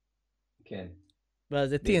Twitter. כן. ואז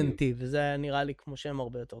זה TNT, וזה נראה לי כמו שם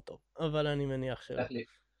הרבה יותר טוב. אבל אני מניח שלא.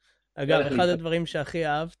 אגב, אחד הדברים שהכי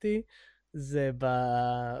אהבתי, זה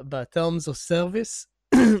ב-Terms of Service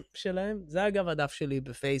שלהם. זה אגב הדף שלי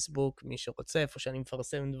בפייסבוק, מי שרוצה, איפה שאני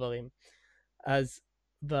מפרסם דברים. אז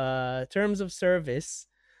ב-Terms of Service,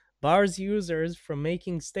 bars users from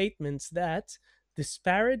making statements that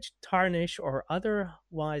disparage, tarnish, or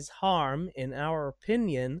otherwise harm, in our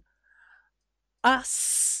opinion, us.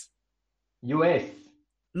 US.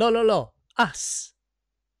 לא. us.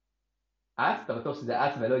 us? אתה בטוח שזה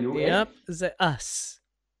us ולא US? יפ, זה us.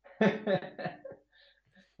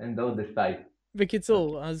 And don't decide.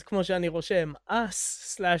 בקיצור, אז כמו שאני רושם,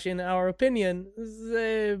 us/in our opinion,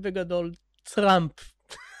 זה בגדול טראמפ.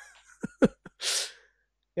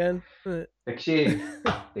 כן?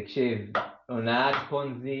 תקשיב, הונאת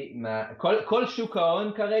פונזי, כל שוק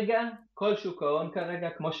ההון כרגע,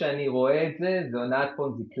 כמו שאני רואה את זה, זה הונאת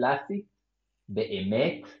פונזי קלאסית,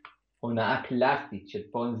 באמת, הונאה קלאסית של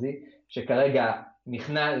פונזי, שכרגע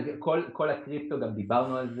נכנע, כל הקריפטו, גם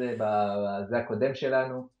דיברנו על זה, בזה הקודם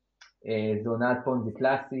שלנו, זה הונאת פונזי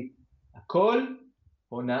קלאסית, הכל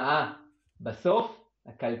הונאה, בסוף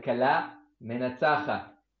הכלכלה מנצחת,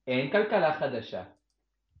 אין כלכלה חדשה.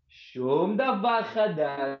 שום דבר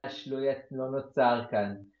חדש לא נוצר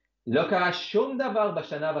כאן. לא קרה שום דבר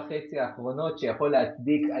בשנה וחצי האחרונות שיכול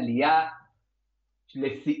להצדיק עלייה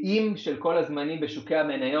לשיאים של כל הזמנים בשוקי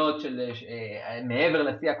המניות, מעבר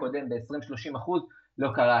לשיא הקודם ב-20-30%, לא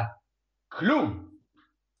קרה כלום.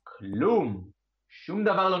 כלום. שום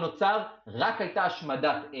דבר לא נוצר, רק הייתה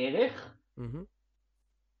השמדת ערך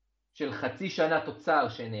של חצי שנה תוצר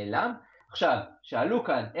שנעלם. עכשיו, שאלו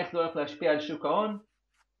כאן איך זה הולך להשפיע על שוק ההון?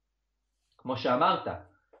 כמו שאמרת,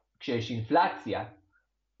 כשיש אינפלציה,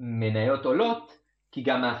 מניות עולות, כי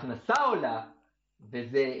גם ההכנסה עולה,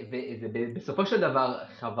 וזה בסופו של דבר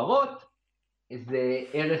חברות, זה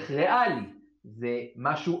ערך ריאלי, זה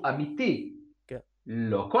משהו אמיתי. כן.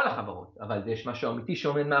 לא כל החברות, אבל יש משהו אמיתי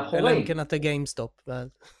שעומד מאחורי. אלא אם כן אתה גיימסטופ.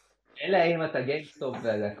 אלא אם אתה גיימסטופ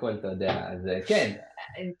והכל, אתה יודע, אז כן.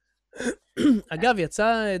 אגב,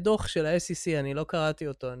 יצא דוח של ה-SEC, אני לא קראתי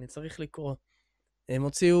אותו, אני צריך לקרוא. הם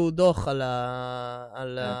הוציאו דוח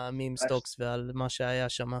על המים סטוקס ועל מה שהיה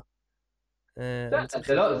שם.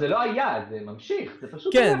 זה לא היה, זה ממשיך, זה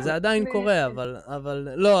פשוט... כן, זה עדיין קורה, אבל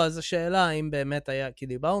לא, אז השאלה האם באמת היה, כי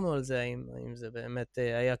דיברנו על זה, האם זה באמת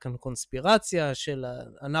היה כאן קונספירציה של,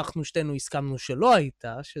 אנחנו שתינו הסכמנו שלא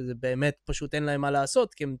הייתה, שזה באמת פשוט אין להם מה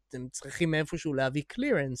לעשות, כי הם צריכים מאיפשהו להביא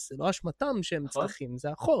קלירנס, זה לא אשמתם שהם צריכים,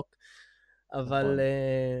 זה החוק. אבל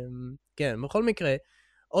כן, בכל מקרה,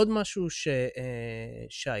 עוד משהו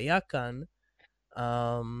שהיה כאן,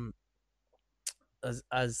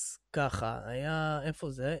 אז ככה, היה,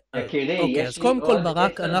 איפה זה? יקירי, אוקיי, אז קודם כל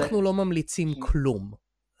ברק, אנחנו לא ממליצים כלום.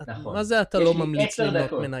 נכון. מה זה אתה לא ממליץ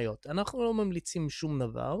למנות מניות? אנחנו לא ממליצים שום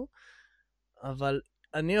דבר, אבל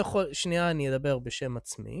אני יכול, שנייה אני אדבר בשם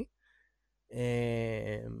עצמי,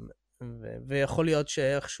 ויכול להיות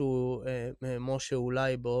שאיכשהו משה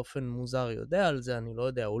אולי באופן מוזר יודע על זה, אני לא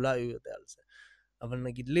יודע, אולי הוא יודע על זה. אבל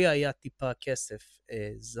נגיד לי היה טיפה כסף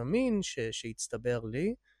זמין שהצטבר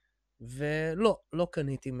לי, ולא, לא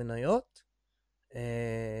קניתי מניות,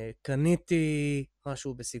 קניתי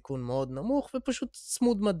משהו בסיכון מאוד נמוך, ופשוט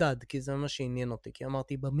צמוד מדד, כי זה מה שעניין אותי, כי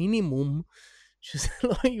אמרתי במינימום, שזה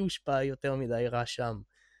לא יושפע יותר מדי רע שם.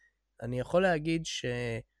 אני יכול להגיד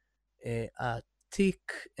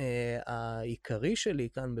שהתיק העיקרי שלי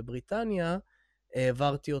כאן בבריטניה,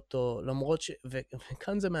 העברתי אותו, למרות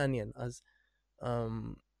וכאן זה מעניין, אז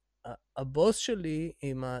הבוס שלי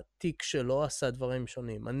עם התיק שלו עשה דברים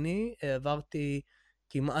שונים. אני העברתי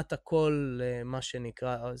כמעט הכל מה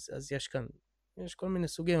שנקרא, אז יש כל מיני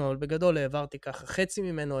סוגים, אבל בגדול העברתי ככה, חצי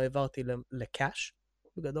ממנו העברתי לקאש,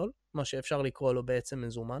 בגדול, מה שאפשר לקרוא לו בעצם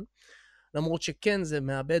מזומן. למרות שכן זה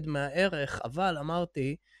מאבד מהערך, אבל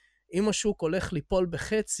אמרתי, אם השוק הולך ליפול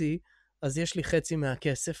בחצי, אז יש לי חצי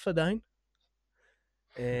מהכסף עדיין.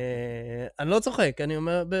 אני לא צוחק, אני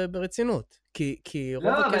אומר ברצינות, כי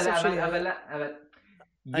רוב הכסף שלי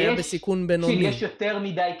היה בסיכון בינוני. יש יותר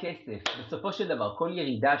מדי כסף. בסופו של דבר, כל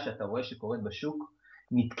ירידה שאתה רואה שקורית בשוק,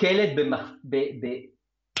 נתקלת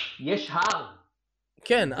יש הר.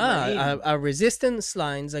 כן, ה-resistance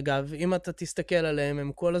lines, אגב, אם אתה תסתכל עליהם,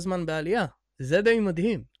 הם כל הזמן בעלייה. זה די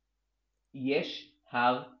מדהים. יש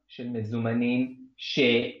הר של מזומנים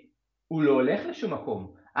שהוא לא הולך לשום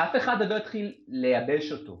מקום. אף אחד עוד לא התחיל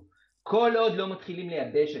לייבש אותו. כל עוד לא מתחילים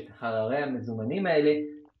לייבש את הררי המזומנים האלה,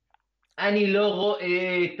 אני לא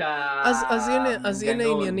רואה את המנגנון. אז הנה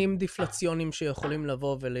עניינים דיפלציונים שיכולים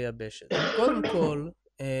לבוא ולייבש את זה. קודם כל,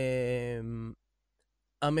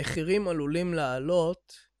 המחירים עלולים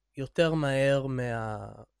לעלות יותר מהר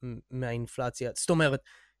מהאינפלציה. זאת אומרת,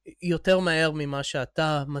 יותר מהר ממה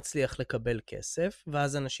שאתה מצליח לקבל כסף,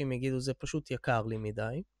 ואז אנשים יגידו, זה פשוט יקר לי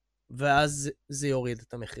מדי. ואז זה יוריד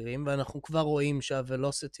את המחירים, ואנחנו כבר רואים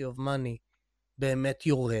שה-velocity of money באמת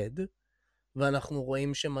יורד, ואנחנו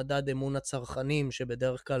רואים שמדד אמון הצרכנים,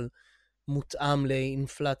 שבדרך כלל מותאם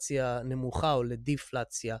לאינפלציה נמוכה או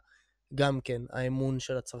לדיפלציה, גם כן האמון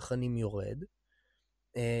של הצרכנים יורד,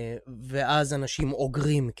 ואז אנשים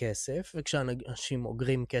אוגרים כסף, וכשאנשים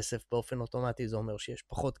אוגרים כסף באופן אוטומטי, זה אומר שיש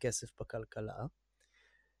פחות כסף בכלכלה.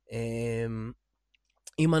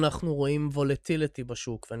 אם אנחנו רואים וולטיליטי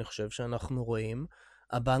בשוק, ואני חושב שאנחנו רואים,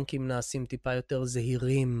 הבנקים נעשים טיפה יותר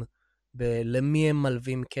זהירים למי הם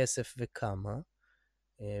מלווים כסף וכמה,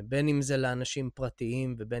 בין אם זה לאנשים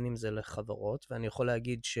פרטיים ובין אם זה לחברות, ואני יכול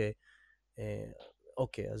להגיד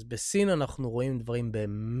אוקיי, אז בסין אנחנו רואים דברים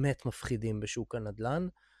באמת מפחידים בשוק הנדל"ן,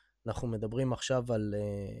 אנחנו מדברים עכשיו על,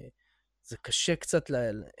 זה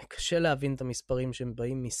קשה להבין את המספרים שהם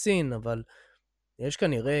באים מסין, אבל יש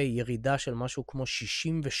כנראה ירידה של משהו כמו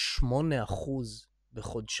 68%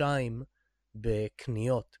 בחודשיים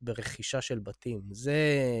בקניות, ברכישה של בתים.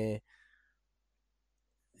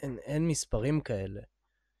 אין מספרים כאלה.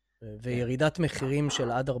 וירידת מחירים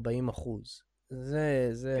של עד 40%.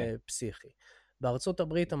 זה פסיכי. בארצות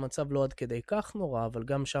הברית המצב לא עד כדי כך נורא, אבל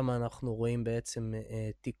גם שם אנחנו רואים בעצם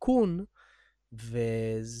תיקון,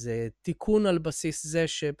 וזה תיקון על בסיס זה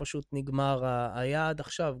שפשוט נגמר היה עד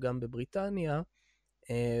עכשיו גם בבריטניה,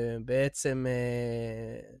 בעצם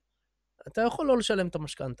אתה יכול לא לשלם את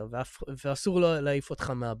המשכנתה, ואסור להעיף אותך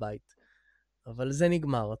מהבית. אבל זה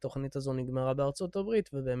נגמר, התוכנית הזו נגמרה בארצות הברית,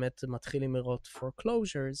 ובאמת מתחילים לראות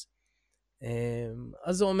foreclosures.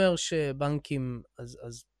 אז זה אומר שבנקים,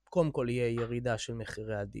 אז קודם כל יהיה ירידה של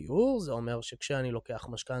מחירי הדיור, זה אומר שכשאני לוקח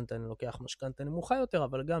משכנתה, אני לוקח משכנתה נמוכה יותר,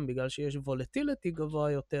 אבל גם בגלל שיש volatility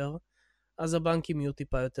גבוה יותר, אז הבנקים יהיו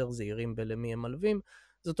טיפה יותר זהירים בלמי הם מלווים.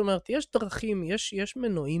 זאת אומרת, יש דרכים, יש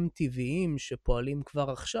מנועים טבעיים שפועלים כבר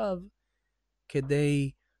עכשיו,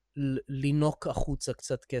 כדי לנוק החוצה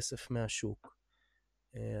קצת כסף מהשוק.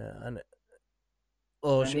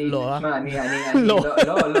 או שלא, תשמע, לא.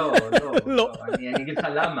 לא, אני אגיד לך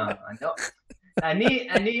למה.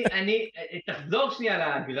 תחזור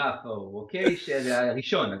שנייה לגרף, אוקיי? של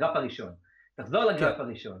הראשון, הגרף הראשון. תחזור לגרף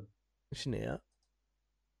הראשון. שנייה.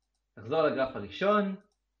 תחזור לגרף הראשון.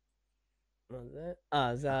 מה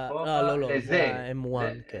זה? לא, זה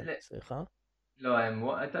ה-M1, כן, סליחה. לא,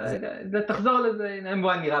 תחזור לזה,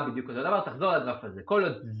 M1 נראה בדיוק אותו דבר, תחזור לגרף הזה. כל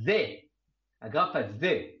עוד זה, הגרף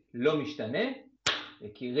הזה לא משתנה,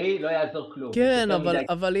 יקירי, לא יעזור כלום. כן,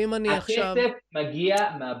 אבל אם אני עכשיו... הכסף מגיע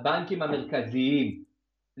מהבנקים המרכזיים.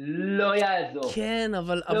 לא יעזור. כן,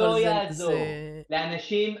 אבל לא יעזור.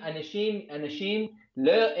 לאנשים,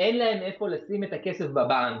 אין להם איפה לשים את הכסף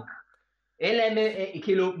בבנק. אין להם,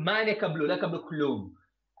 כאילו, מה הם יקבלו? לא יקבלו כלום.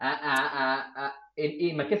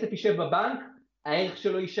 אם הכסף יישב בבנק, הערך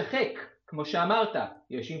שלו יישחק. כמו שאמרת,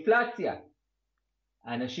 יש אינפלציה.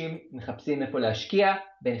 האנשים מחפשים איפה להשקיע,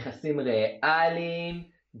 בנכסים ריאליים,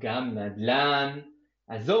 גם נדל"ן.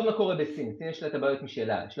 עזוב מה קורה בסין, סין יש לה את הבעיות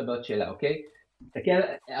משלה, יש לה בעיות שלה, אוקיי? תסתכל,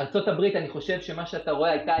 ארצות הברית, אני חושב שמה שאתה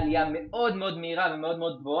רואה הייתה עלייה מאוד מאוד מהירה ומאוד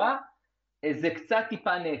מאוד גבוהה, זה קצת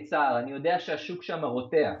טיפה נעצר, אני יודע שהשוק שם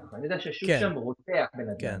רותח, שם רותח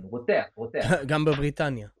בנדל"ן, רותח. גם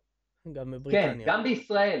בבריטניה. כן,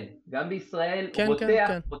 גם בישראל,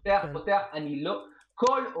 רותח, אני לא...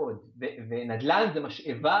 כל עוד, ונדל"ן זה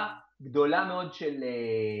משאבה גדולה מאוד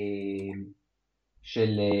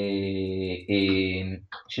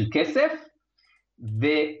של כסף,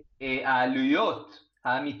 והעלויות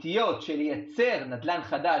האמיתיות של לייצר נדל"ן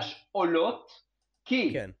חדש עולות,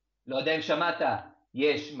 כי, לא יודע אם שמעת,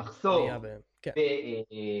 יש מחסור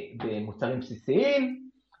במוצרים בסיסיים,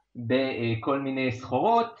 בכל מיני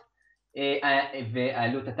סחורות,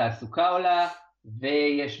 ועלות התעסוקה עולה,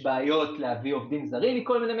 ויש בעיות להביא עובדים זרים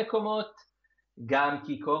מכל מיני מקומות, גם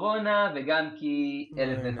כי קורונה וגם כי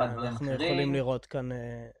אלף ואחד דברים אחרים. אנחנו יכולים לראות כאן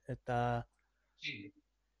את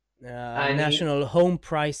ה-National Home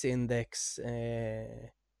Price Index.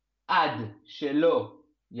 עד שלא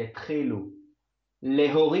יתחילו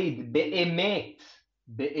להוריד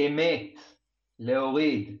באמת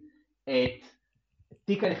להוריד את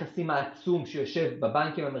תיק הנכסים העצום שיושב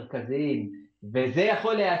בבנקים המרכזיים, וזה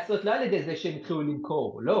יכול להיעשות לא על ידי זה שהם התחילו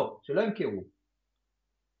למכור, לא, שלא ימכרו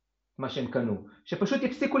מה שהם קנו, שפשוט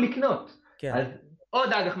יפסיקו לקנות. כן. אז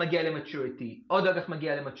עוד אג"ח מגיע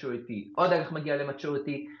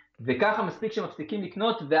למצ'וריטי, וככה מספיק שמפסיקים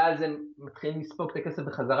לקנות, ואז הם מתחילים לספוג את הכסף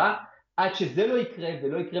בחזרה, עד שזה לא יקרה,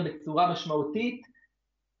 ולא יקרה בצורה משמעותית,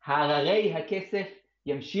 הררי הכסף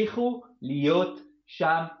ימשיכו להיות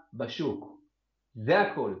שם בשוק. זה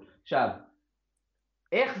הכל. עכשיו,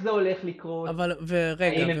 איך זה הולך לקרות? אבל,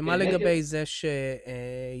 ורגע, ומה לגבי זה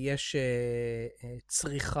שיש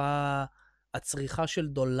הצריכה של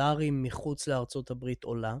דולרים מחוץ לארצות הברית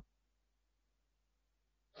עולה?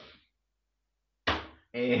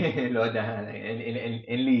 לא יודע,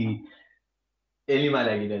 אין לי מה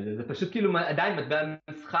להגיד על זה. זה פשוט כאילו עדיין מטבע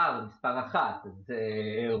מסחר, מספר אחת. אז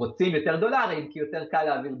רוצים יותר דולרים, כי יותר קל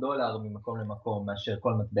להעביר דולר ממקום למקום מאשר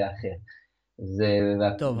כל מטבע אחר.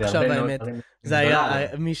 טוב, עכשיו האמת, זה היה,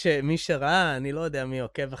 מי שראה, אני לא יודע מי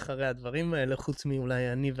עוקב אחרי הדברים האלה, חוץ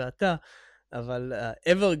מאולי אני ואתה, אבל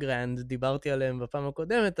Evergrande, דיברתי עליהם בפעם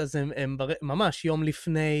הקודמת, אז הם ממש יום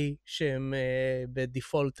לפני שהם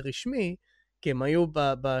בדיפולט רשמי, כי הם היו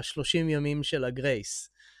ב-30 ימים של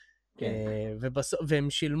הגרייס. והם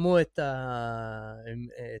שילמו את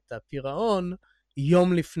הפירעון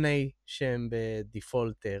יום לפני שהם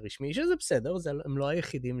בדיפולט רשמי, שזה בסדר, הם לא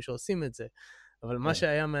היחידים שעושים את זה. אבל מה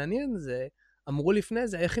שהיה מעניין זה, אמרו לפני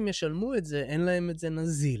זה, איך הם ישלמו את זה, אין להם את זה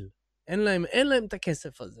נזיל. אין להם את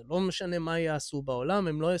הכסף הזה. לא משנה מה יעשו בעולם,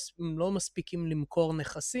 הם לא מספיקים למכור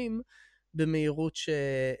נכסים במהירות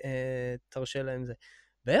שתרשה להם זה.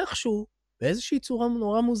 ואיכשהו, באיזושהי צורה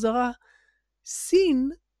נורא מוזרה, סין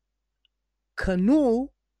קנו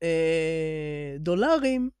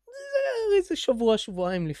דולרים, זה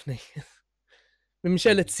שבועיים לפני.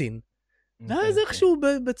 בממשלת סין. ואז איכשהו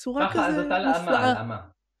בצורה כזה מופלאה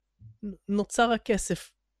נוצר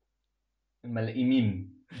הכסף. מלאימים,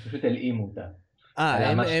 פשוט הלאימו אותה.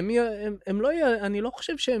 אני לא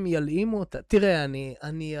חושב שהם ילאימו אותה. תראה,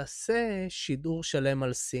 אני אעשה שידור שלם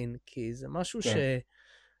על סין, כי זה משהו כן.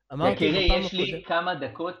 שאמרתי יקירי, בפעם יש לי הקודמת. כמה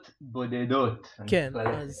דקות בודדות. אני כן, צריך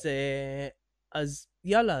ללכת. אז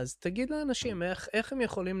יאללה, אז תגיד לאנשים איך הם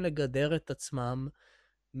יכולים לגדר את עצמם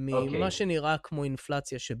אוקיי. ממה שנראה כמו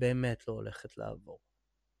אינפלציה שבאמת לא הולכת לעבור.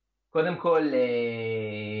 קודם כל,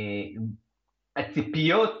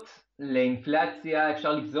 הציפיות לאינפלציה,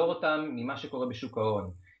 אפשר לגזור אותם ממה שקורה בשוק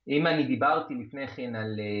ההון. אם אני דיברתי לפני כן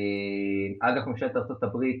על אג"ח ממשלת ארצות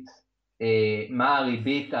הברית, מה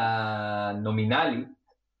הריבית הנומינלית,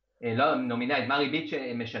 לא נומינלית, מה הריבית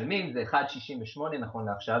שמשלמים, זה 1.68 נכון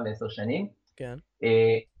לעכשיו, ל10 שנים. כן.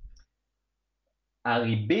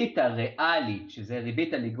 הריבית הריאלית, שזה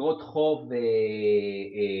ריבית על אגרות חוב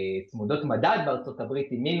צמודות מדד בארצות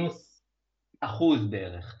הברית, היא מינוס 1%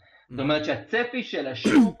 בערך. זאת אומרת שהצפי של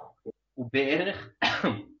השוק הוא בערך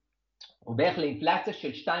לאינפלציה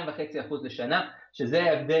של 2.5% לשנה, שזה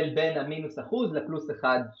ההבדל בין המינוס 1% לפלוס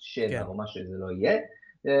 1.7, או מה שזה לא יהיה.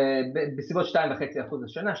 בסביבות 2.5%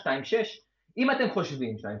 לשנה, 2.6. אם אתם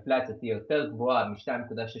חושבים שהאינפלציה תהיה יותר גבוהה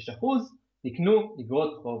מ-2.6%, תקנו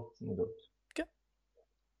אגרות חוב צמודות. כן.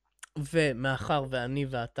 ומאחר ואני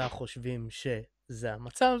ואתה חושבים שזה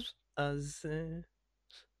המצב, אז...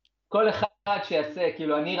 כל אחד שיעשה,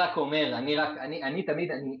 כאילו אני רק אומר, אני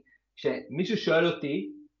תמיד, כשמישהו שואל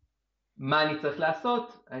אותי מה אני צריך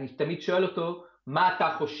לעשות, אני תמיד שואל אותו, מה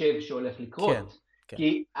אתה חושב שהולך לקרות? כן, כן.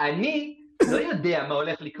 כי אני לא יודע מה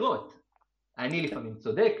הולך לקרות. אני לפעמים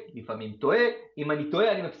צודק, לפעמים טועה. אם אני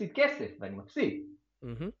טועה, אני מפסיד כסף, ואני מפסיד.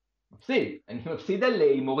 אני מפסיד על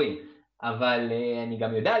הימורים, אבל אני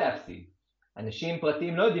גם יודע להפסיד. אנשים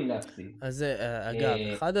פרטיים לא יודעים להפסיד. אז אגב,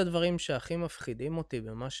 אחד הדברים שהכי מפחידים אותי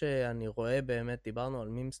במה שאני רואה באמת, דיברנו על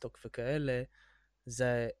מימסטוק וכאלה,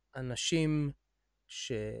 זה אנשים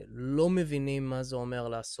שלא מבינים מה זה אומר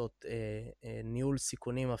לעשות ניהול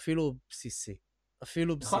סיכונים, אפילו בסיסי.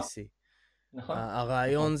 אפילו בסיסי. נכון.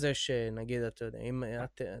 הרעיון זה שנגיד, אתה יודע,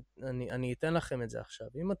 אני אתן לכם את זה עכשיו.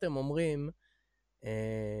 אם אתם אומרים,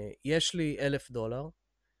 יש לי $1,000,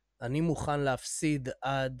 אני מוכן להפסיד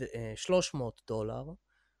עד $300,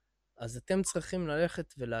 אז אתם צריכים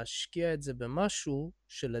ללכת ולהשקיע את זה במשהו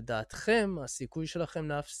שלדעתכם, הסיכוי שלכם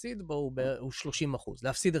להפסיד בו הוא 30%.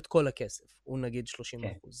 להפסיד את כל הכסף, הוא נגיד 30%.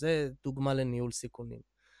 זה דוגמה לניהול סיכונים.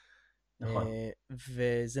 נכון.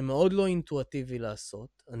 וזה מאוד לא אינטואטיבי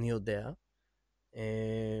לעשות, אני יודע.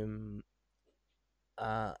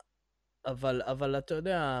 אבל אתה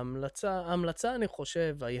יודע, ההמלצה אני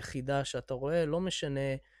חושב, היחידה שאתה רואה, לא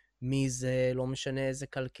משנה מי זה, לא משנה איזה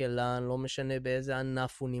כלכלן, לא משנה באיזה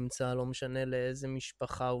ענף הוא נמצא, לא משנה לאיזה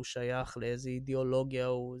משפחה הוא שייך, לאיזה אידיאולוגיה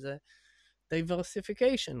הוא, זה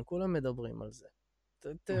diversification, כולם מדברים על זה.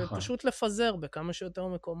 נכון. פשוט לפזר בכמה שיותר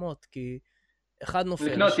מקומות, כי אחד נופל,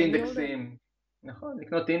 לקנות השני אינדקסים. נכון,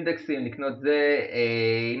 לקנות אינדקסים, לקנות זה,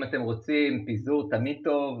 אם אתם רוצים, פיזור תמיד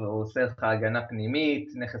טוב, או עושה לך הגנה פנימית,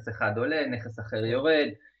 נכס אחד עולה, נכס אחר יורד.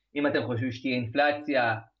 אם אתם חושבים שתהיה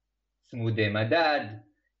אינפלציה, צמודי מדד.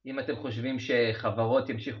 אם אתם חושבים שחברות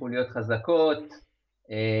ימשיכו להיות חזקות,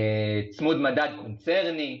 צמוד מדד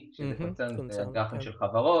קונצרני, שזה קונצרן גרפים של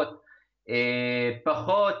חברות.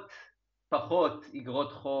 פחות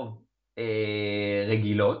אגרות חוב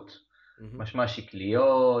רגילות, משמע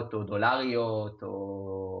שקליות או דולריות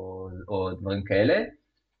או דברים כאלה.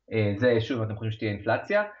 זה שוב, אתם חושבים שתהיה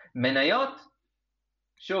אינפלציה. מניות,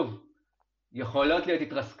 שוב, יכולות להיות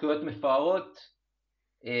התרסקויות מפוארות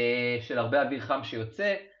של הרבה אוויר חם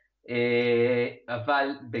שיוצא, אבל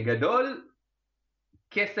בגדול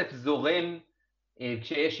כסף זורם,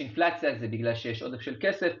 כשיש אינפלציה זה בגלל שיש עודף של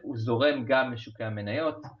כסף, הוא זורם גם לשוקי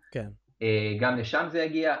המניות, כן. גם לשם זה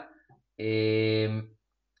יגיע.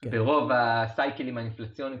 ברוב הסייקלים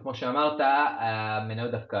האינפלציוניים, כמו שאמרת,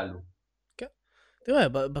 המניות דווקא עלו. כן. תראה,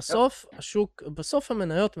 בסוף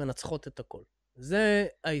המניות מנצחות את הכל. זה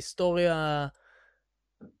ההיסטוריה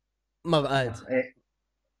מראה את זה.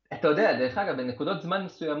 אתה יודע, דרך אגב, בנקודות זמן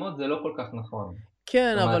מסוימות זה לא כל כך נכון.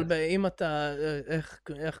 כן, אבל אם אתה,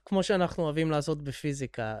 כמו שאנחנו אוהבים לעשות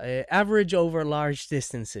בפיזיקה, average over large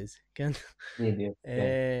distances, כן? בדיוק, כן.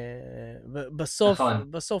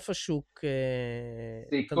 בסוף השוק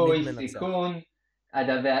סיכון,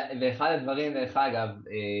 ואחד הדברים, דרך אגב,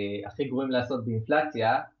 הכי גרועים לעשות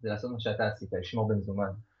באינפלציה, זה לעשות מה שאתה עשית, לשמור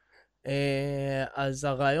במזומן. אז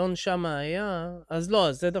הרעיון שם היה, אז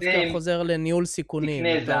לא, זה דווקא חוזר לניהול סיכונים.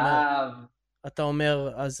 תקנה זהב. אתה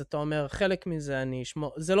אומר, חלק מזה אני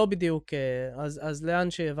אשמור, זה לא בדיוק, אז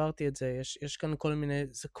לאן שהעברתי את זה, יש כאן כל מיני,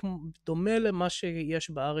 זה דומה למה שיש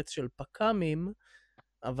בארץ של פקמים,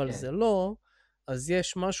 אבל זה לא, אז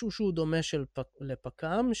יש משהו שהוא דומה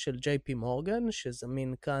לפחם, של JP מורגן,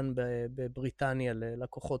 שזמין כאן בבריטניה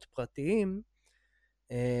ללקוחות פרטיים,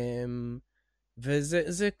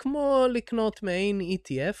 וזה כמו לקנות מעין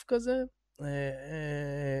ETF כזה,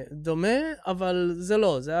 דומה, אבל זה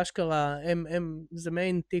לא, זה אשכרה, זה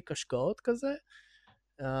מעין תיק השקעות כזה,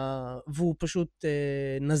 והוא פשוט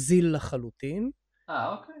נזיל לחלוטין,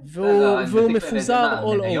 אוקיי. והוא מפוזר מה,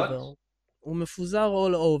 all מניות? over. הוא מפוזר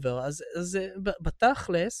all over. אז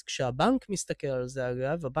בתכלס, כשהבנק מסתכל על זה,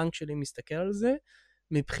 אגב, הבנק שלי מסתכל על זה,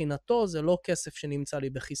 מבחינתו זה לא כסף שנמצא לי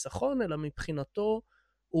בחיסכון, אלא מבחינתו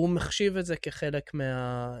הוא מחשיב את זה כחלק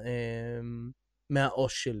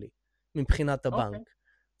מהעו"ש שלי, מבחינת הבנק.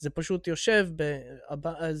 זה פשוט יושב,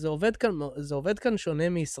 זה עובד כאן שונה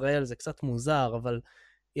מישראל, זה קצת מוזר, אבל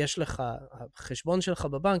יש לך, החשבון שלך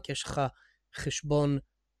בבנק, יש לך חשבון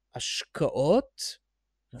השקעות,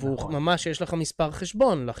 והוא ממש, יש לך מספר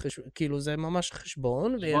חשבון, כאילו זה ממש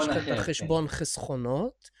חשבון, ויש לך את החשבון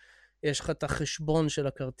חסכונות, יש לך את החשבון של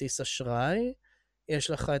הכרטיס אשראי, יש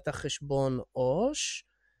לך את החשבון עו"ש,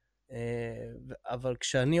 אבל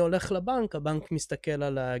כשאני הולך לבנק, הבנק מסתכל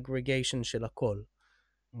על האגרגיישן של הכל.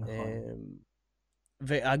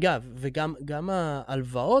 ואגב, וגם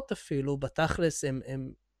ההלוואות אפילו, בתכלס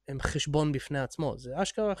הם חשבון בפני עצמו. זה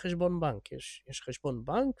אשכרה חשבון בנק. יש חשבון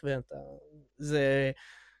בנק,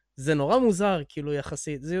 זה נורא מוזר, כאילו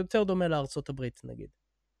יחסית. זה יותר דומה לארצות הברית, נגיד.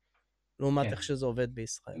 לעומת איך שזה עובד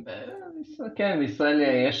בישראל. כן, בישראל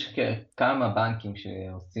יש כמה בנקים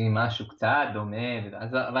שעושים משהו קצת דומה,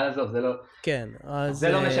 אבל עזוב,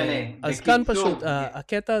 זה לא משנה. אז כאן פשוט,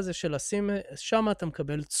 הקטע הזה של לשים, שם אתה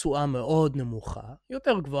מקבל תשואה מאוד נמוכה,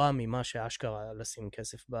 יותר גבוהה ממה שאשכרה לשים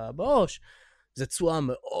כסף בעו"ש, זה תשואה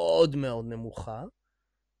מאוד מאוד נמוכה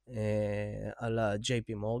על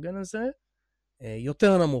ה-JP מורגן הזה,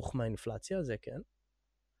 יותר נמוך מהאינפלציה, זה כן.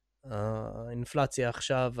 האינפלציה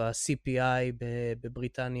עכשיו, ה-CPI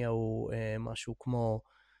בבריטניה הוא משהו כמו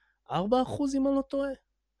 4%, אם אני לא טועה,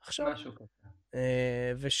 עכשיו. משהו כזה.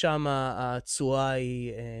 ושם התשואה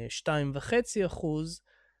היא 2.5%,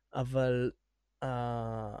 אבל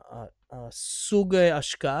הסוג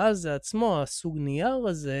ההשקעה הזה עצמו, הסוג נייר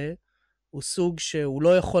הזה, הוא סוג שהוא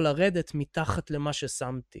לא יכול לרדת מתחת למה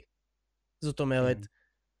ששמתי. זאת אומרת,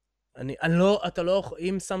 אתה לא,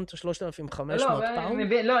 אם שמת 3,500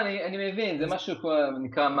 פאונד? אני מבין, זה משהו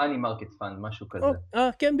נקרא money market fund, משהו כזה.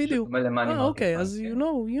 כן, בדיוק. אוקיי, אז you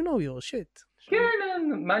know your shit. כן,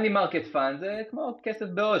 money market fund זה כמו כסף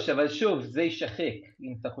בעו"ש, אבל שוב, זה יישחק.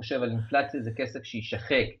 אם אתה חושב על אינפלציה, זה כסף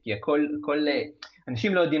שיישחק, כי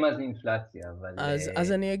אנשים לא יודעים מה זה אינפלציה, אבל...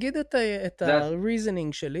 אז אני אגיד את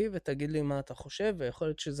ה-reasoning שלי, ותגיד לי מה אתה חושב, ויכול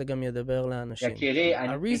להיות שזה גם ידבר לאנשים. יקירי,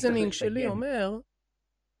 ה-reasoning שלי אומר,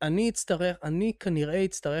 אני כנראה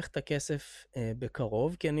אצטרך את הכסף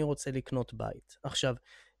בקרוב, כי אני רוצה לקנות בית. עכשיו,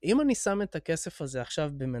 אם אני שם את הכסף הזה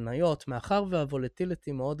עכשיו במניות, מאחר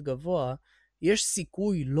והוולטיליטי מאוד גבוה, יש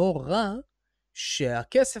סיכוי לא רע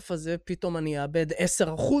שהכסף הזה פתאום אני אאבד 10%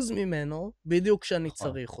 ממנו, בדיוק כשאני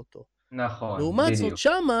צריך אותו. נכון, לעומת זאת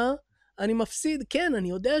שמה, אני מפסיד, כן, אני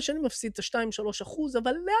יודע שאני מפסיד את ה-2-3%,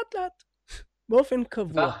 אבל לאט לאט, באופן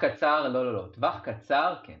קבוע. טווח קצר, לא, טווח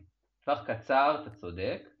קצר, כן. טווח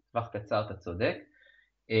קצר, אתה צודק.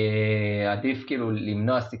 עדיף כאילו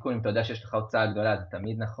למנוע סיכון, אם אתה יודע שיש לך הוצאה גדולה, זה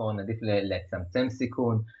תמיד נכון, עדיף לצמצם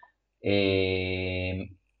סיכון.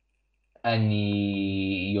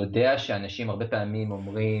 אני יודע שאנשים הרבה פעמים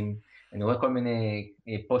אומרים, אני רואה כל מיני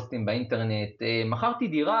פוסטים באינטרנט, מכרתי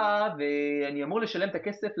דירה ואני אמור לשלם את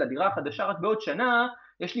הכסף לדירה החדשה רק בעוד שנה,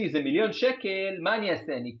 יש לי איזה 1,000,000 שקל, מה אני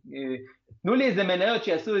אעשה? תנו לי איזה מניות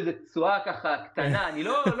שיעשו איזה תשואה ככה קטנה, אני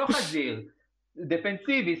לא חזיר,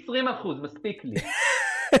 דפנסיבי, 20%, מספיק לי.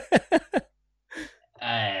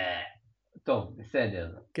 טוב,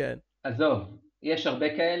 בסדר. כן. עזוב, יש הרבה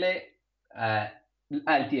כאלה,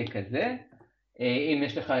 אל תהיה כזה. אם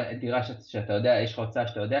יש לך דירה שאתה יודע, יש לך הוצאה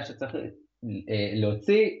שאתה יודע שצריך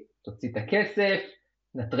להוציא, תוציא את הכסף,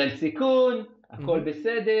 נטרל סיכון, הכל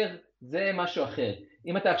בסדר, זה משהו אחר.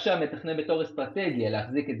 אם אתה עכשיו מתכנן בתור אסטרטגיה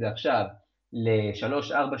להחזיק את זה עכשיו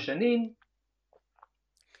ל3-4 שנים,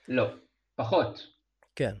 לא, פחות.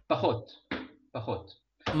 כן. פחות.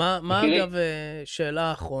 מה אגב,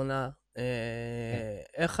 שאלה אחרונה,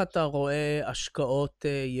 איך אתה רואה השקעות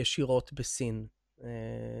ישירות בסין?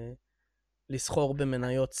 לסחור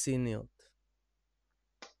במניות סיניות?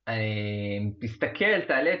 תסתכל,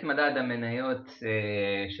 תעלה את מדד המניות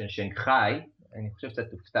של שנגחאי, אני חושב שאתה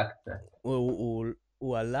תופתע קצת.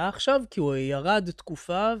 הוא עלה עכשיו? כי הוא ירד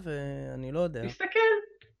תקופה ואני לא יודע. תסתכל,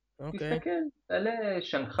 תעלה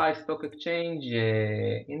שנגחאי סטוק אקצ'יינג'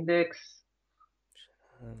 אינדקס.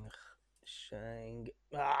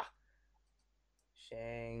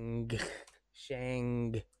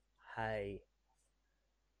 שנגהאי.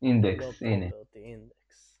 אינדקס, לא הנה. פרופרטי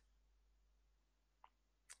אינדקס.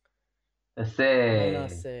 תעשה... בוא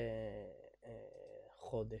נעשה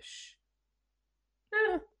חודש.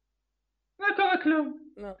 לא קורה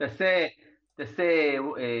כלום. לא. תעשה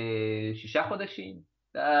 6 חודשים.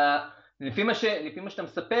 לפי מה שאתה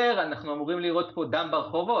מספר, אנחנו אמורים לראות פה דם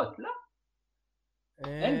ברחובות. לא.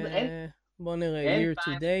 בוא נראה, אין year to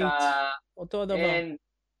פאניקה, date, אותו דבר.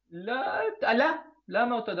 לא, עלה.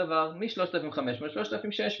 למה אותו דבר? מ-3,500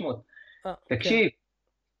 ל-3,600. תקשיב.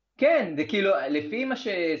 כן, זה כאילו, לפי מה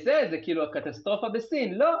זה כאילו הקטסטרופה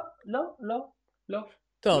בסין. לא, לא, לא, לא.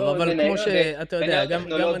 טוב, לא, אבל כמו שאתה יודע, גם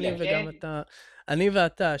אני וגם כן? אתה, אני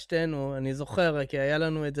ואתה, שתינו, אני זוכר, כי היה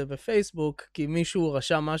לנו את זה בפייסבוק, כי מישהו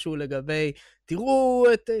רשם משהו לגבי, תראו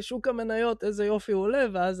את שוק המניות, איזה יופי הוא עולה,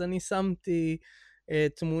 ואז אני שמתי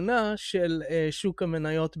תמונה של שוק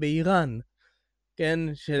המניות באיראן, כן?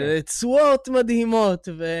 של תשואות מדהימות,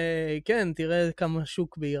 וכן, תראה כמה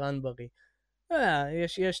שוק באיראן בריא.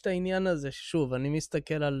 יש את העניין הזה, שוב, אני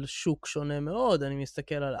מסתכל על שוק שונה מאוד, אני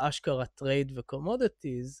מסתכל על אשכרה טרייד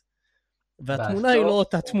וקומודיטיז, והתמונה היא לא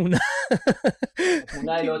אותה תמונה.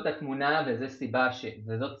 התמונה היא לא אותה תמונה,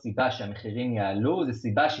 וזאת סיבה שהמחירים יעלו, זו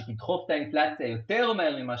סיבה שתדחוף את האינפלציה יותר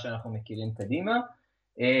מהר ממה שאנחנו מכירים קדימה,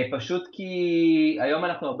 פשוט כי היום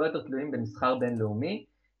אנחנו הרבה יותר תלויים במסחר בינלאומי,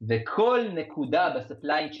 וכל נקודה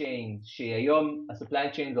בספליי צ'יין, שהיום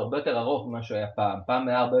הספליי צ'יין זה הרבה יותר ארוך ממה שהוא היה פעם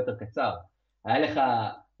היה הרבה יותר קצר, היה לך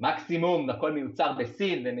מקסימום, הכל מיוצר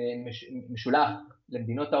בסין ומשולח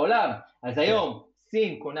למדינות העולם, אז היום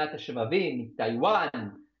סין קונה את השבבים מטייוואן,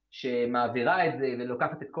 שמעבירה את זה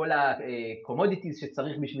ולוקחת את כל הקומודיטיז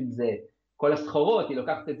שצריך בשביל זה, כל הסחורות, היא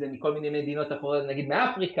לוקחת את זה מכל מיני מדינות אחרות, נגיד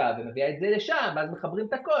מאפריקה, ומביאה את זה לשם, ואז מחברים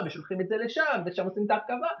את הכל ושולחים את זה לשם, ושם עושים את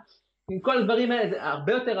ההרכבה. עם כל הדברים האלה, זה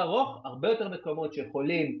הרבה יותר ארוך, הרבה יותר מקומות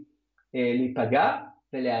שיכולים להיפגע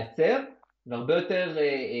ולהיעצר, והרבה יותר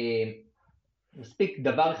מספיק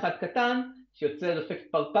דבר אחד קטן, שיוצר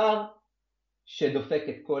אפקט פרפר, שדופק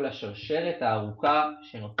את כל השרשרת הארוכה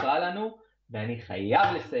שנוצרה לנו, ואני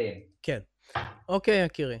חייב לסיים. כן. אוקיי,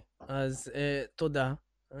 יקירי. אז תודה.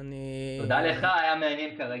 תודה לך, היה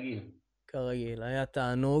מעניין כרגיל. כרגיל, היה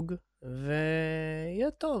תענוג,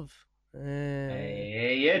 ויהיה טוב.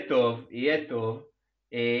 יהיה טוב, יהיה טוב.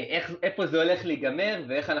 איפה זה הולך להיגמר,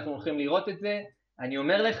 ואיך אנחנו הולכים לראות את זה, אני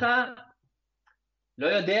אומר לך, לא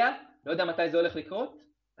יודע מתי זה הולך לקרות.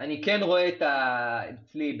 אני כן רואה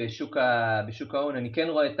אצלי בשוק ההון, אני כן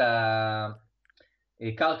רואה את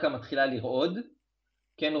הקרקע מתחילה לרעוד,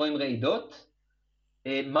 כן רואים רעידות.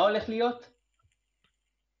 מה הולך להיות?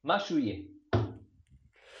 משהו יהיה.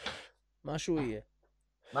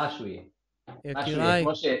 משהו יהיה. יקיריי.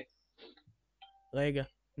 כמו רגע,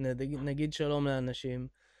 נגיד שלום לאנשים.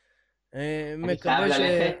 אני חייב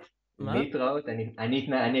ללכת. מה? להתראות.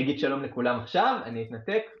 אני אגיד שלום לכולם עכשיו, אני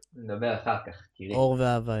אתנתק, נדבר אחר כך. אור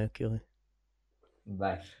ואהבה, יקירי.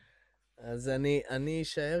 ביי. אז אני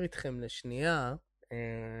אשאר איתכם לשנייה,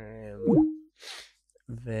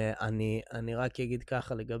 ואני רק אגיד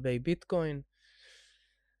ככה לגבי ביטקוין.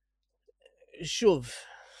 שוב,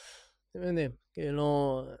 אתם יודעים,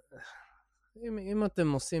 כאילו, אם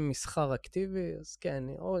אתם עושים מסחר אקטיבי, אז כן,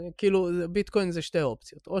 כאילו, ביטקוין זה שתי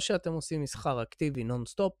אופציות. או שאתם עושים מסחר אקטיבי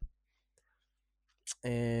נון-סטופ,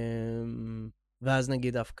 ואז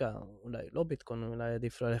נגיד דווקא, אולי לא ביטקוין, אולי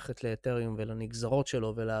עדיף ללכת לאתריום ולנגזרות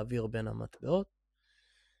שלו ולהעביר בין המטבעות.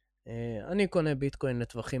 אני קונה ביטקוין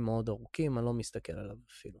לטווחים מאוד ארוכים, אני לא מסתכל עליו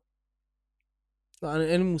אפילו.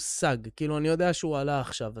 אין לי מושג, כאילו אני יודע שהוא עלה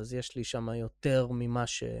עכשיו, אז יש לי שם יותר ממה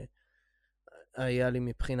שהיה לי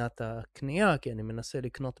מבחינת הקנייה, כי אני מנסה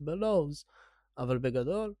לקנות בלוז, אבל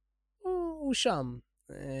בגדול הוא שם.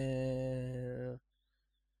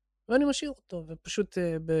 ואני משאיר אותו, ופשוט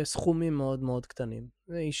בסכומים מאוד מאוד קטנים.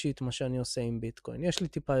 זה אישית מה שאני עושה עם ביטקוין. יש לי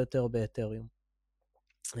טיפה יותר באתריום.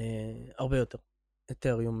 הרבה יותר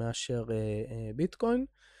אתריום מאשר ביטקוין.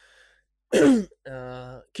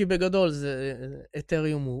 כי בגדול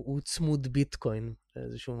אתריום הוא צמוד ביטקוין,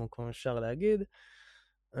 באיזשהו מקום אפשר להגיד.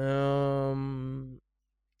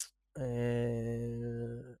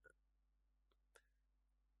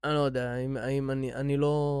 אני לא יודע,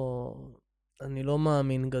 אני לא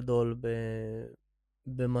מאמין גדול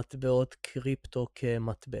במטבעות קריפטו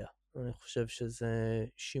כמטבע. אני חושב שזה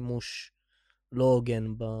שימוש לא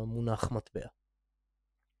הוגן במונח מטבע.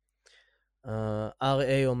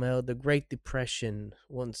 RA אומר, The Great Depression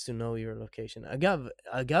wants to know your location.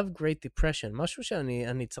 אגב, Great Depression, משהו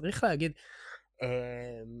שאני צריך להגיד,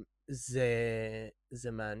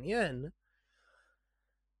 זה מעניין,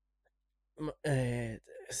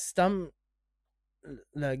 סתם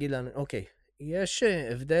להגיד לנו, אוקיי, יש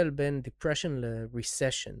הבדל בין depression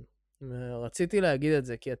ל-recession. רציתי להגיד את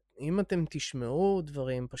זה, כי אם אתם תשמעו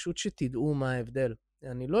דברים, פשוט שתדעו מה ההבדל.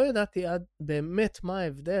 אני לא ידעתי באמת מה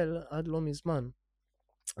ההבדל עד לא מזמן.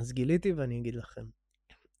 אז גיליתי ואני אגיד לכם.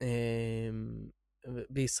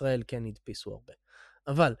 בישראל כן הדפיסו הרבה.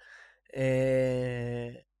 אבל,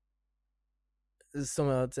 זאת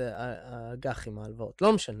אומרת, זה הגחים, ההלוואות,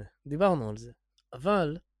 לא משנה, דיברנו על זה.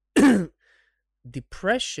 אבל,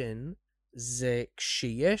 depression זה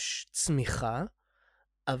כשיש צמיחה,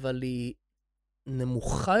 אבל היא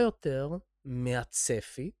נמוכה יותר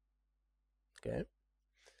מהצפי, אוקיי?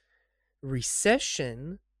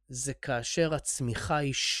 recession זה כאשר הצמיחה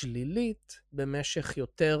היא שלילית במשך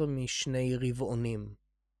יותר משני רבעונים.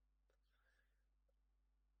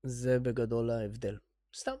 זה בגדול ההבדל.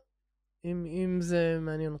 סתם, אם זה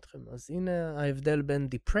מעניין אתכם. אז הנה ההבדל בין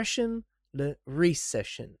depression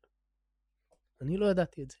ל-recession. אני לא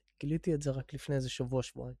ידעתי את זה. גיליתי את זה רק לפני איזה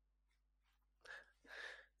שבועיים.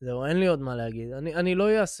 זהו, אין לי עוד מה להגיד.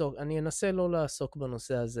 אני אנסה לא לעסוק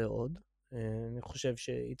בנושא הזה עוד. אני חושב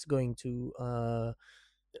ש-it's going to,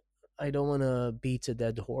 I don't want to beat a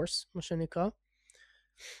dead horse, מה שנקרא.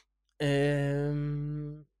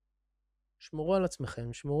 שמרו על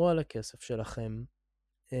עצמכם, שמרו על הכסף שלכם.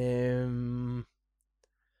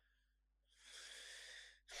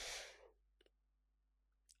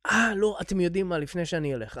 לא, אתם יודעים מה, לפני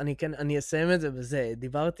שאני אלך, אני אסיים את זה בזה.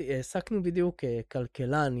 העסקנו בדיוק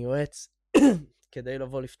כלכלן, יועץ, כדי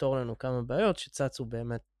לבוא לפתור לנו כמה בעיות שצצו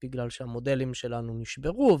באמת בגלל שהמודלים שלנו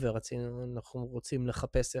נשברו, ואנחנו רוצים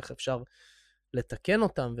לחפש איך אפשר לתקן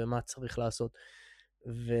אותם ומה צריך לעשות.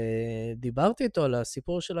 ודיברתי איתו על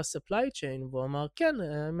הסיפור של ה-supply chain, והוא אמר, כן,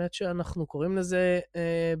 האמת שאנחנו קוראים לזה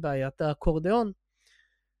בעיית האקורדיון.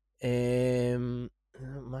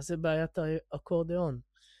 מה זה בעיית האקורדיון?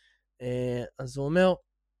 אז הוא אומר,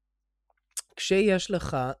 כשיש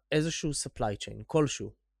לך איזשהו supply chain,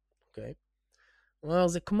 כלשהו, אוקיי? הוא אומר,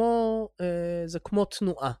 זה כמו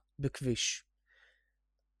תנועה בכביש.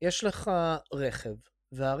 יש לך רכב,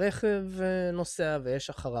 והרכב נוסע ויש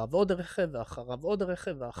אחריו עוד רכב, ואחריו עוד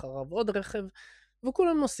רכב, ואחריו עוד רכב,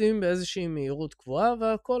 וכולם נוסעים באיזושהי מהירות קבועה,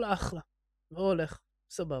 והכל אחלה, והולך,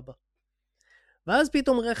 סבבה. ואז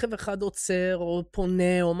פתאום רכב אחד עוצר, או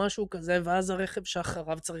פונה, או משהו כזה, ואז הרכב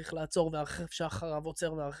שאחריו צריך לעצור, והרכב שאחריו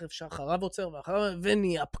עוצר, והרכב שאחריו עוצר,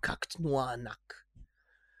 ונהיה פקק תנועה ענק.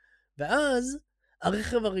 ואז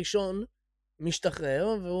הרכב הראשון משתחרר,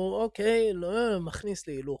 והוא אוקיי, לא מכניס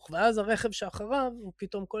להילוך. ואז הרכב שאחריו, הוא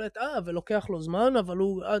פתאום קולט, ולוקח לו זמן, אבל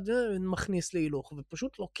הוא מכניס להילוך.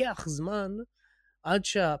 ופשוט לוקח זמן, עד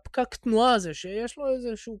שהפקק תנועה הזה, שיש לו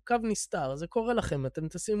איזשהו קו נסתר, זה קורה לכם, אתם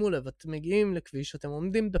תשימו לב, אתם מגיעים לכביש, אתם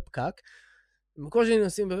עומדים בפקק, בקושי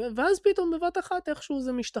נוסעים, ואז פתאום בבת אחת איכשהו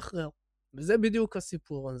זה משתחרר. וזה בדיוק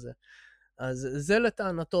הסיפור הזה. אז זה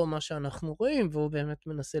לטענתו מה שאנחנו רואים, והוא באמת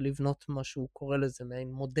מנסה לבנות מה שהוא קורא לזה,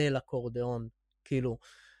 מעין מודל אקורדיאון, כאילו,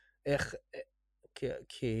 איך,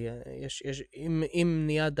 כי אם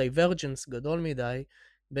נהיה דייברג'נס גדול מדי,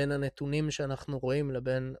 בין הנתונים שאנחנו רואים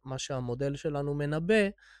לבין מה שהמודל שלנו מנבא,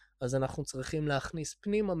 אז אנחנו צריכים להכניס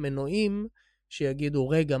פנימה מנועים שיגידו,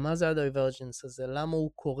 רגע, מה זה הדייברג'נס הזה? למה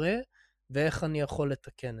הוא קורה? ואיך אני יכול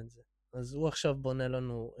לתקן את זה? אז הוא עכשיו בונה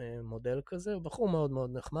לנו מודל כזה, הוא בחור מאוד מאוד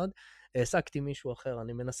נחמד. העסקתי מישהו אחר,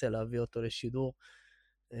 אני מנסה להביא אותו לשידור,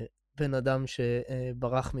 בן אדם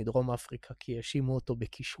שברח מדרום אפריקה כי האשימו אותו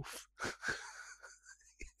בכישוף.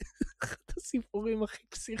 אחד הסיפורים הכי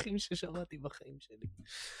פסיכיים ששמעתי בחיים שלי.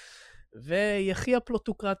 ויחי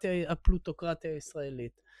הפלוטוקרטיה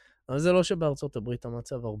הישראלית. אבל זה לא שבארצות הברית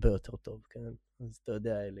המצב הרבה יותר טוב, כן? אז אתה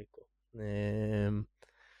יודע, אליקו.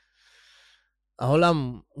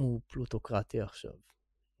 העולם הוא פלוטוקרטיה עכשיו.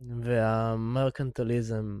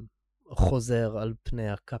 והמרקנטליזם חוזר על פני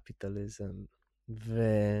הקפיטליזם.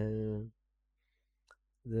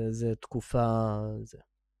 וזה תקופה...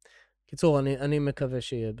 קיצור, אני מקווה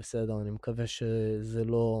שיהיה בסדר, אני מקווה שזה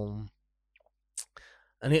לא...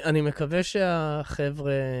 אני מקווה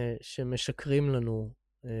שהחבר'ה שמשקרים לנו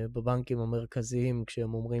בבנקים המרכזיים,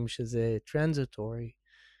 כשהם אומרים שזה טרנזיטורי,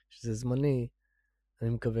 שזה זמני, אני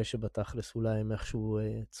מקווה שבתכלס אולי הם איכשהו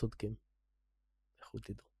צודקים. איכו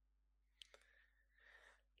תדעו.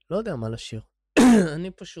 לא יודע מה לשיר.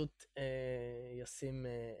 אני פשוט אשים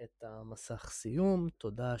את המסך סיום.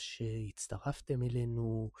 תודה שהצטרפתם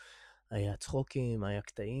אלינו. היה צחוקים, היה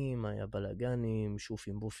קטעים, היה בלגנים,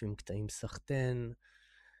 שופים בופים, קטעים סחטן.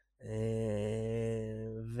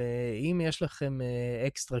 ואם יש לכם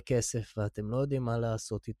אקסטרה כסף ואתם לא יודעים מה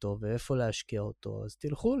לעשות איתו ואיפה להשקיע אותו, אז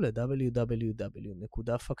תלכו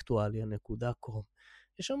ל-www.factualia.com.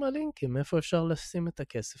 יש שם לינקים איפה אפשר לשים את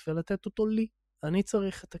הכסף ולתת אותו לי. אני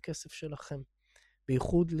צריך את הכסף שלכם.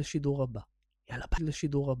 בייחוד לשידור הבא. יאללה, פד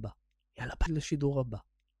לשידור הבא. יאללה, פד לשידור הבא.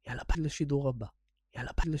 יאללה, פד לשידור הבא.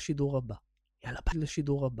 יאללה, פד לשידור הבא. יאללה, פד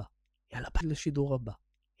לשידור הבא. יאללה, פד לשידור הבא.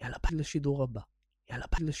 יאללה, פד לשידור הבא. יאללה,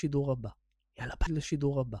 פד לשידור הבא. יאללה, פד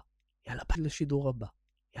לשידור הבא. יאללה, פד לשידור הבא.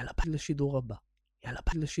 יאללה, פד לשידור הבא. יאללה,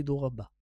 פד לשידור הבא.